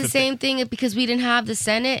isn't it the same thing because we didn't have the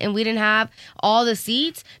Senate and we didn't have all the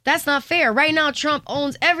seats? That's not fair. Right now, Trump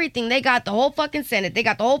owns everything. They got the whole fucking Senate. They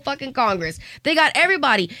got the whole fucking Congress. They got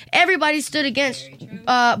everybody. Everybody stood against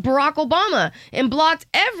Barack Obama and blocked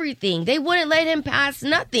everything. They wouldn't let him pass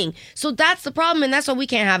nothing. So that's the problem, and that's why we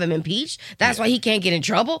can't have him impeached. That's why he can't get in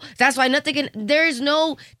trouble. That's why there is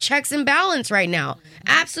no checks and balance right now.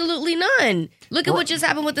 Absolutely none. Look at what just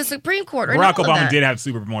happened with the Supreme Court. Barack Obama did have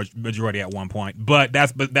super majority at one point, but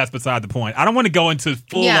that's beside the point. I don't want to go into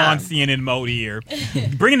full on CNN mode here.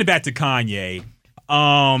 Bringing it back to Kanye.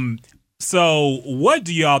 So what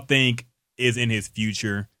do y'all think is in his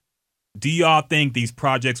future? Do y'all think these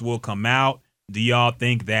projects will come out? Do y'all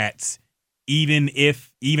think that even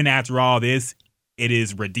after all this, it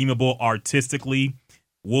is redeemable artistically?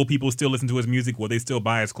 Will people still listen to his music? Will they still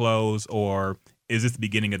buy his clothes? Or is this the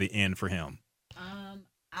beginning of the end for him?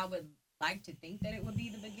 I would like to think that it would be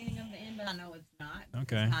the beginning of the end, but I know it's not.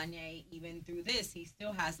 Okay. Kanye, even through this, he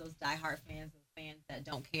still has those diehard fans, those fans that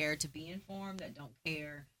don't care to be informed, that don't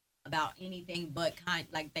care about anything but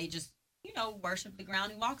they just worship the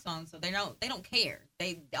ground he walks on. So they don't care.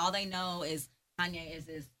 All they know is Kanye is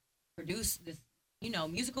this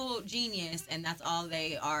musical genius, and that's all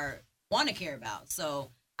they want to care about.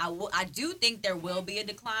 So I do think there will be a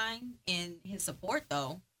decline in his support,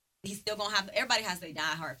 though. He's still gonna have, everybody has their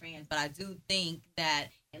diehard fans, but I do think that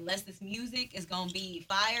unless this music is gonna be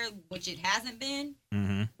fire, which it hasn't been,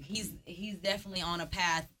 he's definitely on a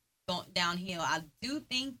path going downhill. I do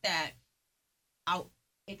think that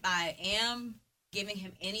if I am giving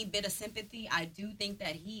him any bit of sympathy, I do think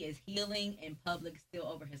that he is healing in public still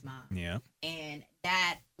over his mind. Yeah. And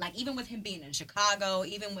that, even with him being in Chicago,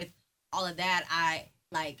 even with all of that, I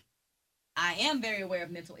am very aware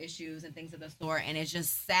of mental issues and things of the sort, and it's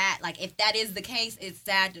just sad. If that is the case, it's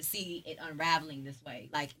sad to see it unraveling this way.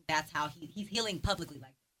 That's how he's healing publicly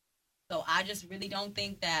like that. So I just really don't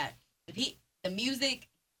think that the music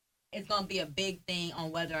is going to be a big thing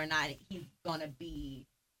on whether or not he's going to be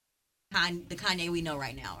the Kanye we know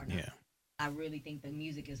right now or not. Yeah. I really think the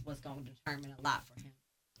music is what's going to determine a lot for him.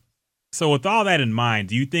 So with all that in mind,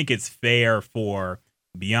 do you think it's fair for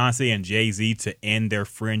Beyonce and Jay-Z to end their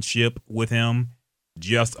friendship with him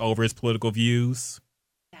just over his political views?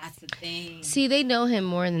 That's the thing. See, they know him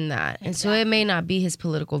more than that. And so it may not be his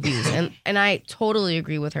political views. And I totally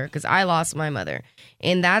agree with her because I lost my mother.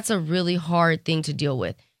 And that's a really hard thing to deal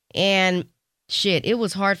with. And shit, it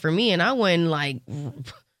was hard for me. And I wasn't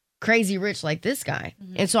crazy rich like this guy.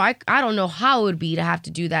 Mm-hmm. And so I don't know how it would be to have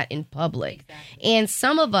to do that in public. Exactly. And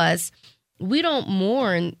some of us, we don't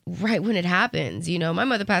mourn right when it happens. My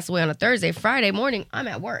mother passed away on a Thursday. Friday morning, I'm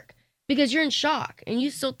at work because you're in shock and you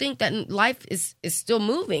still think that life is still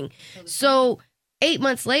moving. So 8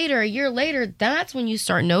 months later, a year later, that's when you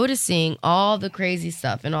start noticing all the crazy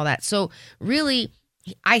stuff and all that. So really,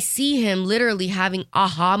 I see him literally having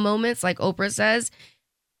aha moments, like Oprah says,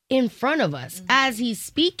 in front of us as he's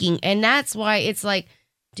speaking. And that's why it's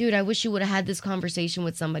dude, I wish you would have had this conversation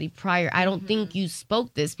with somebody prior. I don't think you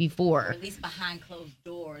spoke this before. Or at least behind closed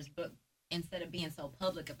doors, but instead of being so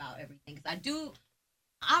public about everything. Because I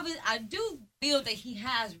do feel that he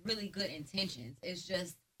has really good intentions. It's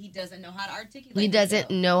just he doesn't know how to articulate He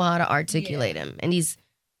doesn't know how to articulate him. And he's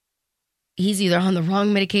either on the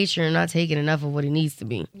wrong medication or not taking enough of what he needs to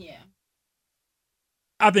be. Yeah.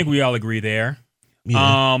 I think we all agree there.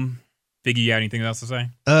 Yeah. Figgy, you have anything else to say?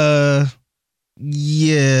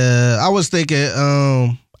 Yeah, I was thinking,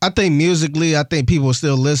 I think musically, I think people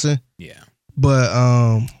still listen. Yeah. But,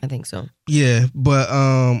 I think so. Yeah, but,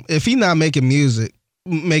 if he not making music,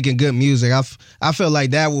 making good music. I feel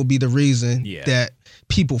like that will be the reason that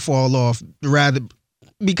people fall off. Rather,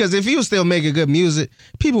 because if he was still making good music,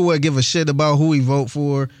 people would give a shit about who he vote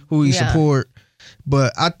for, who he support.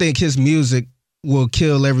 But I think his music will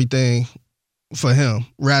kill everything for him,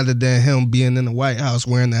 rather than him being in the White House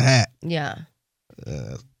wearing a hat. Yeah.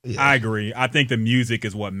 I agree. I think the music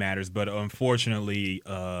is what matters, but unfortunately,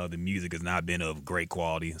 the music has not been of great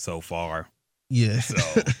quality so far. Yeah.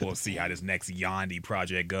 So we'll see how this next Yandhi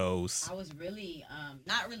project goes. I was really,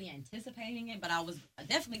 not really anticipating it, but I was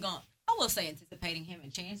definitely I will say anticipating him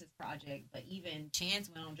and Chance's project. But even Chance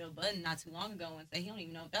went on Joe Budden not too long ago and said he don't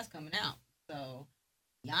even know if that's coming out. So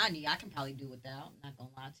Yandhi, I can probably do without. Not gonna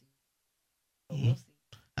lie to you. But we'll see.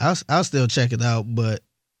 I'll still check it out, but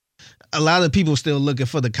a lot of people still looking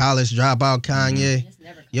for the college dropout Kanye.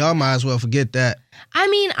 Y'all might as well forget that. I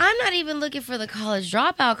mean, I'm not even looking for the college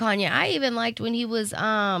dropout Kanye. I even liked when he was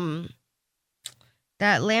that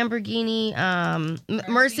Lamborghini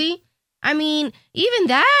Mercy. I mean, even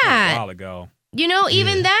that. A while ago. You know,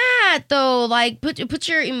 even that though, like put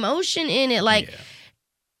your emotion in it. Like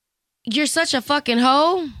you're such a fucking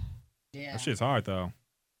hoe. Yeah. That shit's hard though.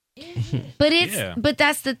 But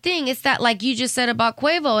that's the thing. It's that, like you just said about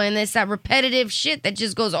Quavo, and it's that repetitive shit that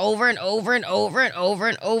just goes over and over and over and over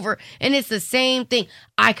and over, and it's the same thing.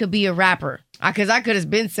 I could be a rapper because I could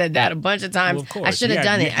have been said that a bunch of times. Well, of course. I should have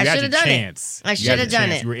done it. I should have done it. I should have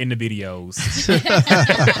done it. You were in the videos.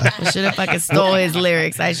 I should have fucking stole his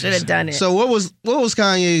lyrics. I should have done it. So what was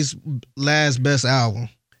Kanye's last best album?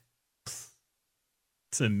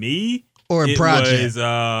 To me, or a project?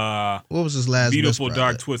 Was, what was his last Beautiful best Dark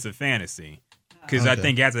project? Twisted Fantasy. Because I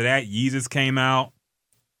think after that, Yeezus came out.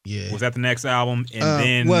 Yeah. Was that the next album?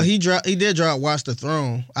 And then he did drop Watch the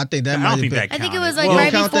Throne. I think that might have been. I think it was like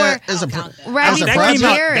right before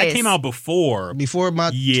that came out before my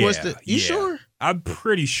Twisted. You sure? I'm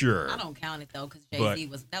pretty sure. I don't count it though because Jay-Z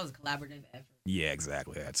was a collaborative effort. Yeah,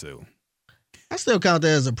 exactly. That too. I still count that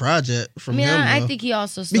as a project from him. I think he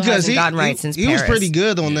also still hasn't gotten right since Paris. He was pretty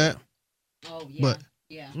good on that. Oh yeah. But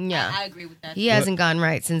yeah, I agree with that. He hasn't gotten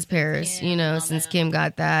right since Paris. Since Kim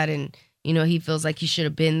got that, and he feels like he should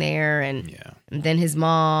have been there, and then his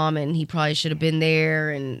mom, and he probably should have been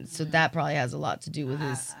there, and so that probably has a lot to do with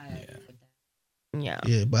his. Yeah,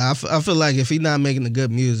 but I feel like if he's not making the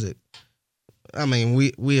good music, I mean,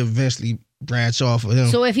 we eventually branch off of him.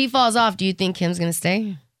 So if he falls off, do you think Kim's gonna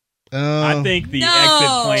stay? I think the exit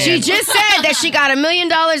plan. She just said that she got $1 million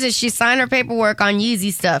and she signed her paperwork on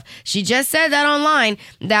Yeezy stuff. She just said that online,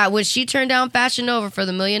 that when she turned down Fashion Nova for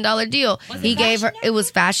the $1 million deal, he gave her. It was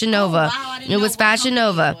Fashion Nova. It was Fashion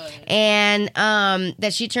Nova, and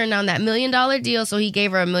that she turned down that $1 million deal, so he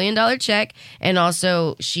gave her $1 million check, and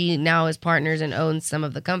also she now is partners and owns some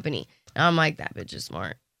of the company. I'm like, that bitch is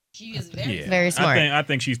smart. She is very smart. I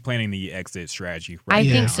think she's planning the exit strategy. I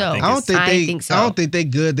think so. I don't think they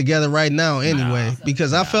good together right now anyway,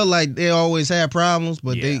 because I felt like they always had problems,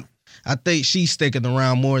 but I think she's sticking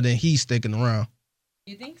around more than he's sticking around.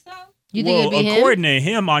 You think so? You think it'd be him? According to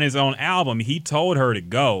him on his own album, he told her to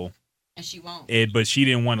go, and she won't. But she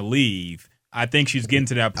didn't want to leave. I think she's getting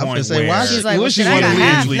to that point where she's like, she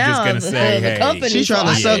usually just gonna say, the company, she's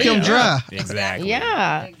trying to suck him dry. Exactly.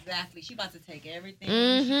 Yeah. Exactly. She about to take everything.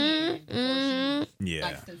 Yeah.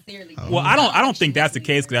 Like, sincerely. Well, I don't think that's the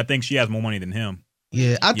case because I think she has more money than him.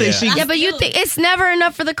 Yeah, I think she. Yeah, but you think it's never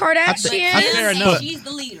enough for the Kardashians? Fair enough. She's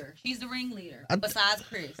the leader. She's the ringleader. Besides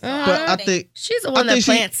Chris. But I think she's the one that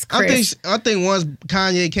plants Chris. I think once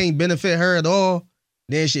Kanye can't benefit her at all,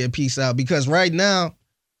 then she'll peace out, because right now.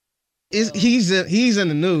 He's in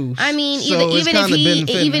the news. I mean, so even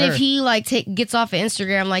if he like gets off of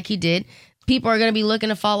Instagram like he did, people are gonna be looking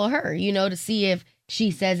to follow her, to see if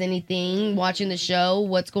she says anything, watching the show,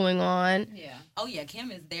 what's going on. Yeah. Oh yeah,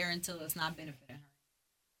 Kim is there until it's not benefiting her.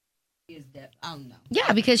 She is dead. I don't know.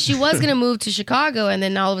 Yeah, because she was gonna move to Chicago, and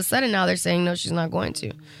then all of a sudden now they're saying no, she's not going to.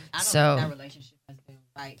 I don't so think that relationship has been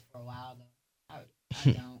right for a while though. I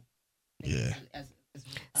don't. Yeah.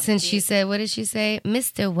 Since she said, what did she say?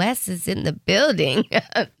 Mr. West is in the building.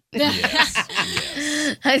 Yes.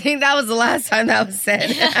 I think that was the last time that was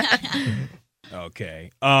said. Okay.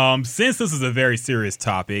 Since this is a very serious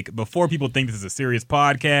topic, before people think this is a serious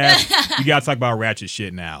podcast, you gotta talk about ratchet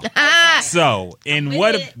shit now. So, in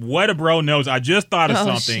what a bro knows, I just thought of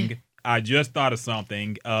something. Shit. I just thought of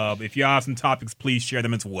something. If y'all have some topics, please share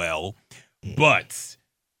them as well. But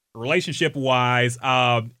relationship wise,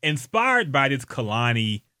 inspired by this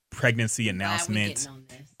Kalani pregnancy announcement.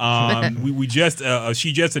 We just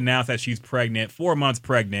she just announced that she's pregnant, 4 months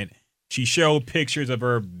pregnant. She showed pictures of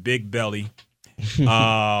her big belly.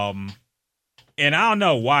 And And I don't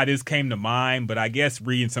know why this came to mind, but I guess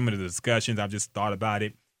reading some of the discussions, I've just thought about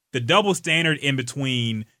it. The double standard in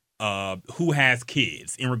between who has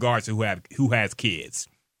kids in regards to who has kids.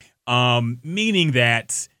 Meaning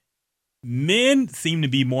that men seem to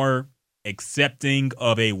be more accepting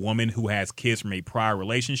of a woman who has kids from a prior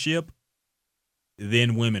relationship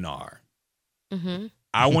than women are. Mm-hmm.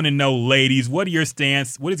 I want to know, ladies, what is your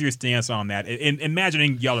stance on that? And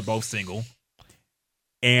imagining y'all are both single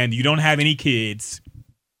and you don't have any kids,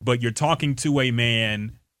 but you're talking to a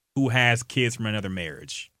man who has kids from another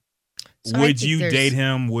marriage. So would you date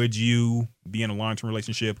him? Would you be in a long-term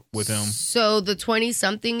relationship with him? So the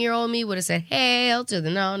 20-something-year-old me would have said, hell to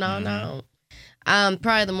the no.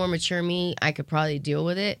 Probably the more mature me, I could probably deal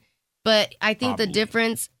with it. But I think the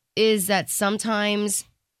difference is that sometimes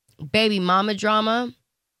baby mama drama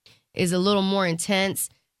is a little more intense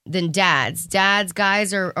than dads. Dads,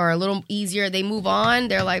 guys are a little easier. They move on.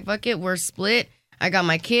 They're like, fuck it, we're split. I got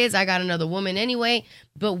my kids. I got another woman anyway.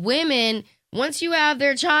 But women, once you have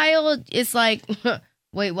their child, it's like,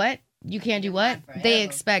 wait, what? You can't do what? They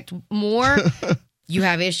expect more. You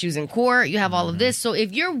have issues in court. You have all of this. So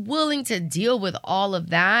if you're willing to deal with all of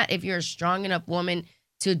that, if you're a strong enough woman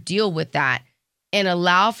to deal with that and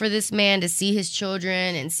allow for this man to see his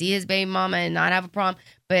children and see his baby mama and not have a problem.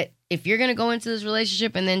 But if you're going to go into this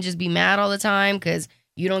relationship and then just be mad all the time because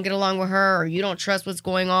you don't get along with her or you don't trust what's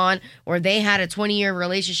going on or they had a 20-year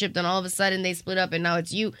relationship, then all of a sudden they split up and now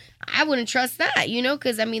it's you. I wouldn't trust that,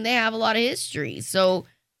 because, they have a lot of history. So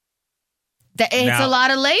it's a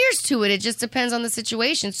lot of layers to it. It just depends on the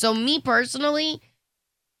situation. So me personally,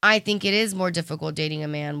 I think it is more difficult dating a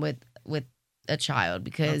man with a child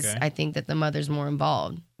because I think that the mother's more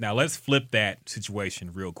involved. Now let's flip that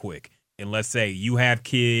situation real quick. And let's say you have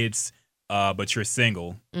kids, but you're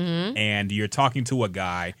single and you're talking to a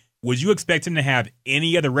guy. Would you expect him to have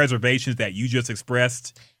any other reservations that you just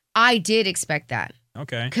expressed? I did expect that.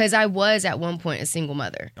 Okay. Because I was at one point a single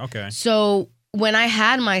mother. Okay. So when I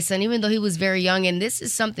had my son, even though he was very young, and this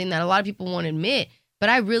is something that a lot of people won't admit, but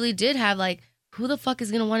I really did have who the fuck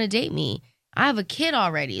is going to want to date me? I have a kid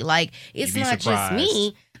already. It's not just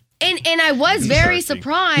me. And I was very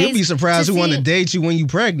surprised. You'll be surprised who want to date you when you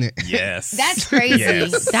pregnant. Yes. That's crazy.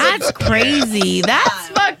 Yes. That's crazy. That's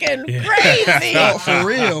fucking crazy. Oh, for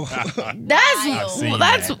real.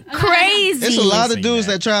 That's crazy. It's a lot of dudes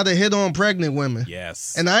that try to hit on pregnant women.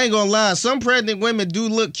 Yes. And I ain't gonna lie, some pregnant women do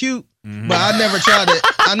look cute, but I never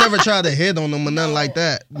tried to hit on them or nothing like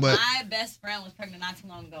that. But my best friend was pregnant not too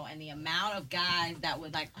long ago, and the amount of guys that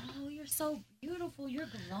would oh, you're so beautiful, you're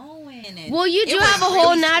glowing. And well, you do have a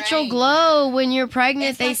whole natural glow when you're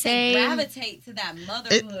pregnant. They say they gravitate to that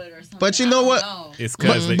motherhood or something. But you know what? It's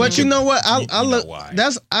because. But you know what? I look.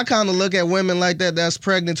 I kind of look at women like that. That's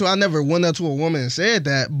pregnant too. I never went up to a woman and said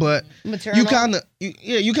that, but maternal? you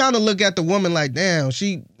kind of look at the woman like, damn,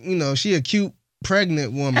 she a cute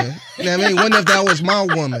pregnant woman. You know what I mean? What if that was my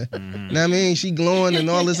woman? You know what I mean? She glowing and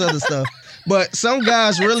all this other stuff. But some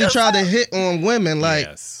guys really try to hit on women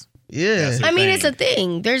yes. Yeah. I mean, it's a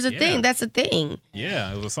thing. There's a thing. That's a thing.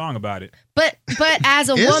 Yeah, it was a song about it. But as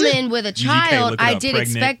a woman with a child, I did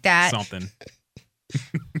expect that. Something.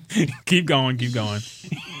 Keep going.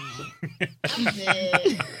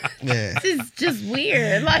 Yeah. This is just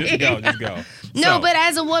weird. Just go. No, but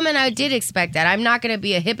as a woman, I did expect that. I'm not going to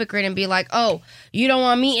be a hypocrite and be like, oh, you don't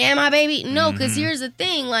want me and my baby? No, because here's the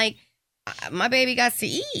thing. My baby got to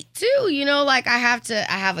eat too, I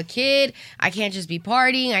have a kid. I can't just be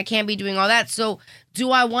partying. I can't be doing all that. So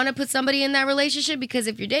do I want to put somebody in that relationship? Because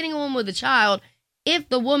if you're dating a woman with a child, if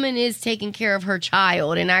the woman is taking care of her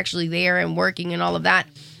child and actually there and working and all of that,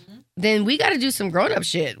 then we got to do some grown-up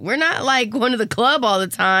shit. We're not going to the club all the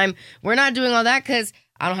time. We're not doing all that because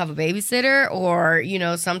I don't have a babysitter or,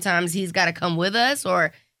 sometimes he's got to come with us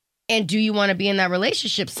and do you want to be in that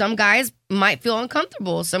relationship? Some guys might feel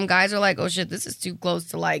uncomfortable. Some guys are like, oh shit, this is too close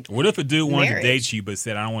to What if a dude wanted marriage. to date you but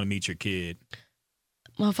said, I don't want to meet your kid?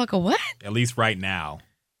 Motherfucker, what? At least right now.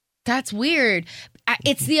 That's weird.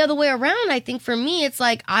 It's the other way around. I think for me, it's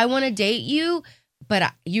I want to date you,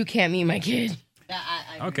 but you can't meet my kid.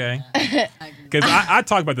 I okay. Because I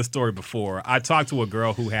talked about this story before. I talked to a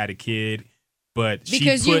girl who had a kid, but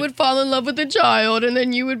because you would fall in love with the child and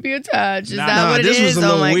then you would be attached. Is Nah, that what it this was is? a Oh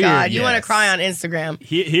little my weird. God. You want to Yes. cry on Instagram.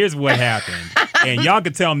 Here's what happened. And y'all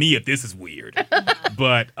can tell me if this is weird.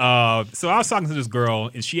 But so I was talking to this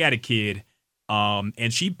girl and she had a kid.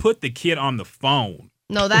 And she put the kid on the phone.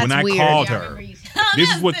 No, that's when I weird. called her.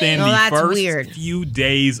 This is within No, the that's first weird. few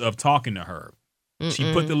days of talking to her.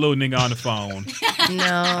 She put the little nigga on the phone. No.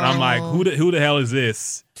 And I'm like, who the hell is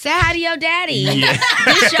this? Say hi to your daddy. Yeah.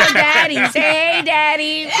 This your daddy. Say, hey,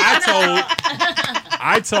 daddy.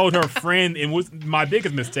 I told her friend, and was my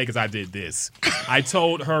biggest mistake is I did this. I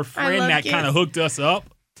told her friend that kind of hooked us up.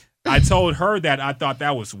 I told her that I thought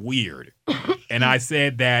that was weird. And I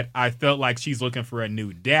said that I felt like she's looking for a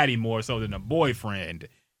new daddy more so than a boyfriend.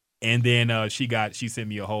 And then she sent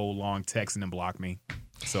me a whole long text and then blocked me.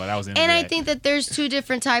 So that was And I think that there's two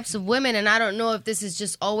different types of women, and I don't know if this is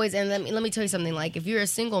just always. And let me tell you something. Like, if you're a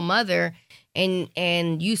single mother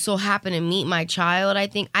and you so happen to meet my child, I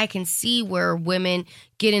think I can see where women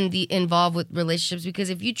get involved with relationships,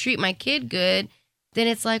 because if you treat my kid good, then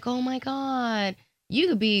it's like, oh my God, you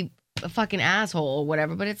could be a fucking asshole or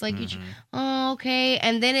whatever, but it's like, oh, okay,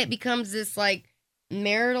 and then it becomes this like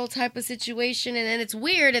marital type of situation, and then it's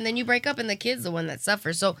weird, and then you break up, and the kid's the one that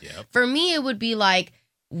suffers. So for me, it would be like,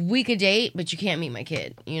 we could date, but you can't meet my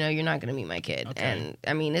kid. You know, you're not going to meet my kid. Okay. And,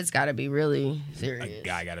 I mean, it's got to be really serious. A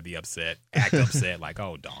guy got to be upset, act upset, like,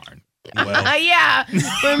 oh, darn. Well. Yeah.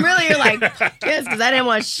 But really, you're like, yes, because I didn't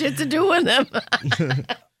want shit to do with them.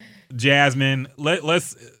 Jasmine,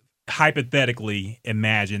 let's hypothetically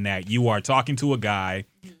imagine that you are talking to a guy.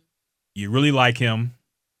 You really like him.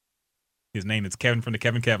 His name is Kevin from the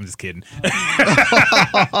Kevin. Just kidding.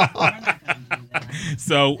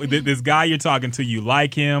 So this guy you're talking to, you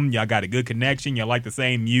like him. Y'all got a good connection. Y'all like the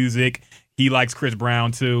same music. He likes Chris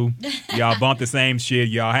Brown too. Y'all bump the same shit.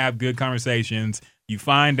 Y'all have good conversations. You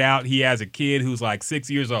find out he has a kid who's like 6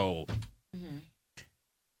 years old. Mm-hmm.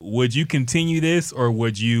 Would you continue this, or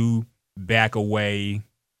would you back away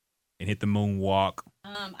and hit the moonwalk?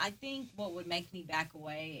 I think what would make me back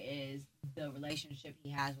away is the relationship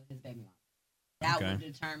he has with his baby mama. That would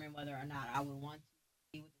determine whether or not I would want to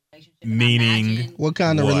be with the relationship. Meaning, what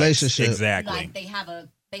kind of relationship? Exactly. Like they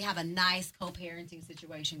have a nice co-parenting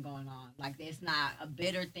situation going on. Like it's not a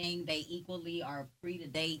bitter thing. They equally are free to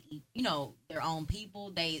date, you know, their own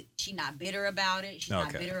people. She not bitter about it. She's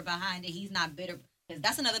not bitter behind it. He's not bitter. Because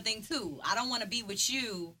that's another thing too. I don't want to be with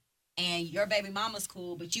you and your baby mama's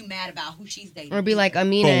cool, but you mad about who she's dating. Or be like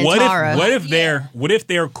Amina and what Tara. What if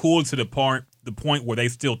they're cool to the point where they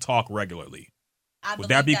still talk regularly? Would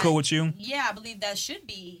that be cool with you? Yeah, I believe that should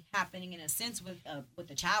be happening in a sense with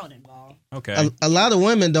the child involved. Okay. A lot of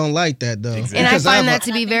women don't like that though. Exactly. And I find that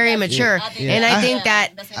to be very immature. And I think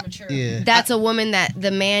that that's a woman that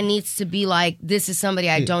the man needs to be like, this is somebody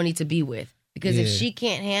I don't need to be with. Because if she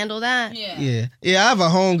can't handle that. Yeah. I have a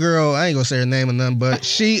homegirl, I ain't gonna say her name or nothing, but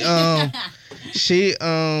she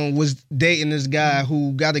was dating this guy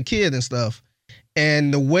who got a kid and stuff.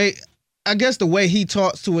 And the way he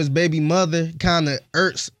talks to his baby mother kind of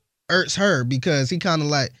irks her, because he kind of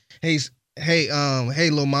like, hey,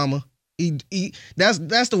 little mama.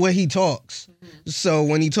 That's the way he talks. Mm-hmm. So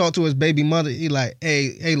when he talked to his baby mother, he like,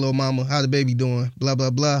 hey, little mama, how the baby doing? Blah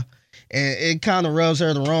blah blah, and it kind of rubs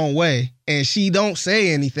her the wrong way, and she don't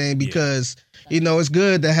say anything because it's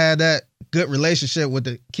good to have that good relationship with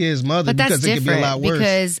the kid's mother, but because it could be a lot worse.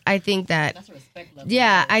 Because I think that that's a respect level.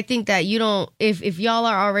 Yeah, I think that you don't. If y'all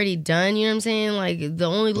are already done, you know what I'm saying? Like the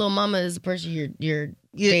only little mama is the person you're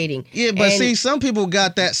dating. Yeah, but see, some people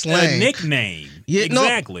got that slang. A nickname. Yeah,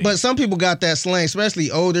 exactly. No, but some people got that slang,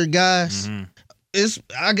 especially older guys. Mm-hmm.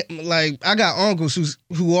 I got uncles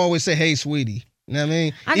who always say, "Hey, sweetie." You know what I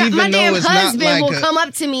mean? Even my damn husband will come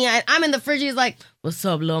up to me. I'm in the fridge. He's like, "What's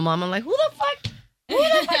up, little mama?" I'm like, "Who the fuck? Who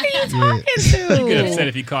the fuck are you talking to?" You get upset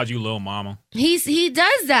if he called you little mama. He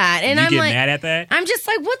does that, and you I'm get like, mad at that. I'm just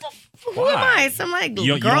like, what the? Who am I? So I'm like,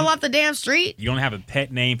 girl off the damn street. You don't have a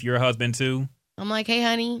pet name for your husband too? I'm like, hey,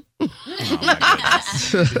 honey. Oh,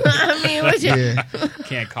 I mean, what you?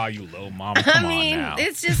 Can't call you little mama. Come on now.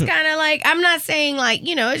 It's just kind of like, I'm not saying like,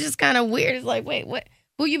 it's just kind of weird. It's like, wait, what?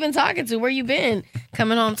 Who you been talking to? Where you been?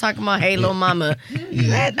 Coming home talking about, hey, little mama.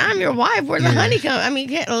 I'm your wife. Where's the honey come? I mean,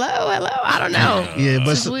 hello. I don't know. Yeah,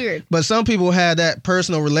 but it's weird. But some people have that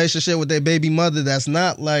personal relationship with their baby mother that's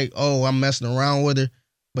not like, oh, I'm messing around with her,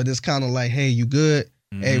 but it's kind of like, hey, you good?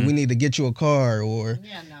 Mm-hmm. Hey, we need to get you a car, or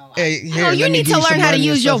hey, here, you need to learn how to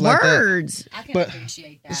use your words. I can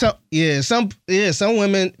appreciate that. Some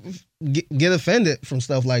women get offended from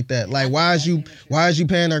stuff like that. Like, why is you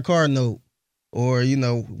paying her car note? Or,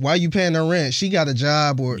 why you paying her rent? She got a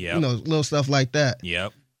job, or, little stuff like that.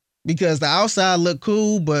 Yep. Because the outside look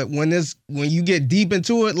cool, but when you get deep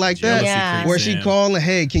into it like that, where she calling,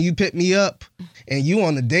 hey, can you pick me up? And you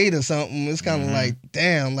on a date or something, it's kind of like,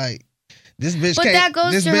 damn, like, This bitch But can't. that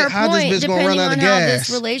goes this to bitch, her how point, this bitch gonna depending run out on of how gas? this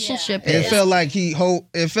relationship It is. felt like he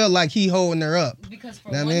holding her up. Because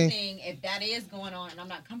for Know what one I mean? thing, if that is going on and I'm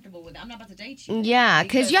not comfortable with it, I'm not about to date you. Yeah,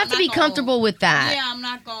 because you have I'm to be not gonna- comfortable with that. Yeah, I'm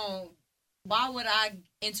not going. Why would I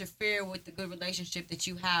interfere with the good relationship that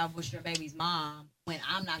you have with your baby's mom when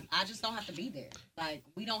I'm not? I just don't have to be there. Like,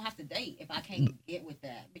 we don't have to date if I can't get with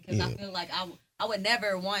that, because I feel like I would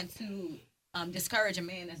never want to discourage a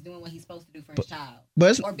man that's doing what he's supposed to do for his child,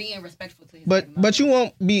 But or being respectful to his. But baby mama. you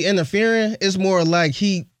won't be interfering. It's more like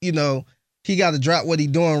he got to drop what he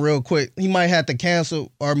doing real quick. He might have to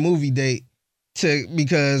cancel our movie date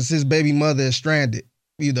because his baby mother is stranded,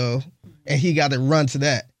 and he got to run to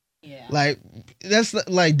that. Yeah. Like, that's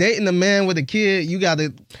like dating a man with a kid. You got to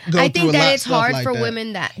go through I a think lot that of it's stuff hard like for that.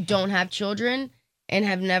 women that don't have children and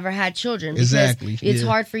have never had children, because Exactly, it's yeah.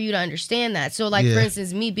 hard for you to understand that. So, like, for Yeah.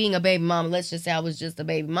 instance, me being a baby mama, let's just say I was just a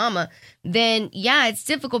baby mama, then yeah, it's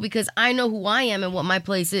difficult because I know who I am and what my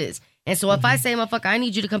place is. And so if I say, motherfucker, I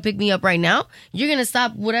need you to come pick me up right now, you're going to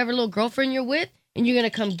stop whatever little girlfriend you're with and you're going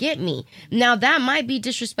to come get me. Now, that might be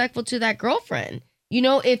disrespectful to that girlfriend,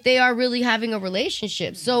 if they are really having a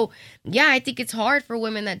relationship. So, yeah, I think it's hard for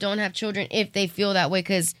women that don't have children if they feel that way.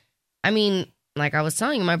 Because, I mean, like I was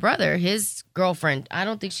telling you, my brother, his girlfriend, I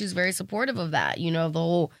don't think she's very supportive of that. The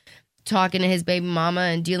whole talking to his baby mama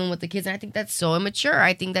and dealing with the kids. And I think that's so immature.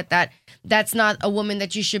 I think that's not a woman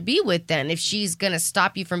that you should be with then, if she's going to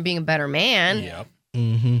stop you from being a better man. Yep.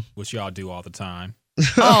 Mm-hmm. Which y'all do all the time.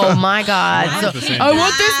 Oh, my God. 100% I do.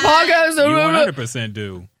 want this podcast. You 100%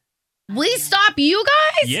 do. We stop you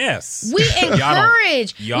guys? Yes. We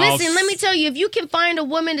encourage. y'all Listen, let me tell you, if you can find a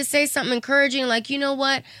woman to say something encouraging, like, you know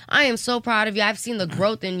what? I am so proud of you. I've seen the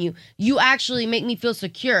growth in you. You actually make me feel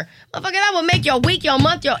secure. Motherfucker, that will make your week, your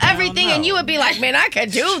month, your everything. no. And you would be like, man, I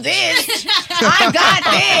could do this. I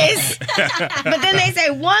got this. But then they say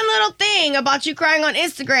one little thing about you crying on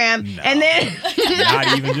Instagram. No. And then.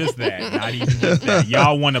 Not even just that. Not even just that.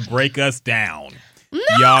 Y'all want to break us down. No,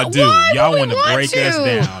 Y'all do. why Y'all would we want to want break to? us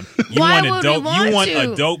down. You Why want would a we dope. want You want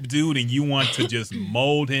to? a dope dude, and you want to just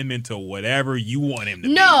mold him into whatever you want him to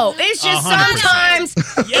be. No, it's just 100%.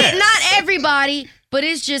 sometimes, Yes. not everybody, but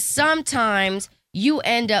it's just sometimes you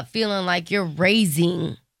end up feeling like you're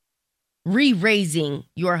re-raising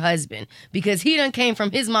your husband, because he done came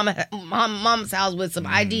from his mom's house with some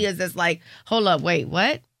ideas that's like, hold up, wait,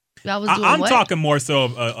 what? I was doing I'm what? talking more so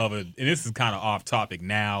of a, and this is kind of off topic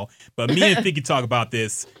now, but me and Thicky talk about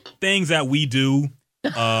this, things that we do,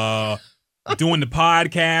 doing the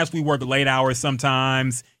podcast. We work late hours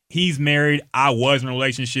sometimes. He's married. I was in a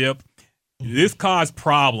relationship. This caused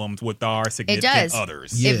problems with our significant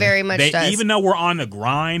others. It very much does. Even though we're on the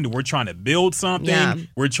grind, we're trying to build something. Yeah.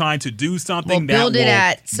 We're trying to do something Well, that build it will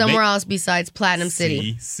at somewhere make- else besides Platinum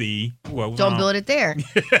City. Well, Don't build it there.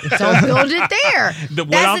 Don't build it there. What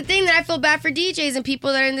That's I'm- the thing that I feel bad for DJs and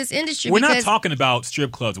people that are in this industry. We're not because talking about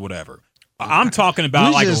strip clubs or whatever. I'm talking about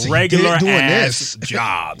We like just regular doing ass this.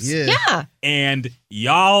 jobs. Yeah. Yeah. And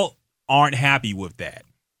y'all aren't happy with that.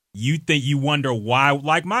 You wonder why.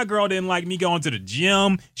 Like, my girl didn't like me going to the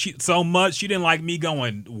gym so much. She didn't like me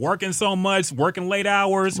working so much, working late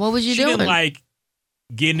hours. What was you she doing? Didn't like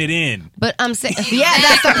getting it in. But I'm saying, yeah,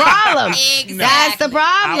 that's the problem. Exactly. That's the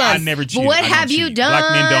problem. I never cheated. But what I don't have you cheat. done?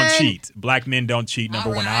 Black men don't cheat. Black men don't cheat. Number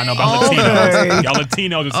All one. right. I don't know about Okay. Latinos. Y'all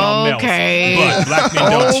Latinos are something Okay. else. But black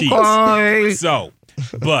men don't cheat. Okay. So,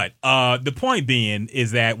 but the point being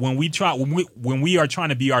is that when we are trying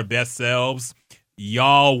to be our best selves,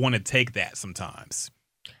 y'all want to take that sometimes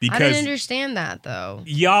I because didn't understand that though.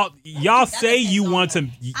 y'all say you want to.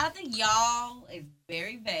 I think y'all is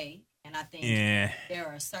very vague, and I think Yeah. there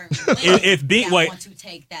are certain If being- that wait. want to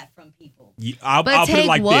take that from people. I'll But put it take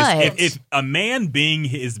like what? this: if a man being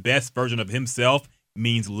his best version of himself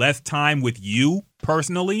means less time with you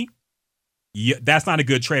personally, that's not a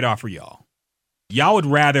good trade off for y'all. Y'all would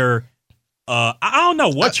rather. I don't know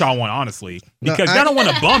what y'all want, honestly, because No, y'all don't want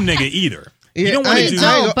a bum nigga either. You Yeah, don't want I- to do. I-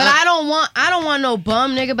 No, but I don't want no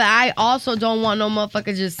bum nigga, but I also don't want no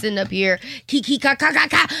motherfucker just sitting up here kiki ka ka ka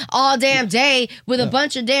ka all damn day with a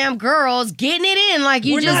bunch of damn girls getting it in like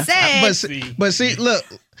you We're just not- said. But see, look,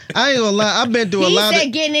 I ain't gonna lie. I've been through a He lot said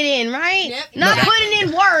of. getting it in, right? Yep. Not No. putting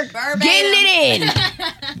in work, Verbatim. getting it in.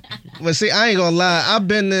 But see, I ain't gonna lie. I've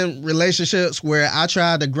been in relationships where I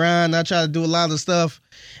tried to grind. I tried to do a lot of stuff,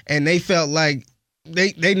 and they felt like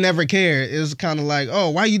they never cared. It was kind of like, oh,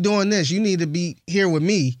 why you doing this? You need to be here with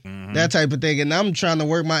me. Mhm. That type of thing. And I'm trying to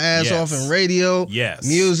work my ass Yes. off in radio, Yes.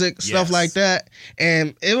 music, stuff Yes. like that.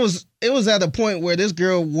 And it was at a point where this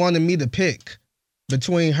girl wanted me to pick.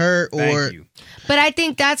 between her or Thank you. But I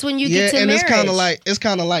think that's when you get to and marriage. it's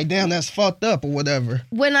kind of like damn, that's fucked up or whatever.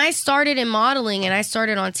 When I started in modeling and I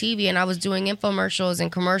started on TV and I was doing infomercials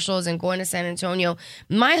and commercials and going to San Antonio,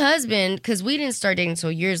 my husband, because we didn't start dating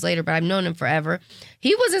until years later, but I've known him forever,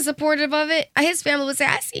 he wasn't supportive of it. His family would say,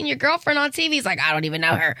 I seen your girlfriend on TV. He's like, I don't even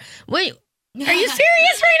know her. Wait, are you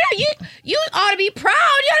serious right now? You ought to be proud.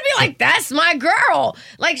 You ought to be like, that's my girl.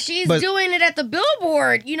 Like, she's doing it at the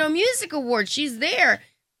Billboard, Music Awards. She's there.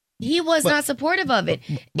 He was not supportive of it.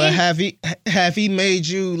 But have he made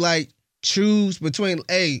you like choose between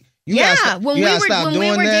when we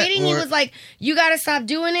were dating, he was like, you gotta stop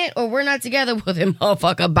doing it or we're not together with him,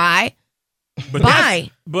 motherfucker. Bye.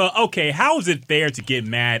 Bye. But okay, how is it fair to get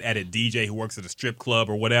mad at a DJ who works at a strip club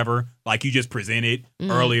or whatever, like you just presented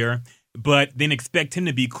earlier, but then expect him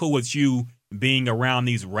to be cool with you being around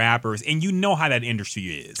these rappers, and you know how that industry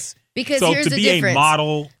is. Because so here's to the be difference. a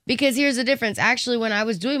model. Because here's the difference. Actually, when I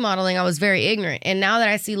was doing modeling, I was very ignorant. And now that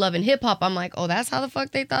I see Love and Hip Hop, I'm like, oh, that's how the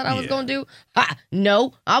fuck they thought I was going to do? Ha!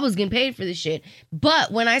 No, I was getting paid for this shit.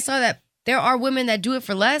 But when I saw that there are women that do it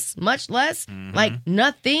for less, much less, like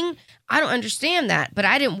nothing, I don't understand that. But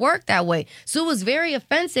I didn't work that way. So it was very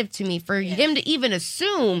offensive to me for him to even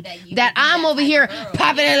assume that I'm over here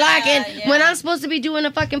popping and locking when I'm supposed to be doing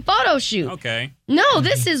a fucking photo shoot. Okay. No,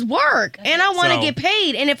 this is work, and I want to get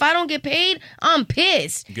paid. And if I don't get paid, I'm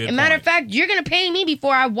pissed. Good Matter point. of fact, you're going to pay me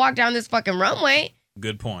before I walk down this fucking runway.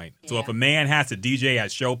 Good point. So if a man has to DJ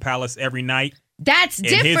at Show Palace every night, that's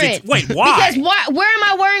different. Wait, why? Because where am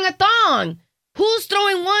I wearing a thong? Who's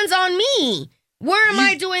throwing ones on me? Where am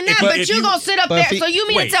I doing that? But you're going to sit up there. So you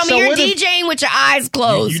mean to tell me you're DJing with your eyes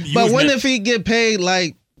closed? But what if he get paid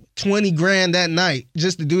like $20,000 that night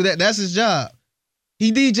just to do that? That's his job.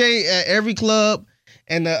 He DJ at every club,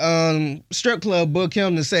 and the strip club book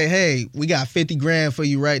him to say, "Hey, we got $50,000 for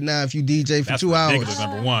you right now if you DJ for 2 hours." That's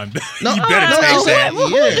number one. No, you better take that.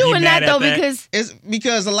 Who's doing that though? Because it's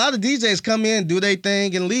because a lot of DJs come in, do their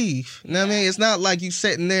thing, and leave. You know what I mean? It's not like you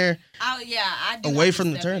sitting there. I do away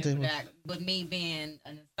from the turntable. With me being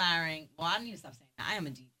an aspiring, I need to stop saying that. I am a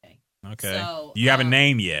DJ. Okay. So you have a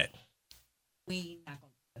name yet? We not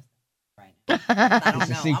gonna discuss that right now. I don't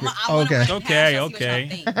It's a know. secret.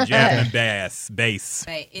 Okay. Jasmine Bass.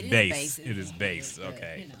 It is bass.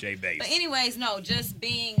 Okay. But, J Bass. But anyways, no, just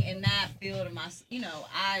being in that field of my,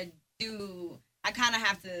 I kind of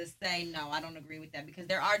have to say no. I don't agree with that because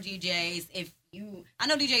there are DJs. I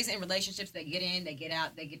know DJs in relationships, they get in, they get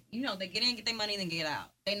out, they get in, get their money, then get out.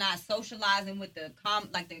 They're not socializing with the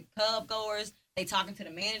club goers. They talking to the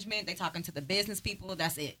management, they talking to the business people.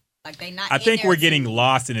 That's it. Like they not. I think we're getting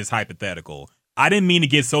lost in this hypothetical. I didn't mean to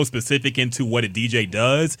get so specific into what a DJ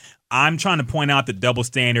does. I'm trying to point out the double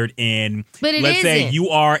standard in, let's say you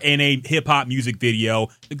are in a hip hop music video.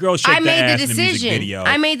 The girl shake the ass in the music video.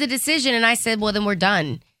 I made the decision and I said, well, then we're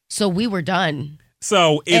done. So we were done.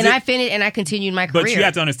 So I finished and I continued my career. But you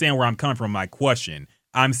have to understand where I'm coming from. My question.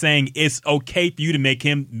 I'm saying it's okay for you to make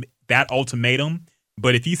him that ultimatum.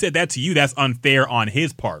 But if he said that to you, that's unfair on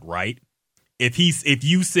his part, right? If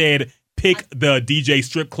you said pick the DJ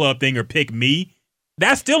strip club thing or pick me,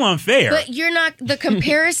 that's still unfair. But you're not the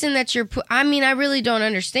comparison that you're. I really don't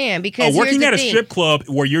understand because working at a strip club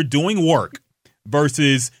where you're doing work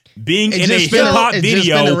versus being in a hip hop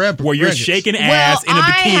video where you're shaking ass in a bikini.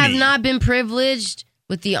 I have not been privileged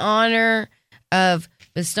with the honor of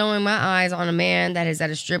bestowing my eyes on a man that is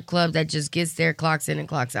at a strip club that just gets there, clocks in, and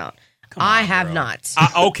clocks out. I have not.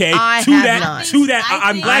 Okay. I to have that,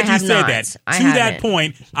 I'm glad you said that. To that haven't.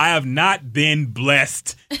 point, I have not been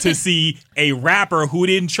blessed to see a rapper who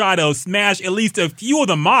didn't try to smash at least a few of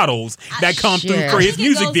the models that come through for his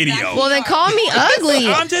music video. Well, then call me ugly.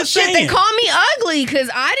 I'm just saying. Then call me ugly because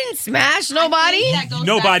I didn't smash nobody.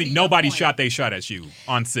 Nobody shot they shot at you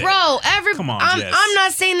on set. Bro, Come on, Jess. I'm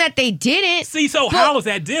not saying that they didn't. See, so how is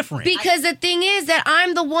that different? Because the thing is that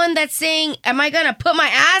I'm the one that's saying, am I going to put my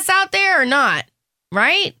ass out there or not?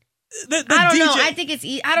 Right? The I don't DJ know. I think it's.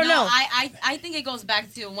 I don't know. I think it goes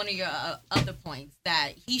back to one of your other points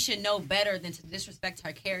that he should know better than to disrespect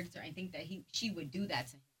her character and think that she would do that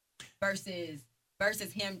to him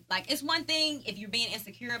versus him. Like, it's one thing if you're being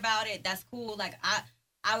insecure about it. That's cool. Like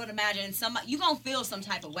I would imagine you gonna feel some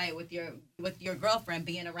type of way with your girlfriend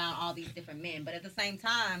being around all these different men. But at the same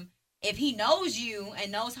time, if he knows you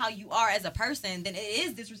and knows how you are as a person, then it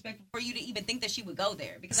is disrespectful for you to even think that she would go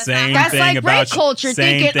there. Because that's like rape culture,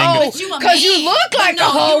 thinking, because you look like a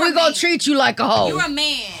hoe, we're going to treat you like a hoe. You're a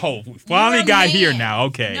man. Oh, finally got here now.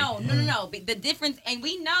 Okay. No. The difference, and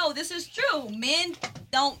we know this is true. Men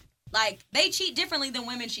don't, they cheat differently than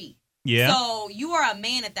women cheat. Yeah. So you are a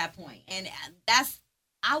man at that point. And that's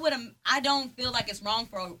I don't feel like it's wrong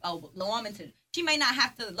for a woman to. She may not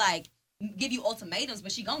have to like give you ultimatums,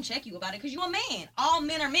 but she gonna check you about it because you a man. All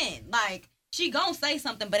men are men. Like she gonna say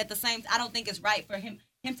something, but at the same, I don't think it's right for him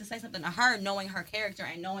to say something to her, knowing her character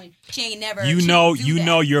and knowing she ain't never. You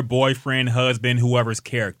know your boyfriend, husband, whoever's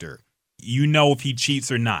character. You know if he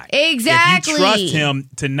cheats or not. Exactly. If you trust him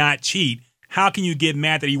to not cheat, how can you get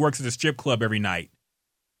mad that he works at a strip club every night?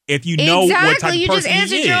 If you know what type of person he is. You just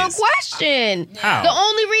answered your own question. How? The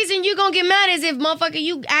only reason you gonna get mad is if motherfucker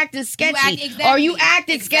you acting sketchy or you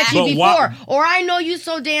acted sketchy But before, or I know you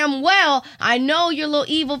so damn well. I know your little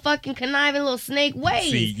evil fucking conniving little snake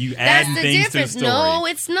ways. See, you That's adding the things difference. to the story. No,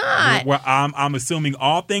 it's not. Well, I'm assuming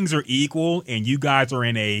all things are equal, and you guys are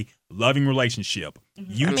in a loving relationship.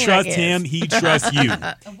 You trust him, he trusts you.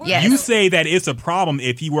 Yes. You say that it's a problem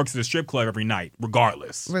if he works at a strip club every night,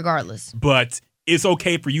 regardless. But it's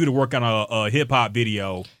okay for you to work on a hip hop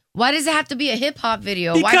video. Why does it have to be a hip hop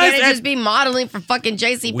video? Because Why can't it just be modeling for fucking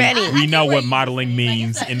JC Penney? We know what modeling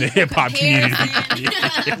means in the hip hop community.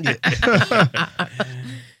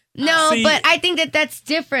 No, See, but I think that's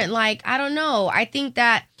different. Like, I don't know. I think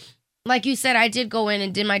that, like you said, I did go in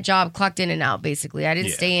and did my job, clocked in and out, basically. I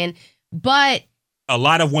didn't stay in. But a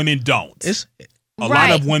lot of women don't. A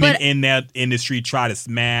lot of women in that industry try to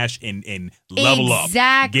smash and level up,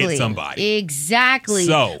 get somebody. Exactly.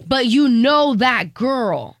 So, but you know that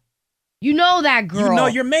girl. You know that girl. You know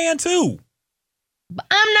your man too. But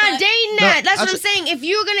I'm not dating that. That's what I'm saying. If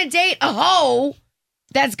you're gonna date a hoe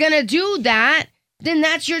that's gonna do that, then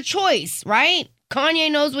that's your choice, right?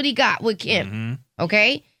 Kanye knows what he got with Kim. Mm-hmm.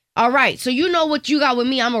 Okay? All right. So you know what you got with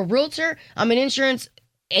me. I'm a realtor. I'm an insurance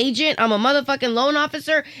agent. I'm a motherfucking loan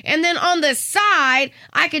officer. And then on the side,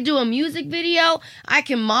 I could do a music video. I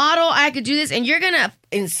can model. I could do this. And you're going to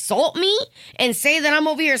insult me and say that I'm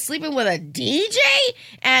over here sleeping with a DJ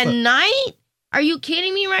at night? Are you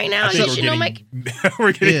kidding me right now?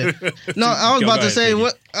 We're getting No, I was about to say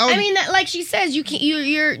what. I mean, like she says, you can't.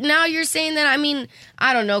 You're saying that. I mean,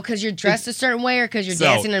 I don't know, because you're dressed a certain way or because you're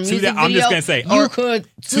dancing in a music video. I'm just gonna say, you could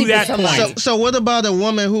sleep with somebody. So what about a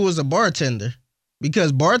woman who was a bartender?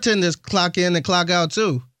 Because bartenders clock in and clock out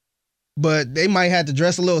too, but they might have to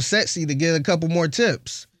dress a little sexy to get a couple more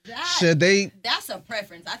tips. Should they? That's a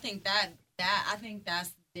preference. I think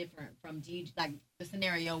that's different from like the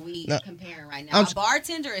scenario we comparing right now. A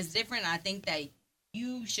bartender is different. I think that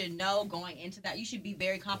you should know going into that. You should be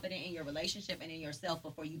very confident in your relationship and in yourself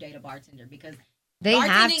before you date a bartender, because they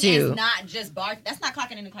have to. Is not just that's not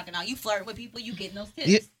clocking in and clocking out. You flirt with people, you get those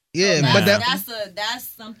tips. Yeah, so but that's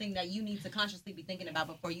something that you need to consciously be thinking about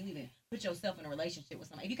before you even put yourself in a relationship with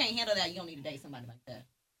somebody. If you can't handle that, you don't need to date somebody like that.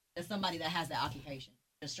 That's somebody that has that occupation.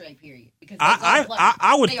 Straight period. Because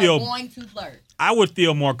I would feel going to flirt. I would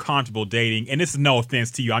feel more comfortable dating, and this is no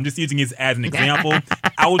offense to you. I'm just using this as an example.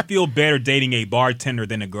 I would feel better dating a bartender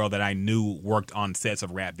than a girl that I knew worked on sets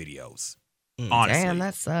of rap videos. Honestly, damn,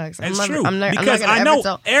 that sucks. It's true. Because I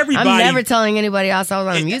know everybody. I'm never telling anybody else I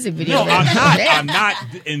was on a music video. No, I'm not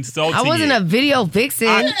insulting. I wasn't a video vixen.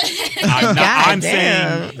 I'm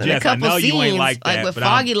saying, Jess, I know you ain't like that, with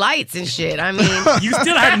foggy lights and shit. I mean, you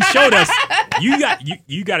still haven't showed us.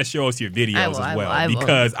 You got to show us your videos as well,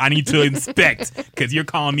 because I need to inspect. Because you're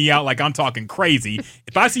calling me out like I'm talking crazy.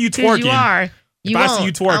 If I see you twerking, you are. If I see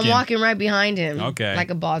you twerking, I'm walking right behind him. Okay. Like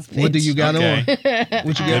a boss bitch. What do you got on?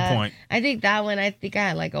 What you good point? I think that one. I think I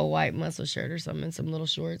had like a white muscle shirt or something, and some little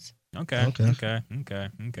shorts. Okay.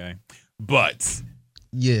 But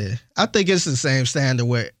yeah, I think it's the same standard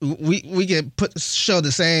where we can show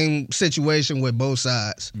the same situation with both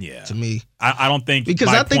sides. Yeah, to me, I don't think, because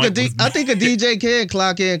I think a DJ can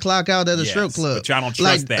clock in, clock out at a strip club. But y'all don't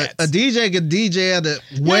trust that. A DJ could DJ at a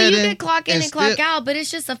wedding. No, you can clock in and clock out, but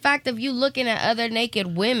it's just a fact of you looking at other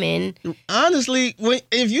naked women. Honestly,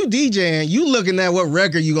 if you DJing, you looking at what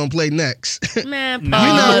record you gonna play next. Man, you're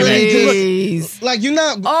not really just like you're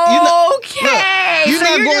not. Okay, you're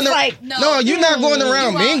not going to like you're not going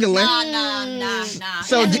around mingling. Nah.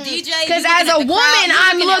 So DJ, because as a woman,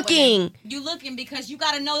 I'm looking. You looking because you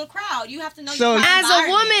got to know the crowd. You have to know. So as a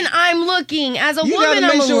woman, I'm looking. As a woman,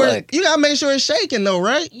 I'm look. You gotta make sure it's shaking though,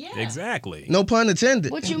 right? Yeah. Exactly. No pun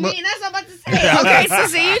intended. What you mean? That's what I'm about to say. Okay, so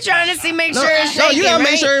see, you trying to make sure it's shaking. No, you gotta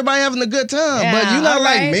right? make sure everybody having a good time, Yeah, but you're not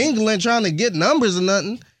like right. mingling, trying to get numbers or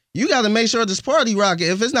nothing. You gotta make sure this party rocking.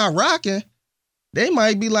 If it's not rocking, they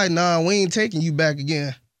might be like, "Nah, we ain't taking you back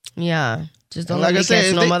again." Yeah. Just don't let me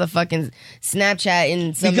catch no motherfucking Snapchat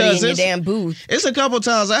and somebody in your damn booth. It's a couple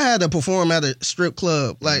times I had to perform at a strip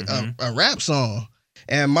club, like a rap song.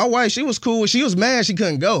 And my wife, she was cool. She was mad she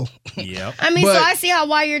couldn't go. Yep. I mean, so But- I see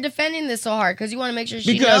why you're defending this so hard because you want to make sure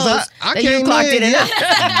she Because knows I that you came clocked in, it yeah.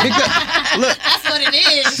 enough. Because, look, That's what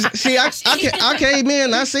it is. see, I came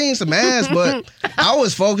in, I seen some ass, but I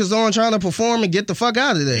was focused on trying to perform and get the fuck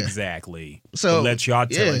out of there. Exactly. So, So let y'all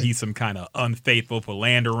tell her yeah. he's some kind of unfaithful,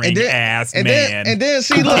 philandering And then- ass and man. then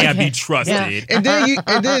see, who look, can't be trusted. and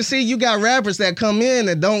then see, you got rappers that come in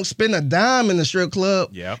and don't spend a dime in the strip club,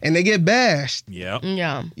 Yep. and they get bashed. Yep.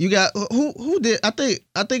 Yeah. You got who did? I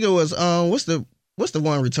think it was what's the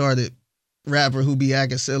one retarded rapper who be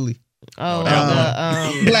acting silly? Oh,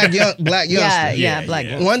 that Black youngster. yeah, black.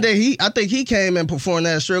 yeah. One day I think he came and performed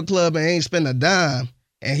at a strip club and ain't spent a dime,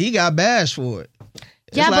 and he got bashed for it.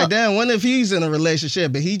 It's Yeah, like, but- damn, what if he's in a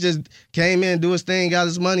relationship and he just came in, do his thing, got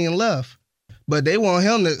his money and left? But they want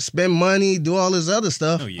him to spend money, do all this other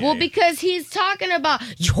stuff. Oh, yeah. Well, because he's talking about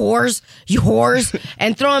yours,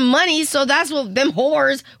 and throwing money, so that's what them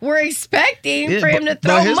whores were expecting Yeah, for him to but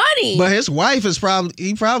throw his- money. But his wife is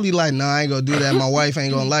probably like, nah, I ain't gonna do that. My wife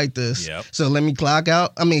ain't gonna like this. Yep. So let me clock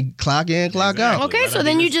out. I mean, clock in, clock Exactly. out. Okay, Let so her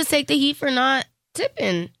then do you this. just take the heat for not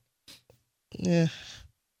tipping. Yeah.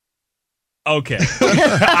 Okay.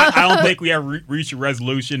 I don't think we have reached a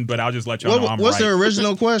resolution, but I'll just let y'all know I'm What's right. the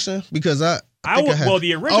original question? Because I think I have- Well,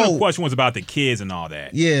 the original Oh. question was about the kids and all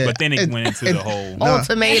that. Yeah. But then it And- went into the whole. Nah.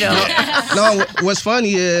 Ultimatum. No, what's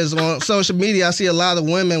funny is on social media, I see a lot of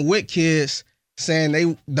women with kids saying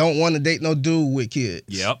they don't want to date no dude with kids.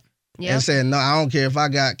 Yep. Yeah. And saying, no, I don't care if I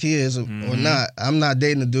got kids or not. I'm not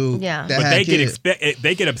dating a dude Yeah. that But had they kids.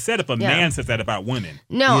 get upset if a Yeah. man says that about women.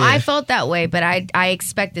 No, Yeah. I felt that way, but I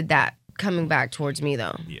expected that coming back towards me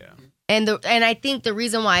though. Yeah. And I think the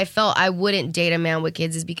reason why I felt I wouldn't date a man with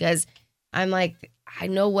kids is because I'm like, I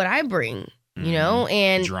know what I bring, you know,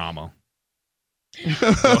 and Drama.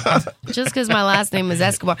 just because my last name is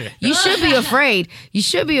Escobar, you should be afraid. You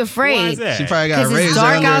should be Why is afraid that? She probably got because it's raised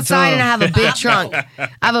dark under her outside tongue. and I have a big trunk. I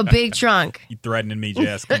have a big trunk. You threatening me,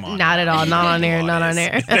 Jess? Come on. Not at all. Not on there. Come Not on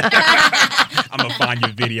it's- there. I'm gonna find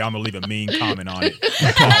your video. I'm gonna leave a mean comment on it.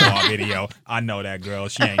 Our video. I know that girl.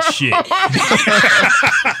 She ain't shit.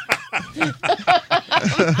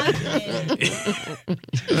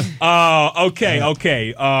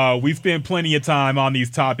 Okay. We spent plenty of time on these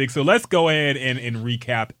topics, so let's go ahead and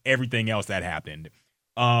recap everything else that happened.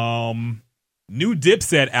 New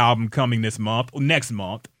Dipset album coming next month,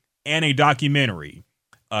 and a documentary.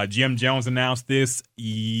 Jim Jones announced this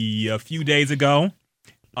a few days ago.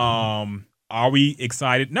 Are we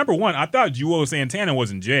excited? Number one, I thought Juelz Santana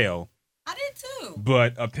was in jail, I did too.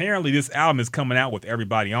 but apparently this album is coming out with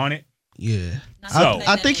everybody on it. Yeah. Not So- saying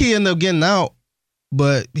I that think he ended up getting out,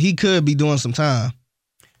 but he could be doing some time.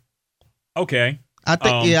 Okay. I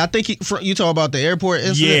think, I think you talk about the airport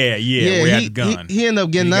incident. Yeah, where he had the gun. He ended up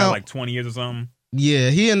He getting got out. like 20 years or something. Yeah,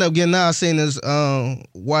 he ended up getting out. I seen his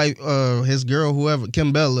wife, his girl, whoever,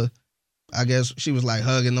 Kim Bella. I guess she was like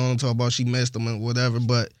hugging on him, talking about she missed him and whatever.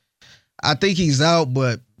 But I think he's out,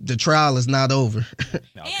 but the trial is not over.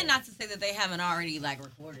 Okay. And not to say that they haven't already like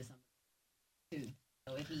recorded something too.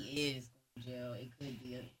 So if he is going to jail, it could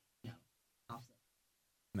be a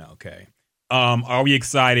offset. Okay. Are we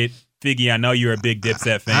excited? Figgy, I know you're a big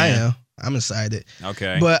Dipset fan. I am. I'm excited.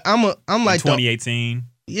 Okay. But I'm like in 2018.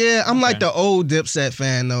 I'm like Okay. the old Dipset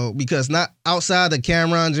fan though, because not outside of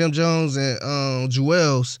Cameron, Jim Jones, and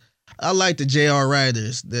Juelz, I like the J.R.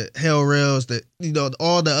 Writers, the Hell Rails,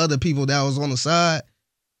 all the other people that was on the side.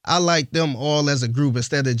 I like them all as a group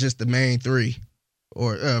instead of just the main three.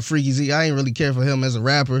 Or Freaky Z. I ain't really care for him as a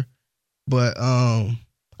rapper, but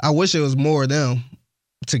I wish it was more of them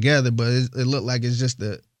together. But it looked like it's just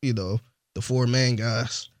the four main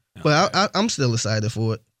guys. But Okay. I'm still excited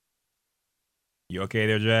for it. You okay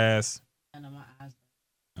there, Jazz? I know my eyes.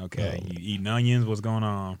 Okay. Oh. You eating onions? What's going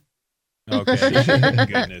on? Okay.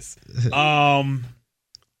 Goodness.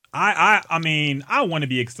 I mean, I want to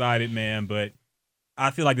be excited, man, but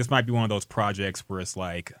I feel like this might be one of those projects where it's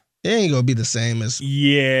like, It ain't gonna be the same as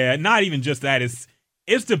yeah, not even just that.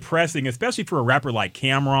 It's depressing, especially for a rapper like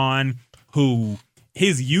Cameron, who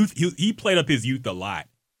his youth he played up his youth a lot,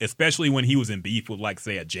 especially when he was in beef with like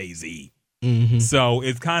say a Jay-Z. Mhm. So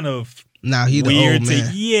it's kind of Now he the weird old to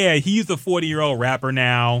man. yeah, he's a 40-year-old rapper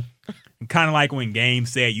now. Kind of like when Game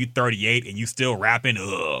said you 38 and you still rapping.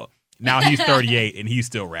 Ugh. Now he's 38 and he's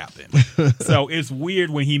still rapping. So it's weird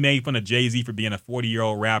when he made fun of Jay-Z for being a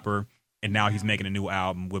 40-year-old rapper, and now he's making a new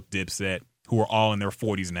album with Dipset, who are all in their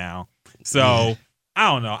 40s now. So Yeah.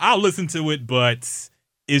 I don't know. I'll listen to it, but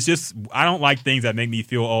it's just I don't like things that make me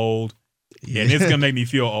feel old, and it's gonna make me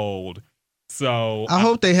feel old. So I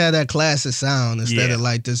hope they had that classic sound instead Yeah. of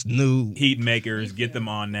like this new. heat makers, get them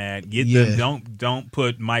on that. Get Yeah. them. Don't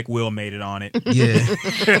put Mike Will made it on it. Yeah,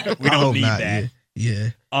 We I don't hope need not. that. Yeah.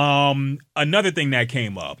 Another thing that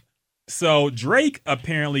came up. So Drake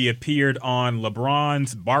apparently appeared on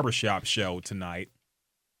LeBron's barbershop show tonight,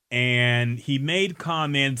 and he made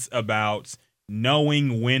comments about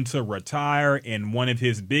knowing when to retire, and one of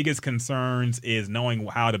his biggest concerns is knowing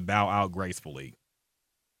how to bow out gracefully.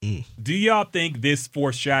 Do y'all think this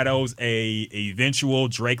foreshadows a eventual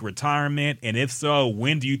Drake retirement? And if so,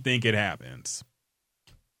 when do you think it happens?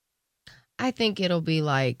 I think it'll be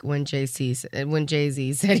like when Jay-Z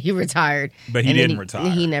said he retired. But he and then didn't retire.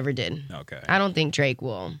 He never did. Okay. I don't think Drake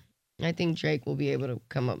will. I think Drake will be able to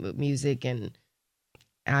come up with music and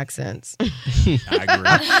accents I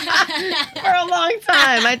agree. for a long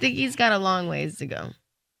time. I think he's got a long ways to go.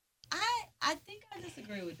 I think I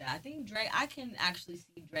disagree with that. I think Drake. I can actually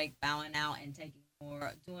see Drake bowing out and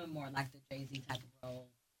doing more like the Jay-Z type of role.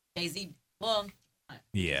 Jay-Z, well,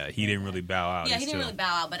 Yeah, he didn't really bow out. yeah, he didn't until- really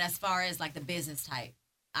bow out. But as far as like the business type,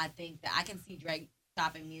 I think that I can see Drake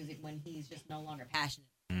stopping music when he's just no longer passionate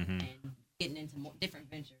Mhm. and getting into more different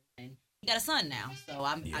ventures. And he got a son now, so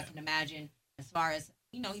I Yeah. can imagine as far as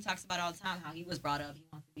he talks about all the time how he was brought up. He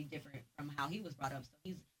wants to be different from how he was brought up.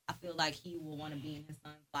 So I feel like he will want to be in his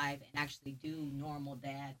son's life and actually do normal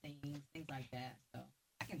dad things like that. So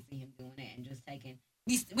I can see him doing it and just taking.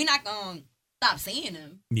 We're not gonna stop seeing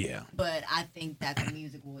him, Yeah. but I think that the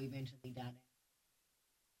music will eventually die down.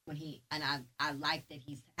 I like that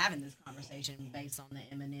he's having this conversation based on the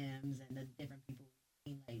Eminems and the different people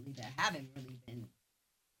we've seen lately that haven't really been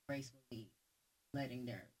gracefully letting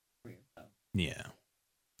their career go. Yeah.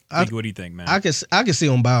 I- What do you think, man? I can see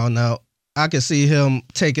him bowing out. I can see him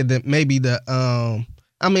taking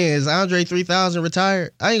I mean, is Andre 3000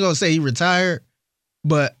 retired? I ain't gonna say he retired,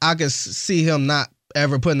 but I can see him not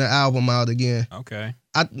ever putting an album out again. Okay.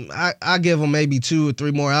 I give him maybe 2 or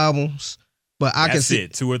 3 more albums, but I can That's see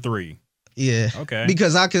it. 2 or 3. yeah, Okay.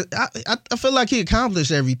 because I feel like he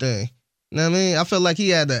accomplished everything. You know what I mean? I feel like he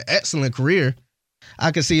had an excellent career.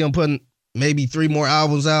 I could see him putting maybe 3 more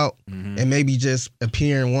albums out Mhm. and maybe just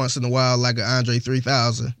appearing once in a while like an Andre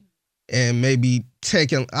 3000 and maybe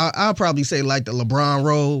taking, I'll probably say like the LeBron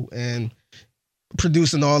role and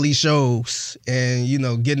producing all these shows and,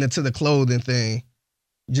 getting into the clothing thing,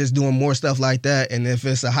 just doing more stuff like that. And if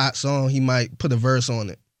it's a hot song, he might put a verse on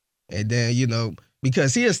it. And then,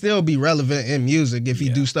 because he'll still be relevant in music if he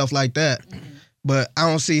Yeah. do stuff like that. But I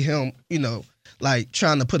don't see him, like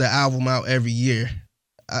trying to put an album out every year.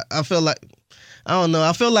 I feel like, I don't know.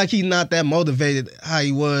 I feel like he's not that motivated how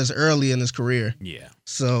he was early in his career. Yeah.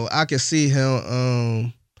 So I could see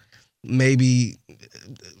him maybe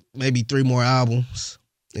 3 more albums.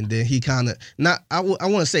 And then he kind of, I want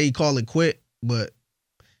to say he call it quit, but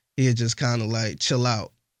he'd just kind of like chill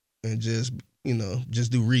out and just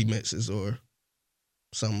do remixes or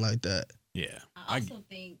something like that. Yeah. I also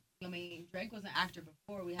think, Drake was an actor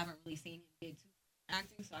before. We haven't really seen him get too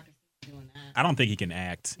acting, so I can see him doing that. I don't think he can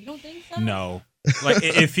act. You don't think so? No. Like,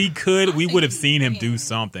 if he could, we think would have he seen him can. do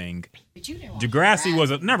something. But you didn't watch Degrassi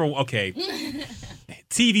was that. never, okay.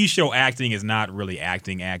 TV show acting is not really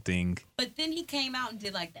acting. But then he came out and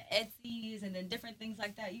did like the Etsy's and then different things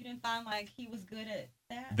like that. You didn't find like he was good at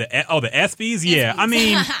that? The ESPYs? Yeah. I ESPYs.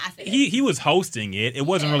 mean, I said he was hosting it. It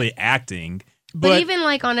wasn't Yeah. really acting. But But, even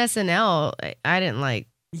like on SNL, I didn't like.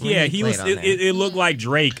 when yeah, he played was. on It, there. it looked like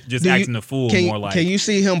Drake just Do you- acting a fool more like. Can you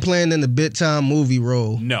see him playing in the big time movie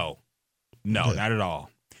role? No, Okay. not at all.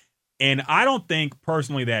 And I don't think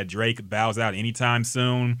personally that Drake bows out anytime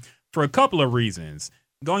soon for a couple of reasons.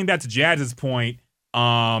 Going back to Jazz's point,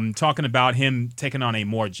 talking about him taking on a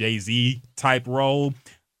more Jay-Z type role,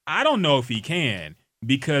 I don't know if he can,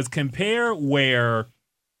 because compare where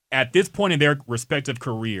at this point in their respective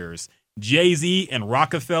careers, Jay-Z and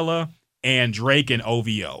Rockefeller and Drake and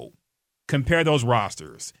OVO. Compare those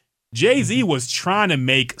rosters. Jay-Z was trying to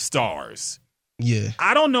make stars. Yeah.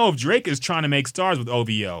 I don't know if Drake is trying to make stars with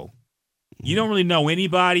OVO. You don't really know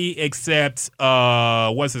anybody except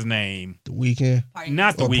what's his name? The Weeknd.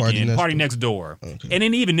 Not The Or Party Weeknd, Next Party Door. Next Door. Okay. And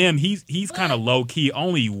then even them, he's kind of But- low key.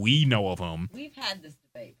 Only we know of him. We've had this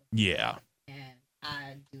debate before, Yeah. and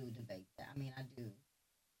I do debate that. I mean, I do.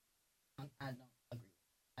 I don't agree.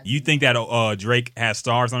 I You do. think that Drake has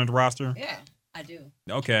stars on his roster? Yeah, I do.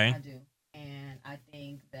 Okay. I do. And I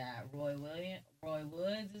think that Roy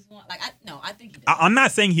Woods is one. Like, I think he does. I'm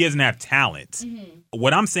not saying he doesn't have talent. Mhm.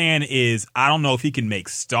 What I'm saying is I don't know if he can make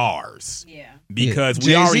stars Yeah. because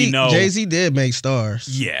we already know. Jay-Z did make stars.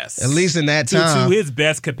 Yes. At least in that to time. his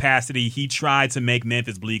best capacity, he tried to make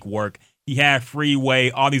Memphis Bleak work. He had Freeway,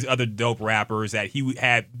 all these other dope rappers that he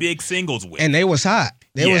had big singles with. And they was hot.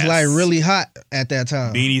 They was Yes. like really hot at that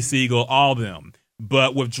time. Beanie Siegel, all of them.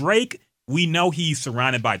 But with Drake, we know he's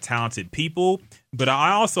surrounded by talented people, but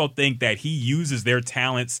I also think that he uses their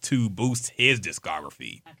talents to boost his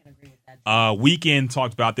discography. I can agree with that. Weeknd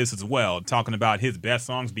talked about this as well, talking about his best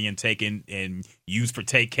songs being taken and used for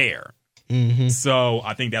Take Care. Mm-hmm. So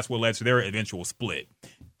I think that's what led to their eventual split.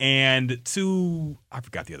 And I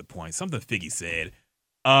forgot the other point. Something Figgy said.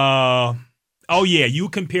 Oh yeah, you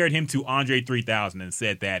compared him to Andre 3000 and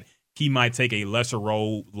said that he might take a lesser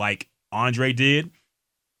role like Andre did.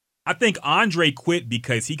 I think Andre quit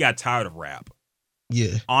because he got tired of rap.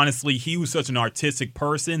 Yeah. Honestly, he was such an artistic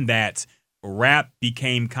person that rap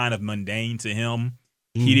became kind of mundane to him.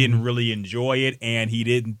 He didn't really enjoy it, and he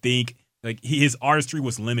didn't think his artistry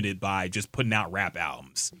was limited by just putting out rap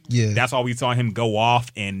albums. Yeah. That's why we saw him go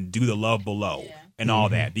off and do The Love Below and all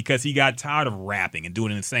that, because he got tired of rapping and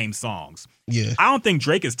doing the same songs. Yeah. I don't think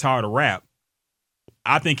Drake is tired of rap.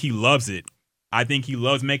 I think he loves it. I think he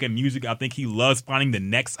loves making music. I think he loves finding the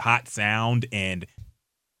next hot sound and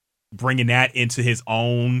bringing that into his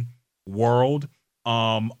own world.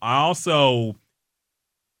 I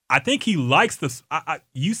think he likes this.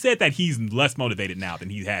 You said that he's less motivated now than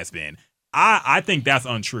he has been. I think that's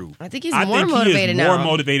untrue. I think he's more motivated he is now. more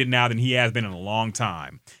motivated now than he has been in a long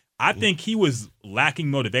time. I think he was lacking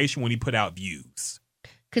motivation when he put out Views.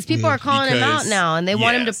 Because people are calling him out Because- now, and they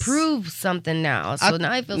want him to yes. prove something now. So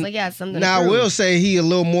now he feels like he has something Now to I prove. will say he a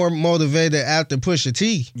little more motivated after Pusha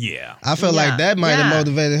T. Yeah. I feel Yeah. like that might have Yeah.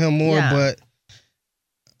 motivated him more, Yeah. but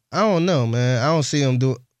I don't know, man. I don't see him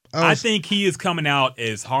do it. I think he is coming out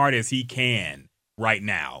as hard as he can right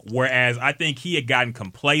now. Whereas I think he had gotten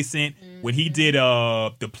complacent when he did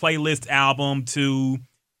the Playlist album too,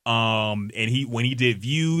 and when he did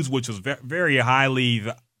Views, which was very highly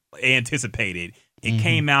anticipated. It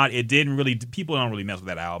came out. It didn't really. People don't really mess with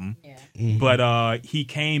that album. Yeah. But he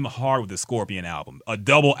came hard with the Scorpion album, a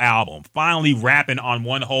double album, finally rapping on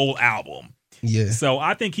one whole album. Yeah. So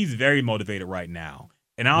I think he's very motivated right now.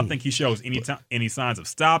 And I don't think he shows any signs of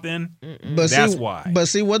stopping. But That's see, why. But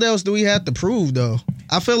see, what else do we have to prove though?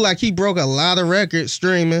 I feel like he broke a lot of records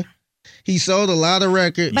streaming. He sold a lot of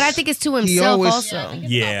records. But I think it's to He himself always- also. I think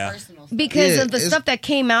it's Yeah. about personal stuff. Because Yeah, of the it's- stuff that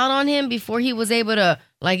came out on him before he was able to,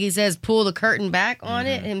 like he says, pull the curtain back on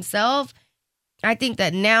it himself. I think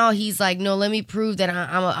that now he's like, no, let me prove that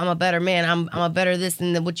I'm a better man. I'm a better this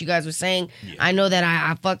than what you guys were saying. Yeah. I know that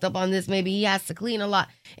I fucked up on this. Maybe he has to clean a lot.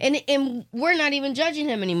 And we're not even judging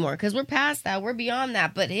him anymore because we're past that. We're beyond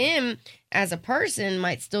that. But him as a person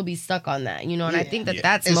might still be stuck on that, you know. And I think that Yeah.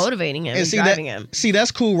 that's And- motivating him and and see driving that, him. See, that's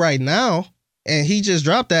cool right now. And he just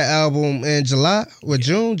dropped that album in July,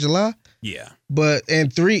 July. Yeah. But in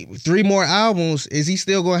three more albums, is he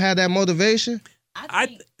still gonna have that motivation?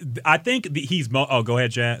 I think he's. Oh, go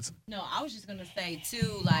ahead, Jazz. No, I was just gonna say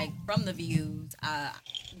too, like from the Views,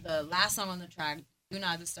 the last song on the track, "Do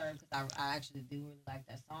Not Disturb," because I actually do really like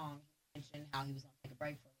that song. He mentioned how he was gonna take a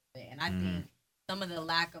break for a little bit, and I think some of the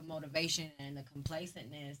lack of motivation and the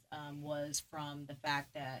complacentness was from the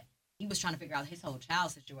fact that he was trying to figure out his whole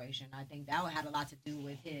child situation. I think that had a lot to do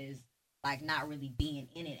with his like not really being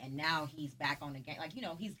in it, and now he's back on the game. Like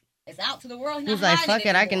it's out to the world. He's like, fuck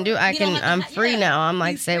it, I can do. I'm free now. I'm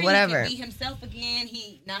like, He's say free. whatever. He can be himself again.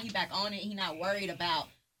 He back on it. He not worried about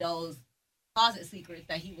those closet secrets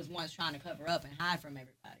that he was once trying to cover up and hide from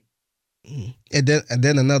everybody. And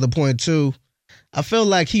then another point too, I feel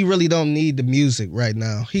like he really don't need the music right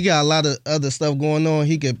now. He got a lot of other stuff going on.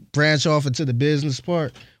 He could branch off into the business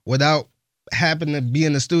part without having to be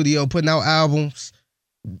in the studio putting out albums,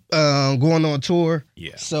 going on tour.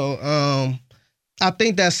 Yeah. So I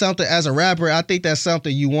think that's something as a rapper. I think that's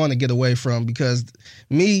something you want to get away from because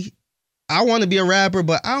I want to be a rapper,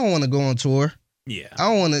 but I don't want to go on tour. Yeah. I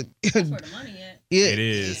don't want to. That's where the money at. Yeah, It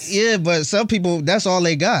is. Yeah, but some people, that's all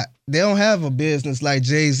they got. They don't have a business like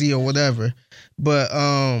Jay-Z or whatever. But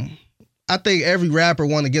I think every rapper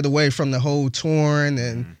want to get away from the whole touring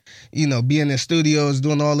and, being in studios,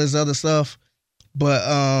 doing all this other stuff. But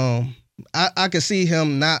I could see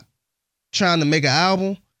him not trying to make an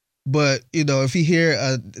album. But, if he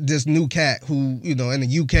hear this new cat who, in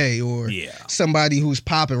the UK or Yeah. somebody who's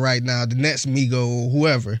popping right now, the next Migo or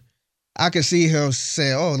whoever, I can see him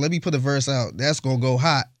say, oh, let me put a verse out. That's going to go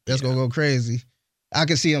hot. That's going to go crazy. I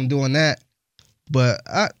can see him doing that. But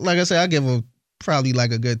like I said, I give him probably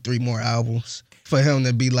like a good 3 more albums for him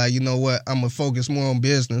to be like, you know what, I'm going to focus more on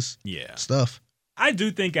business Yeah. stuff. I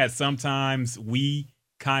do think that sometimes we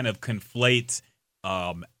kind of conflate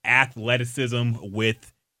athleticism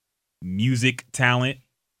with music talent.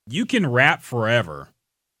 You can rap forever.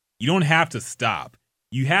 You don't have to stop.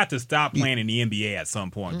 You have to stop playing in the NBA at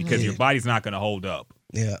some point because your body's not going to hold up.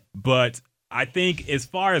 Yeah. But I think as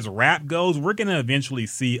far as rap goes, we're going to eventually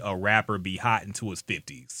see a rapper be hot into his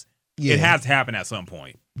 50s. Yeah. It has to happen at some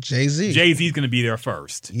point. Jay-Z. Jay-Z's going to be there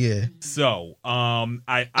first. Yeah. So,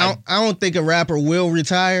 I don't think a rapper will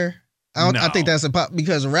retire. I think that's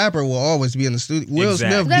because a rapper will always be in the studio. Will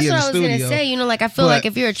Smith That's be in what the I was studio. gonna say. You know, like I feel like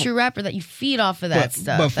if you're a true rapper, that you feed off of that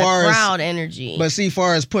stuff, that crowd energy. But see,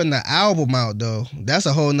 far as putting the album out though, that's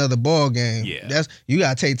a whole nother ball game. Yeah, you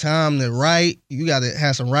gotta take time to write. You gotta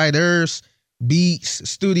have some writers, beats,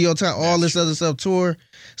 studio time, all this other stuff, tour.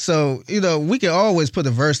 So we can always put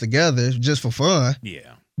a verse together just for fun.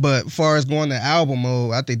 Yeah. But far as going to album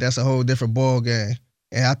mode, I think that's a whole different ball game,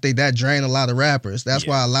 and I think that drained a lot of rappers. That's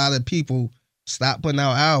why a lot of people stop putting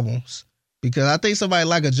out albums, because I think somebody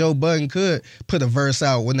like a Joe Budden could put a verse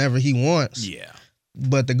out whenever he wants. Yeah.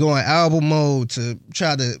 But to go in album mode to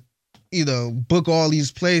try to, book all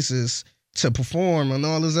these places to perform and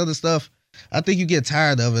all this other stuff, I think you get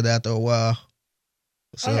tired of it after a while.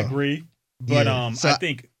 So, I agree. But I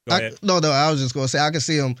think go ahead. No, I was just gonna say I can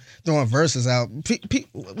see them throwing verses out.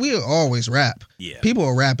 We'll always rap. Yeah. People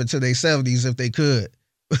will rap into their 70s if they could,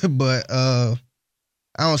 but I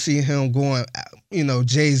don't see him going,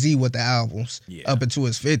 Jay-Z with the albums up into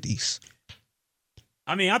his 50s.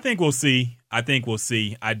 I mean, I think we'll see. I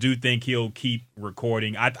do think he'll keep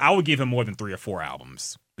recording. I would give him more than 3 or 4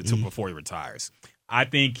 albums before he retires. I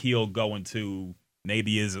think he'll go into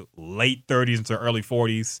maybe his late 30s into early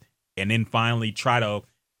 40s and then finally try to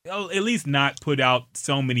at least not put out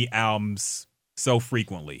so many albums so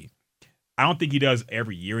frequently. I don't think he does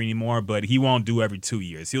every year anymore, but he won't do every 2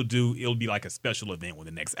 years. It'll be like a special event when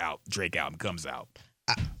the next Drake album comes out.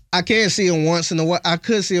 I can't see him once in a while. I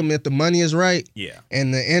could see him if the money is right. Yeah.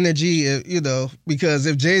 And the energy, because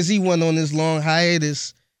if Jay-Z went on this long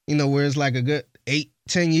hiatus, where it's like a good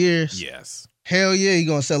 8-10 years. Yes. Hell yeah, he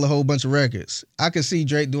gonna sell a whole bunch of records. I could see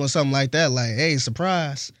Drake doing something like that, like, hey,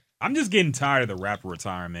 surprise. I'm just getting tired of the rapper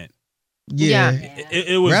retirement. Yeah.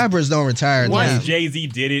 It was, rappers don't retire. Once Jay-Z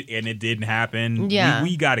did it and it didn't happen,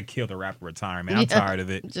 we got to kill the rapper retirement. I'm tired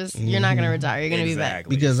of it. You're not going to retire. You're going to be back.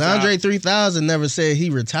 Because Andre 3000 never said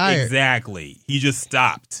he retired. Exactly. He just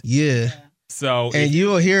stopped. Yeah. So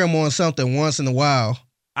you'll hear him on something once in a while.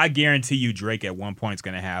 I guarantee you Drake at one point is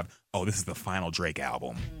going to have, this is the final Drake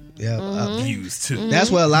album. Yeah, views too.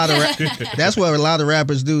 That's what a lot of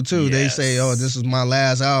rappers do too. Yes. They say, this is my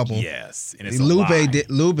last album. Yes. And it's Lupe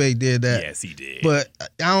did that. Yes, he did. But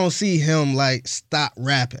I don't see him like stop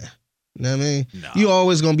rapping. You know what I mean? No. You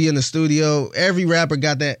always gonna be in the studio. Every rapper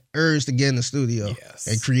got that urge to get in the studio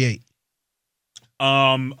and create.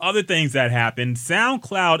 Other things that happened,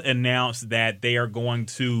 SoundCloud announced that they are going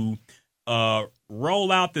to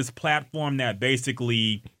roll out this platform that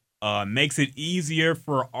basically makes it easier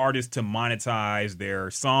for artists to monetize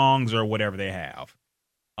their songs or whatever they have.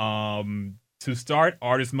 To start,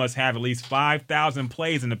 artists must have at least 5,000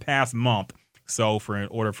 plays in the past month. So in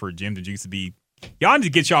order for Jim the Juice to be, y'all need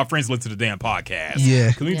to get y'all friends to listen to the damn podcast. Yeah.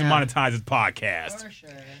 Because we need to monetize this podcast. For sure.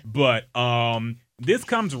 But this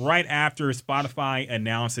comes right after Spotify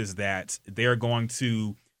announces that they're going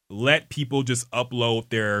to let people just upload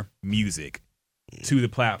their music to the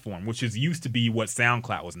platform, which used to be what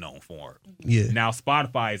SoundCloud was known for. Yeah. Now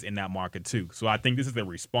Spotify is in that market too. So I think this is a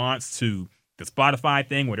response to the Spotify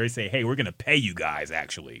thing where they say, hey, we're going to pay you guys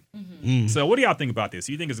actually. Mm-hmm. So what do y'all think about this?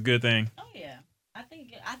 Do you think it's a good thing? Oh yeah. I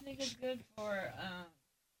think it's good for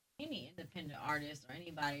any independent artist or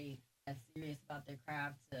anybody that's serious about their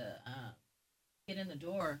craft to get in the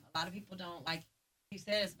door. A lot of people don't, like you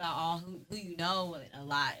said, it's about all who you know, a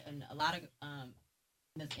lot of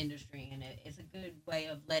in this industry, and it's a good way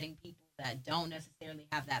of letting people that don't necessarily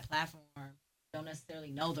have that platform, don't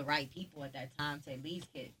necessarily know the right people at that time, to at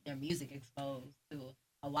least get their music exposed to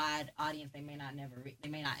a wide audience they may not ever reach.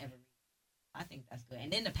 I think that's good,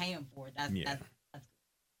 and then to pay them for it, that's good.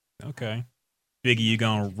 Okay. Biggie, you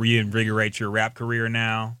gonna reinvigorate your rap career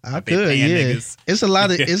now? I could, yeah. It's a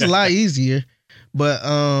lot easier, but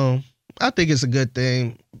I think it's a good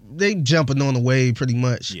thing. They jumping on the wave pretty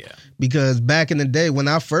much. Yeah. Because back in the day when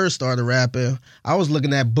I first started rapping, I was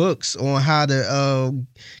looking at books on how to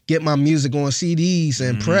get my music on CDs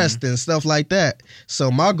and pressed and stuff like that.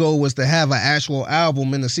 So my goal was to have an actual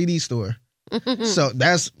album in the CD store. So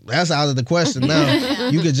that's out of the question now.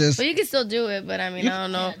 You could just. But you can still do it. But I mean, I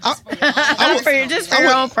don't know. Just for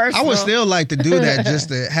your own personal. I would still like to do that, just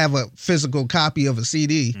to have a physical copy of a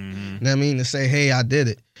CD. You know what I mean? To say, hey, I did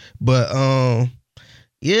it. But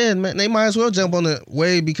yeah, man, they might as well jump on the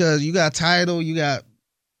wave because you got Tidal, you got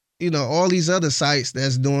all these other sites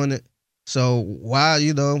that's doing it. So why,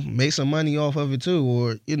 make some money off of it too,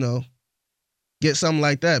 or, get something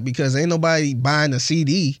like that, because ain't nobody buying a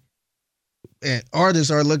CD, and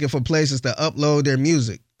artists are looking for places to upload their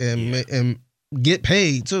music and get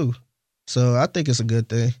paid too. So I think it's a good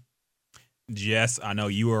thing. Jess, I know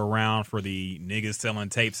you were around for the niggas selling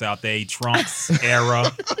tapes out there, Trump's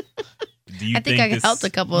era. Do you I think I this... helped a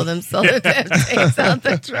couple of them sell the tapes out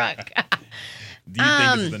the truck. Do you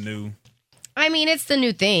think this is the new? I mean, it's the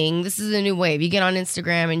new thing. This is a new wave. You get on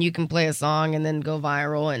Instagram and you can play a song and then go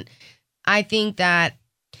viral. And I think that,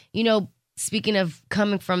 speaking of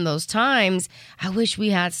coming from those times, I wish we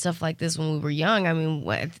had stuff like this when we were young. I mean,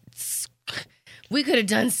 we could have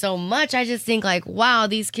done so much. I just think wow,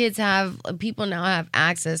 these people now have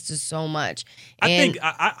access to so much. I think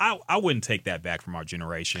I wouldn't take that back from our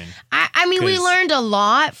generation. I mean, we learned a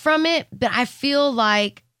lot from it, but I feel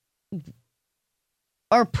like,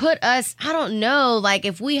 or put us, I don't know,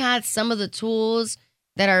 if we had some of the tools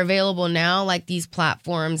that are available now, like these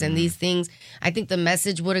platforms and these things, I think the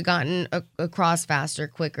message would have gotten across faster,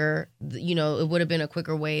 quicker. It would have been a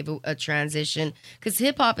quicker wave, a transition. Because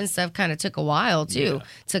hip hop and stuff kind of took a while too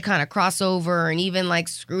to kind of cross over, and even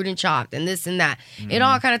Screwed and Chopped and this and that. It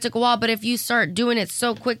all kind of took a while. But if you start doing it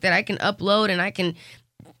so quick that I can upload and I can,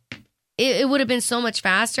 it would have been so much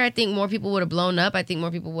faster. I think more people would have blown up. I think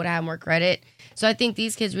more people would have more credit. So I think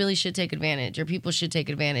these kids really should take advantage, or people should take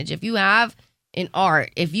advantage. If you have in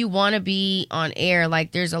art, if you want to be on air,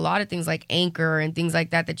 there's a lot of things like Anchor and things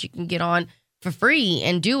like that you can get on for free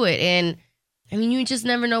and do it. And I mean, you just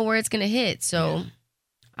never know where it's going to hit. So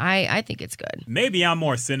I think it's good. Maybe I'm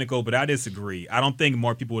more cynical, but I disagree. I don't think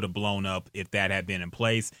more people would have blown up if that had been in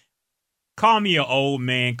place. Call me an old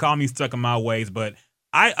man, call me stuck in my ways, but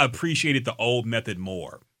I appreciated the old method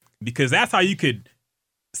more, because that's how you could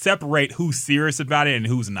separate who's serious about it and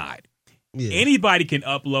who's not. Yeah. Anybody can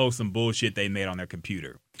upload some bullshit they made on their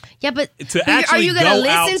computer. Yeah, but are you going to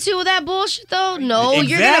listen to that bullshit, though? No,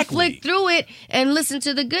 You're going to flick through it and listen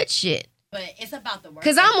to the good shit. But it's about the work.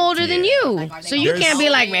 Because I'm older than you. So you can't be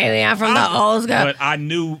like, maybe I'm from the old school. But I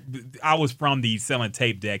knew I was from the selling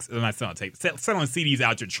tape decks. Not selling tape, selling CDs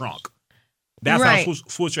out your trunk. That's how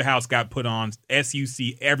Swisher House got put on.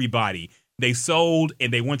 SUC, everybody. They sold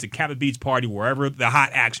and they went to Capitol Beach Party, wherever the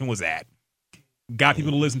hot action was at. Got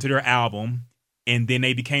people to listen to their album, and then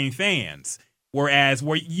they became fans. Whereas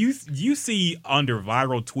where you see under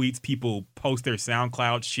viral tweets, people post their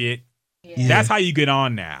SoundCloud shit. Yeah. That's how you get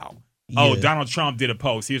on now. Yeah. Oh, Donald Trump did a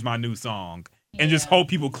post. Here's my new song. And just hope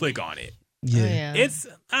people click on it. Yeah. It's,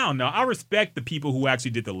 I don't know. I respect the people who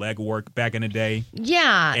actually did the legwork back in the day.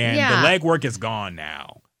 Yeah. And the legwork is gone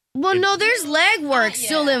now. Well, no, there's legwork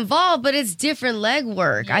still involved, but it's different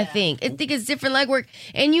legwork, I think. I think it's different legwork.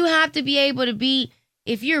 And you have to be able to be,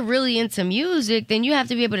 if you're really into music, then you have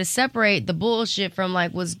to be able to separate the bullshit from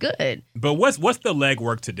what's good. But what's the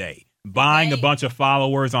legwork today? Buying a bunch of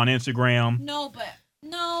followers on Instagram? No,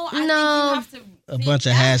 I think you have to. A bunch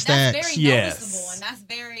of hashtags. That's very noticeable, and that's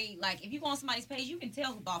very, if you go on somebody's page, you can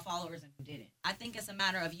tell who bought followers and who didn't. I think it's a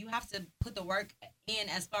matter of you have to put the work in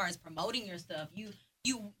as far as promoting your stuff.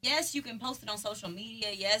 Yes, you can post it on social media.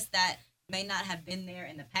 Yes, that may not have been there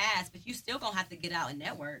in the past, but you still gonna have to get out and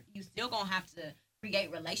network. You still gonna have to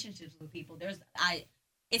create relationships with people.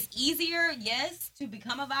 It's easier, yes, to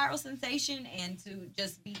become a viral sensation and to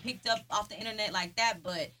just be picked up off the internet like that,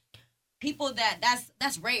 but people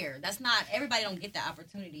that's rare. That's not, everybody don't get that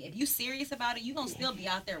opportunity. If you serious about it, you're going to still be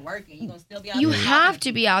out there working. You're going to still be out there. You have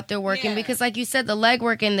to be out there working because like you said, the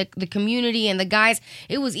legwork and the community and the guys,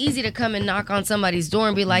 it was easy to come and knock on somebody's door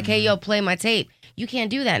and be like, hey, yo, play my tape. You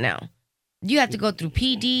can't do that now. You have to go through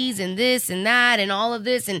PDs and this and that and all of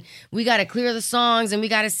this, and we got to clear the songs and we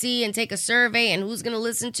got to see and take a survey and who's going to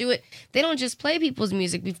listen to it. They don't just play people's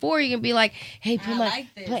music. Before you can be like, hey,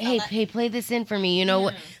 play this in for me. You know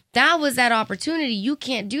what? That was that opportunity. You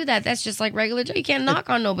can't do that. That's just like regular Joe. You can't knock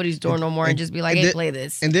on nobody's door no more and just be like, hey, play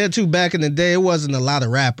this. And then too, back in the day, it wasn't a lot of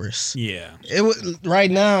rappers. Yeah. It was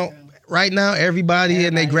right now, everybody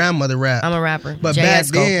and their grandmother rap. I'm a rapper. But back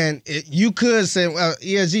then, you could say,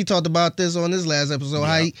 ESG talked about this on his last episode,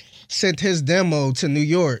 how he sent his demo to New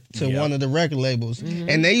York to one of the record labels. Mm-hmm.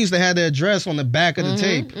 And they used to have the address on the back of the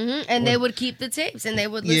tape. Mm-hmm. And they would keep the tapes and they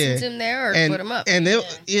would listen to them there or put them up. And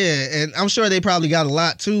and I'm sure they probably got a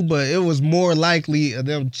lot too, but it was more likely of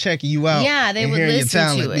them checking you out. Yeah, they would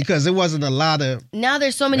listen to it. Because it wasn't a lot of Now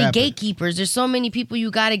there's so many gatekeepers. There's so many people you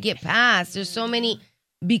got to get past. There's so many...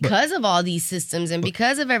 Because of all these systems and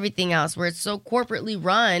because of everything else where it's so corporately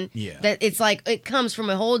run that it's like it comes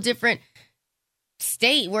from a whole different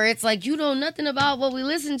state where it's like you know nothing about what we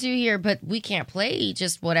listen to here, but we can't play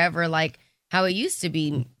just whatever. Like how it used to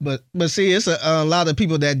be. But see, it's a lot of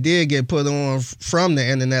people that did get put on from the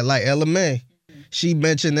internet, like Ella May. She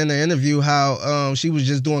mentioned in the interview how she was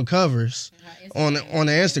just doing covers on the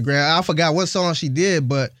Instagram. I forgot what song she did,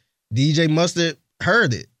 but DJ Mustard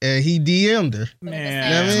heard it and he DM'd her. But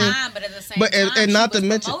at the same time, and not she to was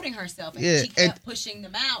mention promoting herself, and she kept pushing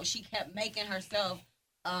them out. She kept making herself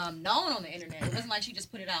known on the internet. It wasn't like she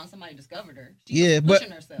just put it out and somebody discovered her. She was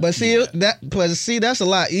pushing herself. But see that's a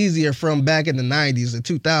lot easier from back in the 90s and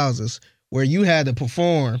 2000s where you had to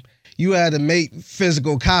perform. You had to make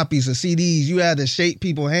physical copies of CDs. You had to shake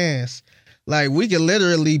people's hands. Like, we could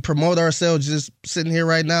literally promote ourselves just sitting here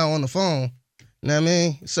right now on the phone. You know what I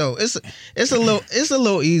mean? So it's a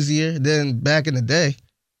little easier than back in the day.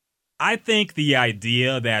 I think the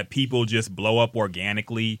idea that people just blow up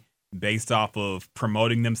organically based off of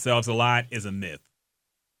promoting themselves a lot is a myth.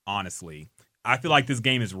 Honestly, I feel like this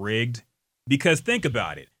game is rigged because think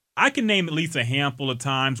about it. I can name at least a handful of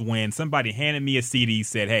times when somebody handed me a CD,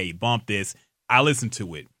 said, hey, bump this. I listened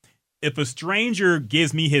to it. If a stranger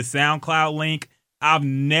gives me his SoundCloud link, I've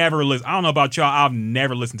never listened. I don't know about y'all. I've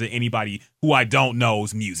never listened to anybody who I don't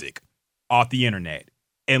know's music off the internet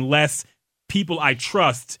unless people I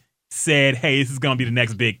trust said, hey, this is going to be the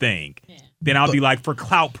next big thing. Yeah. Then I'll be like, for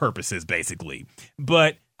clout purposes, basically.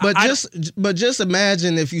 But just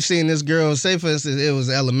imagine if you seen this girl, say for instance, it was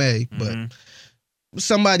Ella May, but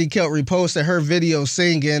somebody kept reposting her video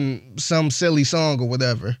singing some silly song or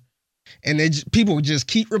whatever. And people just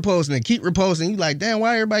keep reposting. You like, damn,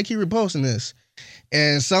 why everybody keep reposting this?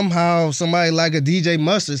 And somehow somebody like a DJ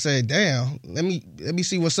Mustard said, damn, let me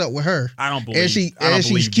see what's up with her. I don't believe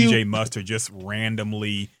DJ Mustard just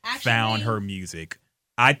randomly found her music.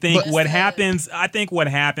 I think what happens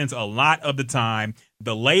a lot of the time,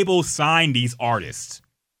 the labels sign these artists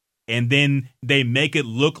and then they make it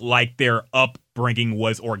look like their upbringing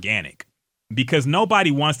was organic because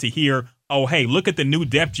nobody wants to hear, oh, hey, look at the new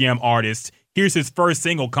Def Jam artist. Here's his first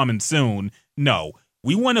single coming soon. No,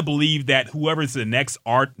 we want to believe that whoever's the next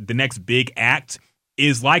big act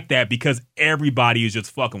is like that because everybody is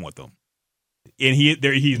just fucking with them. And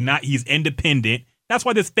he's independent. That's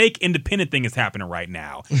why this fake independent thing is happening right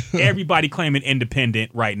now. Everybody claiming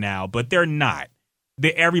independent right now, but they're not.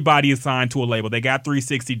 Everybody is signed to a label. They got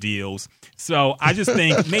 360 deals. So I just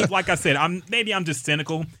think, maybe, like I said, I'm just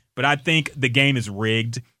cynical, but I think the game is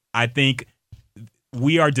rigged. I think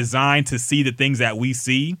we are designed to see the things that we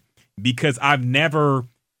see because I don't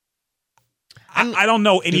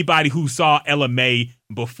know anybody who saw Ella May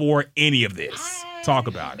before any of this. Talk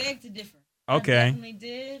about it. I beg to differ. Okay. I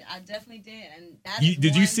definitely did. And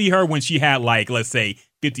did you see her when she had, like, let's say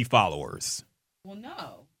 50 followers? Well,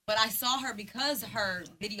 no. But I saw her because her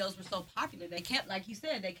videos were so popular. They kept, like you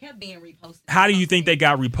said, being reposted. How do you think they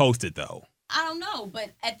got reposted, though? I don't know, but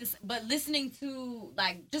listening to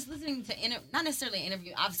not necessarily an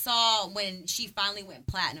interview. I saw when she finally went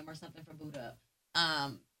platinum or something for Boot Up.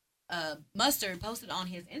 Mustard posted on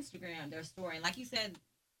his Instagram their story, and like you said,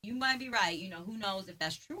 you might be right. You know, who knows if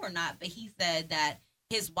that's true or not? But he said that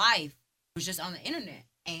his wife was just on the internet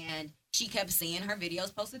and she kept seeing her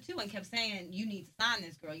videos posted too, and kept saying, "You need to sign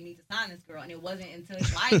this girl. You need to sign this girl." And it wasn't until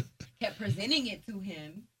his wife kept presenting it to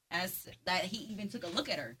him as that he even took a look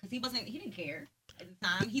at her because he didn't care at the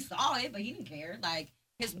time. He saw it, but he didn't care. Like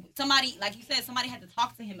somebody, like you said, somebody had to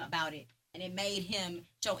talk to him about it, and it made him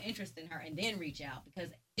show interest in her and then reach out because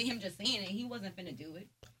him just seeing it, he wasn't finna do it.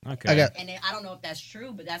 Okay. I don't know if that's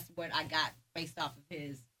true, but that's what I got based off of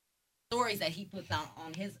his stories that he puts out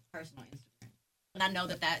on his personal Instagram. And I know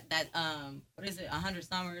that what is it, 100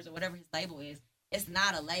 Summers or whatever his label is, it's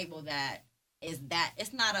not a label that is that,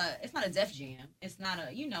 it's not a Def Jam. It's not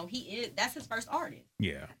that's his first artist.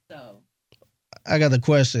 Yeah. So. I got a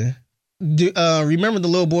question. Remember the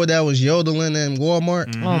little boy that was yodeling in Walmart?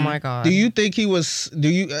 Mm-hmm. Oh my God. Do you think he was,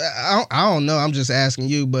 I don't know, I'm just asking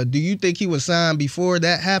you, but do you think he was signed before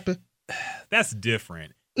that happened? That's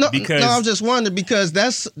different. No, I'm just wondering because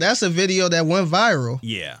that's a video that went viral.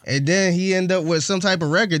 Yeah. And then he ended up with some type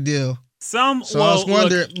of record deal. I was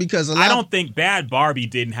wondering because I don't think Bad Barbie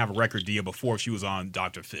didn't have a record deal before she was on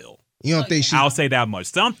Dr. Phil. You don't think she? I'll say that much.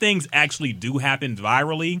 Some things actually do happen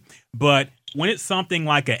virally, but when it's something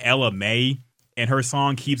like a Ella May and her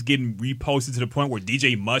song keeps getting reposted to the point where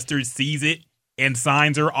DJ Mustard sees it and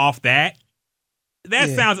signs her off that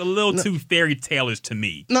sounds a little too fairy tale-ish to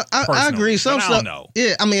me. No, I agree. Some stuff. I don't know.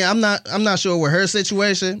 Yeah, I mean, I'm not sure with her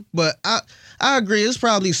situation, but I agree. It's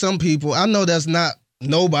probably some people. I know that's not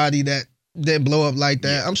nobody that that blow up like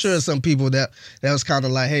that. I'm sure some people that was kind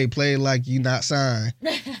of like, hey, play like you not signed.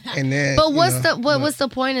 And then, But what's the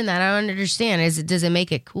point in that? I don't understand. Does it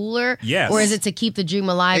make it cooler? Yes. Or is it to keep the dream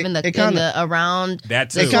alive around That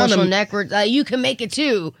the too. social network? You can make it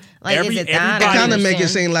too. Like, is it that? It I kind of make it understand.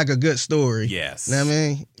 seem like a good story. Yes. You know what I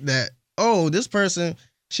mean? That, this person,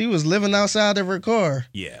 she was living outside of her car.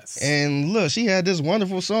 Yes. And look, she had this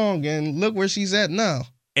wonderful song, and look where she's at now.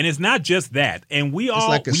 And it's not just that. And we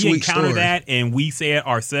like a we sweet encounter story. that and we say it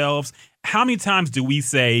ourselves. How many times do we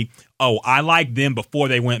say, oh, I liked them before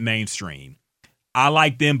they went mainstream? I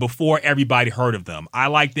liked them before everybody heard of them. I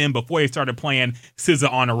liked them before they started playing SZA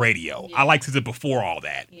on the radio. Yeah. I liked SZA before all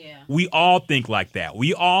that. Yeah. We all think like that.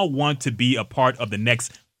 We all want to be a part of the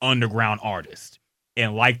next underground artist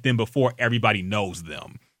and like them before everybody knows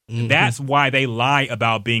them. Mhm. That's why they lie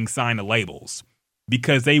about being signed to labels,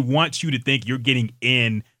 because they want you to think you're getting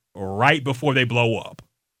in right before they blow up.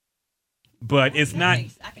 But it's not.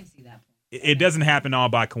 I can see that. It doesn't happen all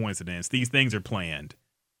by coincidence. These things are planned.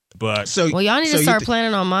 But Well, y'all need so to you start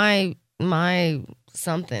planning on my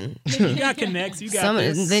something. you got connects. You got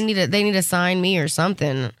this. They need to sign me or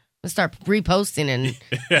something. Let's start reposting and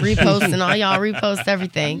reposting. All y'all repost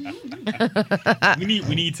everything.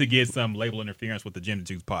 we need to get some label interference with the Gin and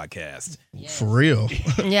Juice podcast. For real.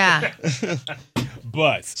 Yeah.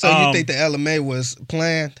 But So you think the LMA was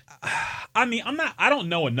planned? I mean, I don't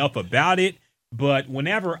know enough about it, but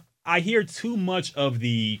whenever I hear too much of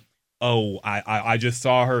the, I just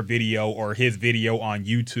saw her video or his video on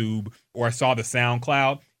YouTube, or I saw the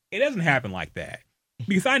SoundCloud, it doesn't happen like that.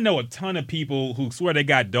 Because I know a ton of people who swear they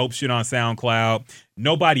got dope shit on SoundCloud.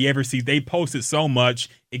 Nobody ever sees. They posted so much,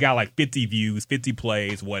 it got like 50 views, 50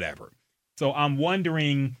 plays, whatever. So I'm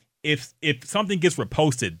wondering if something gets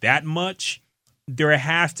reposted that much, there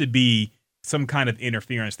has to be some kind of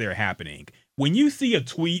interference there happening. When you see a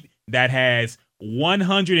tweet that has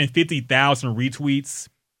 150,000 retweets,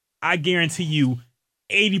 I guarantee you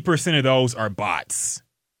 80% of those are bots.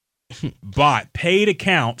 Paid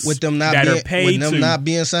accounts With them not that being, are paid with them to not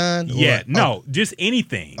being signed? yeah, Or- no, just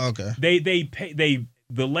anything. Okay.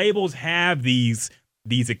 The labels have these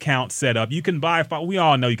accounts set up. You can buy. We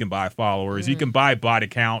all know you can buy followers. You can buy bot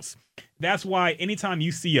accounts. That's why anytime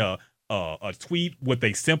you see a tweet with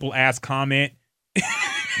a simple ass comment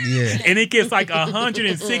Yeah. and it gets like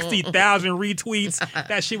 160,000 retweets,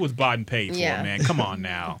 that shit was bought and paid for, Yeah. man. Come on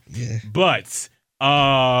now. Yeah. But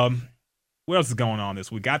what else is going on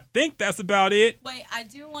this week? I think that's about it. Wait, I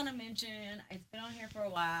do want to mention, it's been on here for a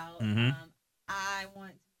while. Mhm. I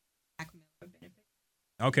want to Black Miller benefit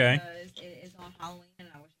Okay. because it is on Halloween and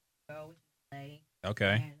I wish I could go with play.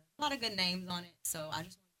 Okay. And a lot of good names on it, so I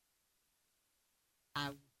just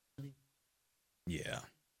want really Yeah.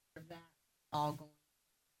 of that all going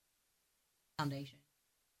foundation.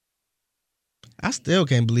 I still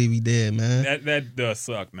can't believe he dead, man. That does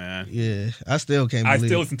suck, man. Yeah. I still can't I believe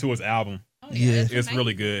still listen to his album. Oh, Yeah. It's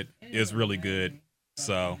really amazing. good. It is It's really amazing. good.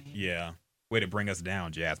 So, amazing. yeah. Way to bring us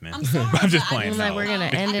down, Jasmine. I'm sorry. I'm just but I playing. just- Like, we're gonna I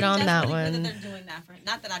end it think on that's that really good one. That they're doing that for,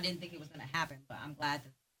 not that I didn't think it was going to happen, but I'm glad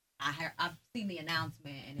that I've seen the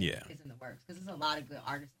announcement and Yeah. it's in the works because there's a lot of good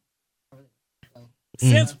artists. So,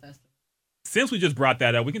 Since we just brought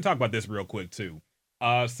that up, we can talk about this real quick too.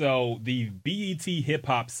 So the BET Hip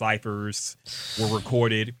Hop Cyphers were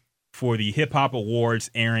recorded for the Hip Hop Awards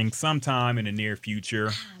airing sometime in the near future.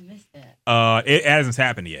 I missed that. It hasn't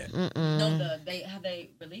happened yet. Mm-mm. No, have they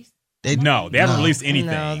released? No, they haven't No. released anything.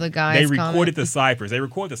 No, the they guys recorded comment. the ciphers. They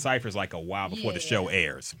recorded the ciphers like a while before the show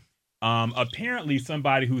airs. Apparently,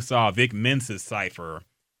 somebody who saw Vic Mensa's cipher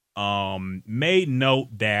made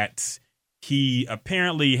note that he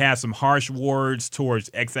apparently has some harsh words towards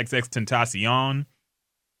XXX Tentacion.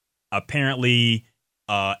 Apparently,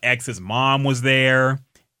 X's mom was there,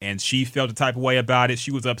 and she felt the type of way about it.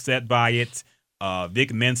 She was upset by it.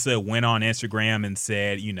 Vic Mensa went on Instagram and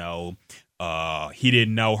said, he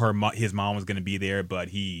didn't know his mom was going to be there, but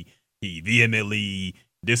he vehemently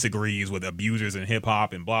disagrees with abusers in hip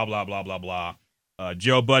hop and blah, blah, blah, blah, blah.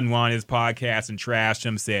 Joe Budden went on his podcast and trashed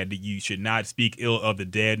him, said that you should not speak ill of the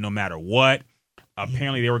dead no matter what.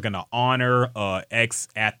 Apparently, they were going to honor X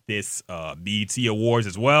at this BET Awards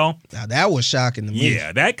as well. Now that was shocking to me.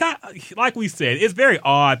 Yeah, that like we said, it's very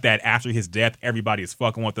odd that after his death, everybody is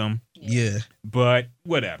fucking with him. Yeah. But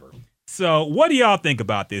whatever. So, what do y'all think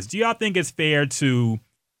about this? Do y'all think it's fair to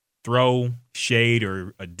throw shade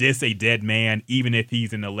or diss a dead man, even if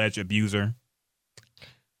he's an alleged abuser?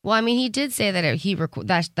 Well, I mean, he did say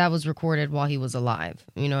that that was recorded while he was alive,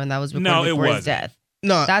 and that was recorded No, it before his wasn't. death.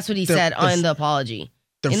 No. That's what he said in the apology.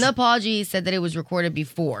 In the apology, he said that it was recorded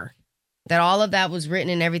before. That all of that was written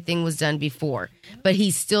and everything was done before. But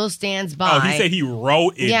he still stands by. Oh, he said he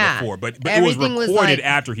wrote it before, but it was everything recorded was like-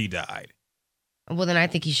 after he died. Well, then I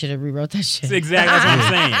think he should have rewrote that shit. That's exactly what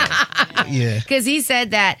I'm saying. Yeah. Because he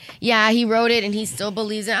said that, he wrote it and he still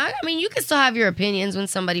believes it. I mean, you can still have your opinions when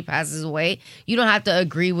somebody passes away. You don't have to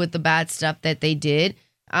agree with the bad stuff that they did.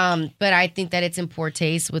 But I think that it's in poor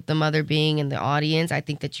taste with the mother being in the audience. I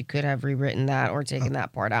think that you could have rewritten that or taken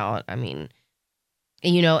that part out. I mean,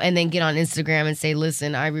 and then get on Instagram and say,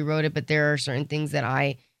 listen, I rewrote it, but there are certain things that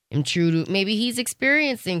I am true to. Maybe he's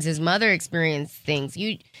experienced things. His mother experienced things.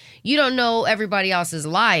 You don't know everybody else's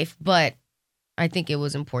life, but I think it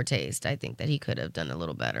was in poor taste. I think that he could have done a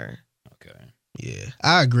little better. Okay. Yeah,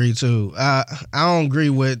 I agree too. I don't agree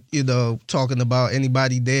with talking about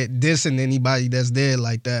anybody dead, dissing anybody that's dead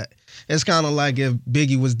like that. It's kind of like if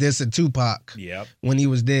Biggie was dissing Tupac Yep. when he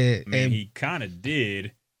was dead. I mean, and he kind of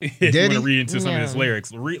did. If Did you want he? to read into some of Yeah. his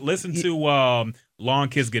lyrics, listen to "Long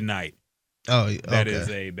Kiss Goodnight." oh, That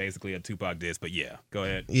okay. is basically a Tupac diss. But yeah, go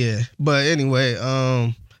ahead. Yeah, but anyway,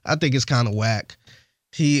 I think it's kind of whack.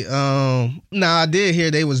 He now I did hear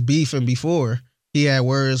they was beefing before. He had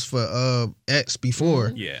words for X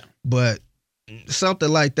before, Yeah. but something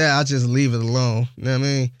like that, I just leave it alone. You know what I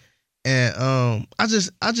mean? And I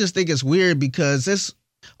just think it's weird because it's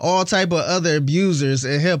all type of other abusers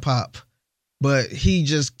in hip hop, but he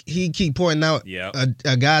keep pointing out Yep.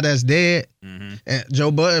 a guy that's dead. Mm-hmm. And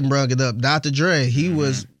Joe Budden brought it up. Dr. Dre, he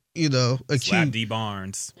was Slap accused. D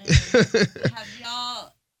Barnes. Have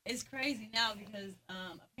y'all? It's crazy now because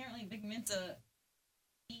apparently Big Mensa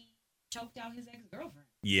he choked out his ex-girlfriend.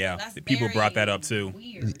 Yeah, That's people very brought that up too.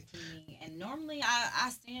 Weird to me. And normally I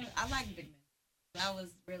like Big Mensa. That was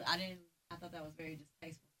really I thought that was very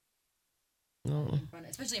distasteful, No.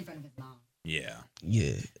 especially in front of his mom. Yeah.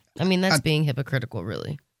 Yeah. I mean, that's being hypocritical,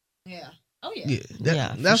 really. Yeah. Oh yeah.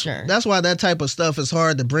 Yeah, for that's sure. that's why that type of stuff is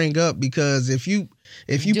hard to bring up because if you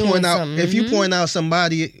Doing point out something, if you mhm. point out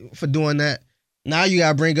somebody for doing that, now you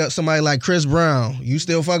gotta bring up somebody like Chris Brown. You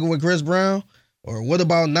still fucking with Chris Brown, or what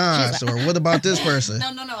about Nas, or what about this person? No.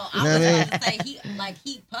 You know I what was I about to say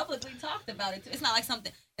he publicly talked about it too. It's not like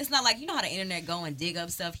something. It's not like how the internet go and dig up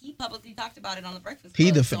stuff. He publicly talked about it on the Breakfast He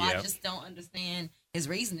Club. defi- So Yep. I just don't understand his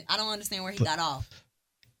reasoning. I don't understand where he got off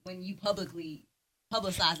when you publicly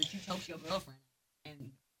publicize that you choked your girlfriend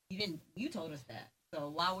and you didn't. You told us that. So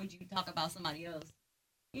why would you talk about somebody else?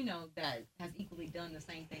 That has equally done the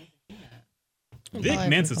same thing that you have. Vic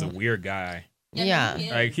Mensa's a weird guy. Yeah. he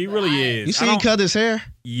is, Like he but really is. You see I he don't- cut his hair?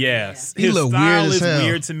 Yes, He his look style weird as is hell.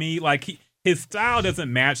 weird to me. Like his style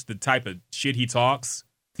doesn't match the type of shit he talks.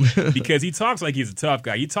 Because he talks like he's a tough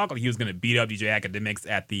guy. He talked like he was going to beat up DJ Academics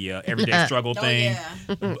at the Everyday Struggle Oh thing.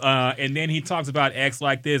 yeah. And then he talks about X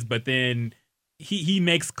like this, but then he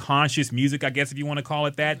makes conscious music, I guess if you want to call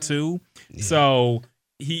it that too. Yeah. So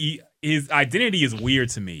his identity is weird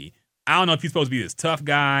to me. I don't know if he's supposed to be this tough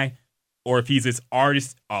guy or if he's this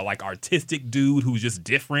artist, like artistic dude who's just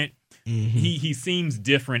different. Mhm. He seems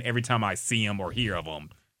different every time I see him or hear of him.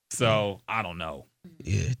 So I don't know.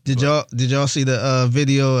 Yeah. Did y'all see the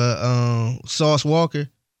video of Sauce Walker?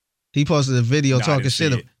 He posted a video No, I talking didn't see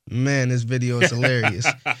shit. it. Man, this video is hilarious.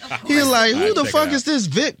 He like, who I'll the check fuck it is this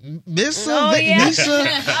Vic? Missa? Oh, Vic yeah. Missa? Oh,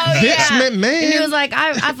 Vince yeah. McMahon? And he was like,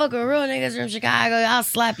 I fuck with real niggas from Chicago. I'll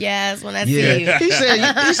slap your ass when I see you. Yeah, he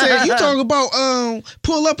said, you talk about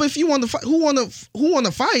pull up if you want to fight. Who want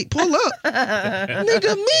to fight? Pull up,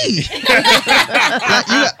 nigga, me.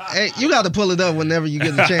 Like, you got to pull it up whenever you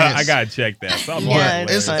get a chance. I gotta check that. Something Yeah,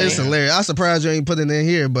 But it's hilarious. I'm surprised you ain't put it in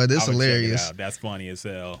here, but it's I'm gonna check it hilarious. out. That's funny as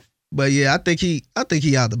hell. But yeah, I think he out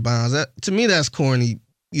the bounds. To me, that's corny.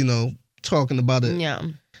 Talking about it. Yeah.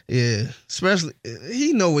 Yeah, especially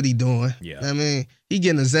he know what he doing. Yeah. I mean, he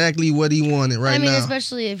getting exactly what he wanted right I mean, now.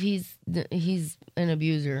 especially if he's an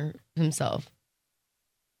abuser himself.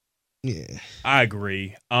 Yeah. I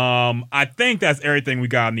agree. I think that's everything we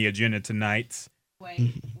got on the agenda tonight.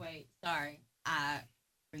 Wait. Sorry. I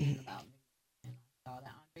forget about me. And I saw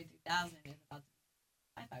that Andre 3000 is about to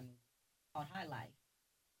be a sci-fi movie called High Life.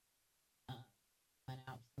 Went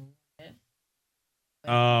out soon.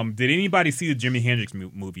 Did anybody see the Jimi Hendrix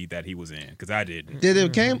movie that he was in? Because I didn't. Did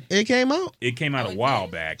it came out? It came out Oh, a it while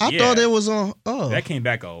did? back. I Yeah. thought it was on. Oh, That came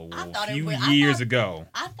back I thought it few was- I years thought- ago.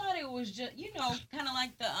 I thought it was just, kind of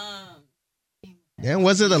like the damn.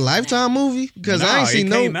 Was it a Lifetime movie? Because I ain't seen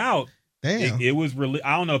it came out. Damn. It was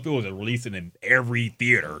I don't know if it was a release in every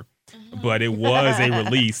theater, but it was a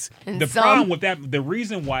release. And The some- problem with that, the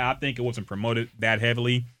reason why I think it wasn't promoted that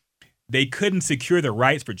heavily, they couldn't secure the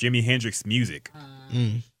rights for Jimi Hendrix music.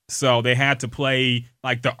 Mm. So they had to play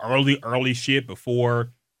like the early shit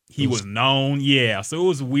before he was known. Yeah, so it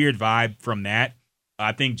was a weird vibe from that.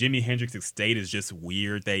 I think Jimi Hendrix's estate is just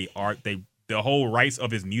weird. The whole rights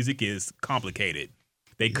of his music is complicated.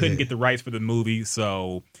 They couldn't get the rights for the movie,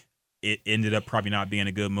 so it ended up probably not being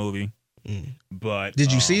a good movie. But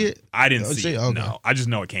Did you see it? I didn't see it. Okay. No, I just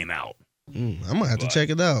know it came out. I'm gonna have to check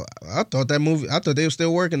it out. I thought they were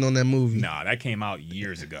still working on that movie. Nah, that came out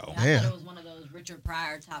years ago. I Damn. thought it was one of those Richard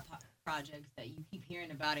Pryor top projects that you keep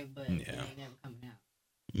hearing about it, but it ain't never coming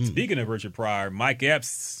out. Speaking of Richard Pryor, Mike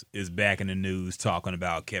Epps is back in the news talking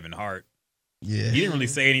about Kevin Hart. Yeah. He didn't really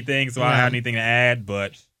say anything, so I don't have anything to add,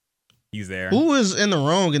 but he's there. Who is in the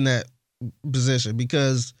wrong in that position?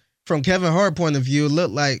 Because from Kevin Hart point of view, it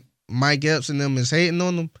looked like Mike Epps and them is hating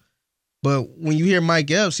on him. But when you hear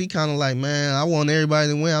Mike Epps, he kind of like, man, I want everybody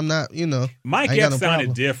to win. I'm not, Mike I ain't got Epps no sounded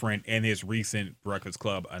problem. different in his recent Breakfast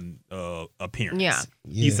Club appearance. Yeah.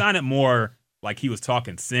 He sounded more like he was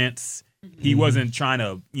talking sense. He wasn't trying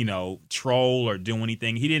to, troll or do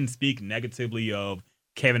anything. He didn't speak negatively of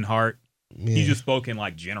Kevin Hart. Yeah. He just spoke in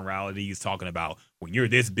like generalities, talking about when you're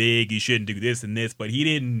this big, you shouldn't do this and this, but he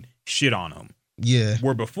didn't shit on him. Yeah.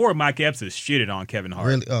 Where before Mike Epps has shitted on Kevin Hart.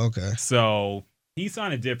 Really? Oh, okay. So he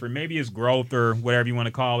sounded different. Maybe it's growth or whatever you want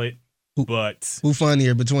to call it. But Who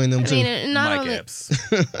funnier between them I two? mean, Mike Epps.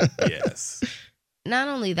 Yes. Not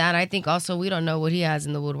only that, I think also we don't know what he has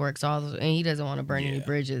in the woodworks, and he doesn't want to burn any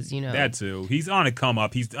bridges, That too. He's on a come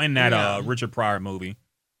up. He's in that Richard Pryor movie.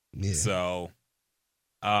 Yeah. So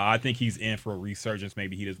I think he's in for a resurgence.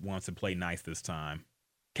 Maybe he just wants to play nice this time.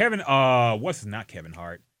 Not Kevin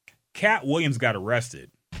Hart. Cat Williams got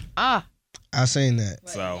arrested. I seen that.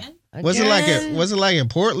 So Was it like in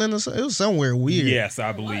Portland or something? It was somewhere weird. yes,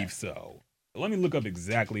 I believe so. Let me look up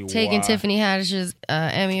exactly taking why. Tiffany Haddish's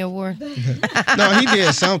Emmy Award. No, he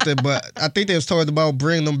did something, but I think they was talking about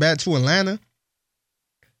bringing them back to Atlanta.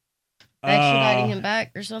 Extraditing him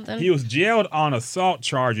back or something. He was jailed on assault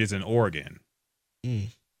charges in Oregon. He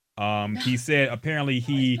said apparently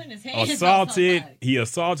he putting his hands on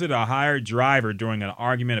assaulted a hired driver during an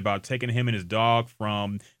argument about taking him and his dog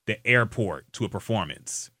from the airport to a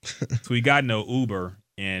performance. So he got in an Uber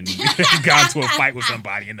and got into a fight with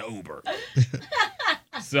somebody in the Uber.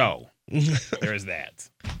 So there's that.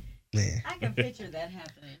 Man. I can picture that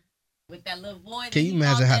happening with that little boy. Can you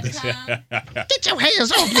imagine how this? Get your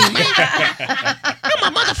hands off me, man.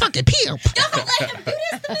 I'm a motherfucking pimp. Don't let him do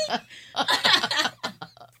this to me.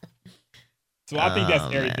 So I think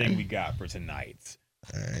that's everything we got for tonight.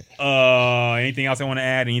 All right. Anything else I want to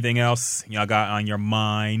add? Anything else y'all got on your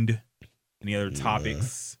mind? Any other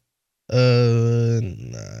topics? Nah,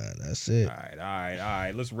 that's it. All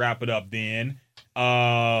right. Let's wrap it up then.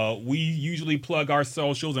 We usually plug our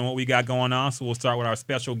socials and what we got going on. So we'll start with our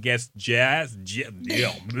special guest, Jess.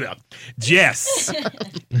 Jess,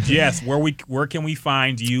 where can we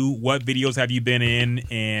find you? What videos have you been in?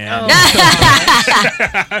 And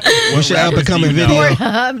What's your up and coming video?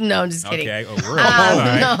 No, I'm just kidding. Okay. Oh, really? All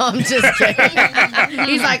right. No, I'm just kidding.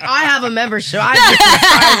 He's like, I have a membership. I'm a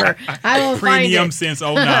subscriber. I will find Premium it. since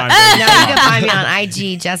 09. No, you can find me on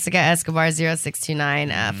IG, Jessica Escobar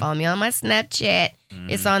 0629. Follow me on my Snapchat.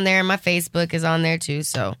 It's on there. My Facebook is on there too.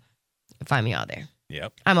 So find me all there.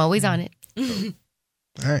 Yep. I'm always on it.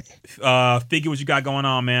 All right. Figure what you got going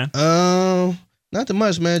on, man. Not too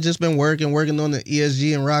much, man. Just been working on the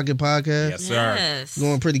ESG and Rocket podcast. Yes, sir. Yes.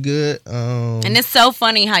 Going pretty good. And it's so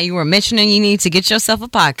funny how you were mentioning you need to get yourself a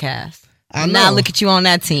podcast. I know. Now look at you on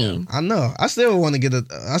that team. I know. I still want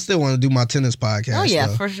to do my tennis podcast. Oh yeah,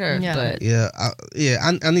 though. for sure. Yeah. But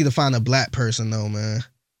I need to find a black person though, man.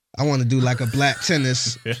 I want to do like a black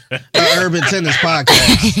tennis, urban tennis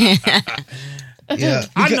podcast. Yeah,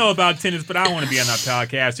 I know about tennis, but I don't want to be on that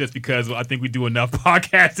podcast just because I think we do enough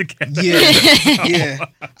podcasts together. Yeah.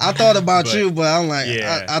 I thought about you, but I'm like,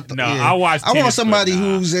 Yeah. I watch I want tennis, somebody but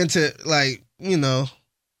nah. who's into like,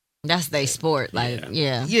 that's their sport. Like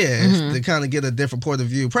yeah. to kind of get a different point of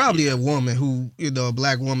view. Probably a woman who, a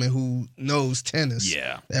black woman who knows tennis.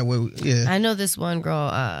 Yeah. That way, yeah. I know this one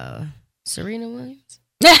girl, Serena Williams.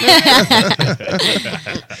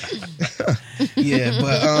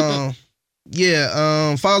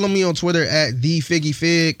 Follow me on Twitter at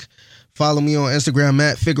TheFiggyFig. Follow me on Instagram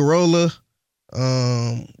at Figueroa.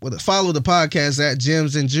 Follow the podcast at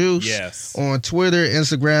Gems and Juice. Yes. On Twitter,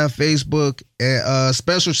 Instagram, Facebook. And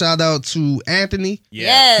special shout out to Anthony,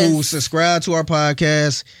 who subscribed to our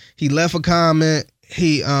podcast. He left a comment.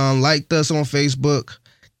 He liked us on Facebook.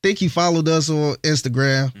 Think he followed us on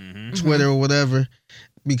Instagram, Twitter, or whatever.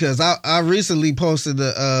 Because I recently posted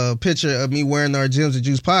a picture of me wearing our Gems and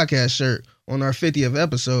Juice podcast shirt on our 50th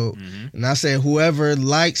episode, and I said whoever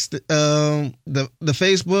likes the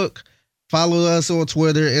Facebook, follow us on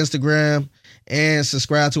Twitter, Instagram, and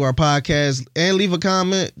subscribe to our podcast. And leave a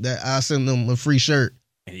comment that I'll send them a free shirt.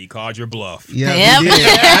 And he called your bluff. Yeah, Yep. he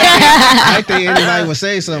did. I think anybody would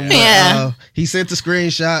say something. But, Yeah. he sent the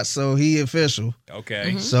screenshot, so he official.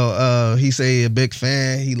 Okay. So he say he a big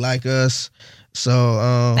fan. He like us.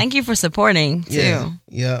 So Thank you for supporting too.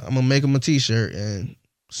 yeah. I'm gonna make him a T-shirt and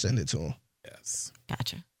send it to him. Yes.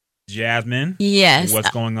 Gotcha. Jasmine. Yes.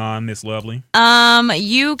 What's going on, Miss Lovely?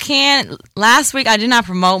 You can't. Last week I did not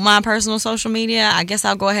promote my personal social media. I guess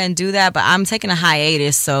I'll go ahead and do that, but I'm taking a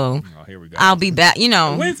hiatus, so Oh, here we go. I'll be back. When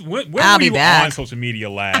I'll I'll were be you back. on social media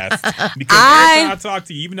last? Because every time I talk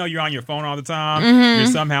to you, even though you're on your phone all the time, you're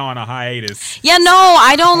somehow on a hiatus. Yeah, no,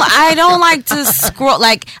 I don't like to scroll.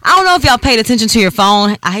 Like, I don't know if y'all paid attention to your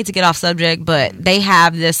phone. I hate to get off subject, but they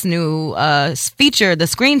have this new feature, the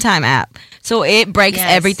Screen Time app. So it breaks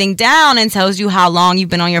everything down and tells you how long you've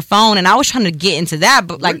been on your phone. And I was trying to get into that,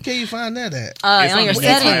 but Where like can you find that at? It's on your on It's with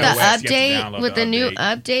iOS. the settings. You have to update, download with the the new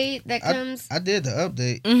update. update that comes. I did the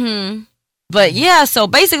update. Mm-hmm. But yeah, so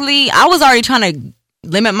basically, I was already trying to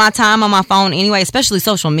limit my time on my phone anyway, especially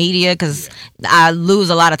social media, because I lose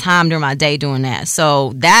a lot of time during my day doing that.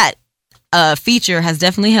 So that feature has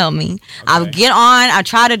definitely helped me. I'll get on. I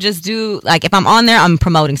try to just do, like, if I'm on there, I'm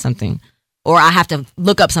promoting something. Or I have to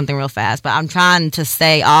look up something real fast, but I'm trying to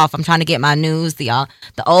stay off. I'm trying to get my news the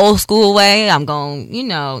old school way. I'm going, maybe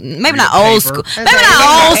Read not the old paper. school, maybe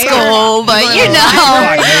not old school, but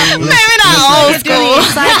maybe not old school.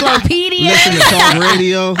 Encyclopedia. Listen to talk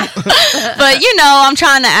radio. But I'm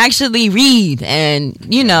trying to actually read and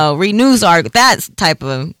read news articles, that type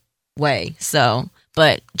of way. So,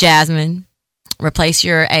 but Jasmine, replace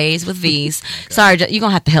your A's with V's. Sorry, you're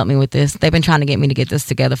gonna have to help me with this. They've been trying to get me to get this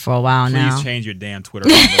together for a while Please now. change your damn Twitter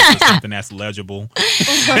handle to something that's legible.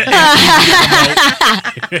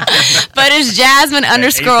 But it's Jasmine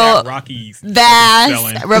underscore Rockies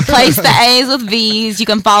Bass. Replace the A's with V's. You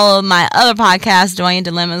can follow my other podcast, Joy and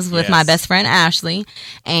Dilemmas, with my best friend Ashley.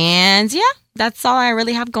 And yeah, that's all I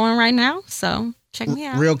really have going right now. So check me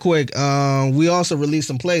out. Real quick, we also released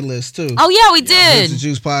some playlists too. Oh yeah, we did. It's the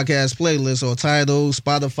Juice Podcast playlist on Tidal,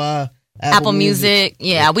 Spotify, Apple Music.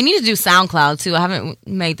 Yeah, we need to do SoundCloud too. I haven't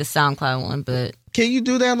made the SoundCloud one, but Can you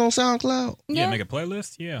do that on SoundCloud? Yeah, make a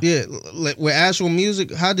playlist. Yeah. Yeah, with actual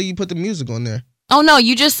music. How do you put the music on there? Oh no,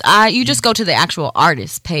 you just go to the actual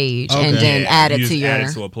artist page and then add it to your add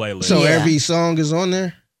it to a playlist. So every song is on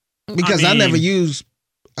there? Because I never use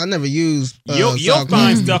you'll SoundCloud.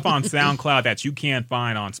 find stuff on SoundCloud that you can't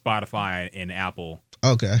find on Spotify and Apple.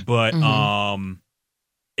 Okay. But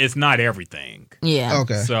it's not everything. Yeah.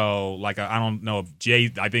 Okay. So like I don't know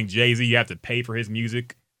if I think Jay-Z, you have to pay for his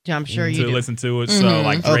music I'm sure to you do. listen to it. So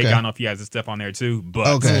like Drake, Okay. I don't know if he has his stuff on there too, but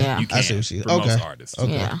Okay. Yeah. you I see can what you- for okay. most artists.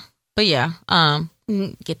 Okay. Yeah. But yeah,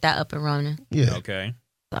 get that up and running. Yeah. Okay.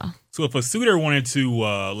 So. So if a suitor wanted to,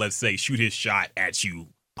 let's say, shoot his shot at you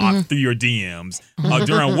through your DMs,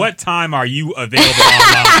 during what time are you available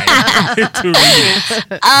online to read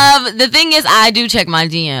it? The thing is, I do check my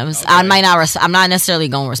DMs. I might not. I'm not necessarily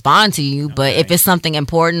going to respond to you, but if it's something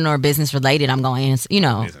important or business related, I'm going to answer.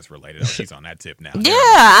 Business related. Oh, she's on that tip now. Yeah,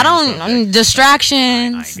 I don't. Okay. I got time.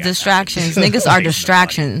 distractions. Niggas are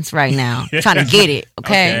distractions right now. Trying to get it.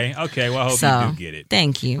 Okay. Okay. Well, I hope So, you do get it.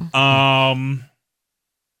 Thank you.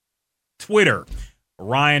 Twitter.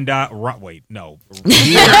 Ryan wait, no. Twitter is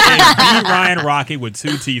the Ryan Rocket with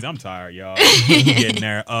 2 T's. I'm tired, y'all. Getting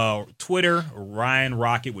there. Twitter, Ryan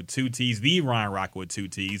Rocket with 2 T's. The Ryan Rocket with 2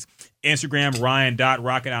 T's. Instagram,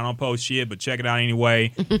 Ryan.Rocket. I don't post shit, but check it out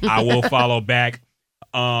anyway. I will follow back.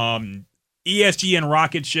 ESG and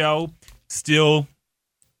Rocket Show still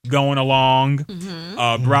going along.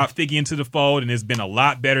 Brought Figgy into the fold, and it's been a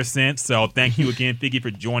lot better since. So thank you again, Figgy, for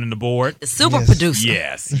joining the board. Super producer.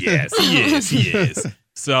 Yes, he is.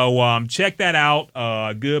 So check that out.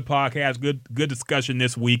 Good podcast, good discussion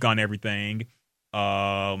this week on everything.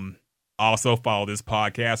 Also follow this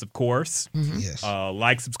podcast, of course. Yes.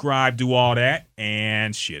 Like, subscribe, do all that,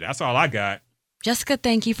 and shit. That's all I got. Jessica,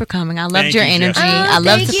 thank you for coming. I loved Thank your you, energy. Jessica. I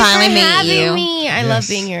love Thank to you finally for meet having you. Me. I Yes. love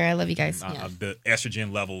being here. I love you guys. The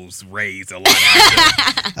estrogen levels raised a lot.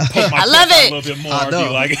 I love it. A little bit more. I know.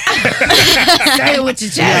 Be like, Say it with your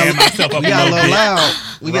jam chest. myself up We got a little bit. loud.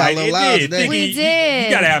 We got a Right? little It loud did. today. Figgy, We you did.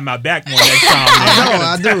 gotta have my back more next time.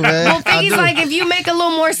 I do, man. Well, I Figgy's do. like, if you make a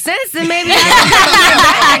little more sense, then maybe I can come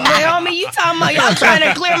back. But homie, you talking about y'all trying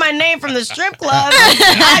to clear my name from the strip club.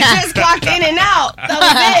 I just clocked in and out. That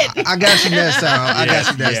was it. I got you next time. I got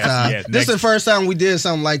you next yes, time. yes. This is the first time we did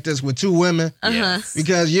something like this with 2 women. Yes.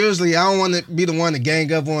 Because usually I don't want to be the one to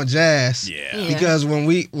gang up on Jazz. Yeah. Yeah. Because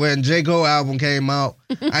when J. Cole album came out,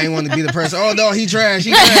 I ain't want to be the person. Oh no, he trash.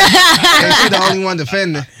 And she the only one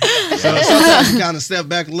defending. So sometimes you kind of step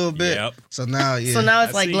back a little bit. Yep. So now, yeah. So now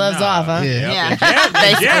it's like gloves off, huh? Yeah.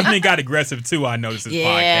 And Jasmine got aggressive too. I noticed this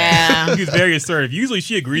Yeah. podcast. She was very assertive. Usually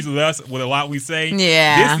she agrees with us with a lot we say.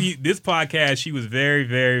 Yeah. This podcast, she was very,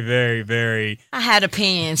 very, very, very. I had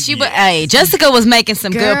opinions. Yeah. Hey, Jessica was making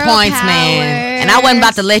some Girl good points, man. powers. And I wasn't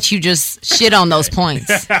about to let you just shit on those points.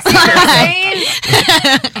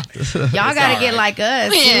 Y'all gotta get like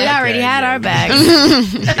us. Yeah. We already Okay, had yeah. our bags.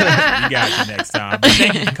 We got you next time. But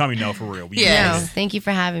thank you for coming, though, for real. We Yeah. No, did. thank you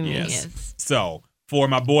for having me. Yes. So, for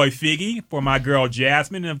my boy Figgy, for my girl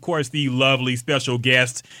Jasmine, and of course the lovely special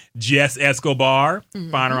guest Jess Escobar.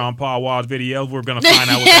 Find her on Paul Wall's videos. We're gonna find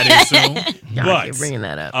out what that is soon. Y'all But keep bringing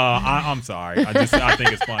that up. I'm sorry. I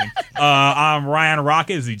think it's funny. I'm Ryan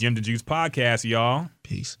Rocket. It's the Jim the Juice podcast, y'all.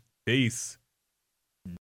 Peace. Peace.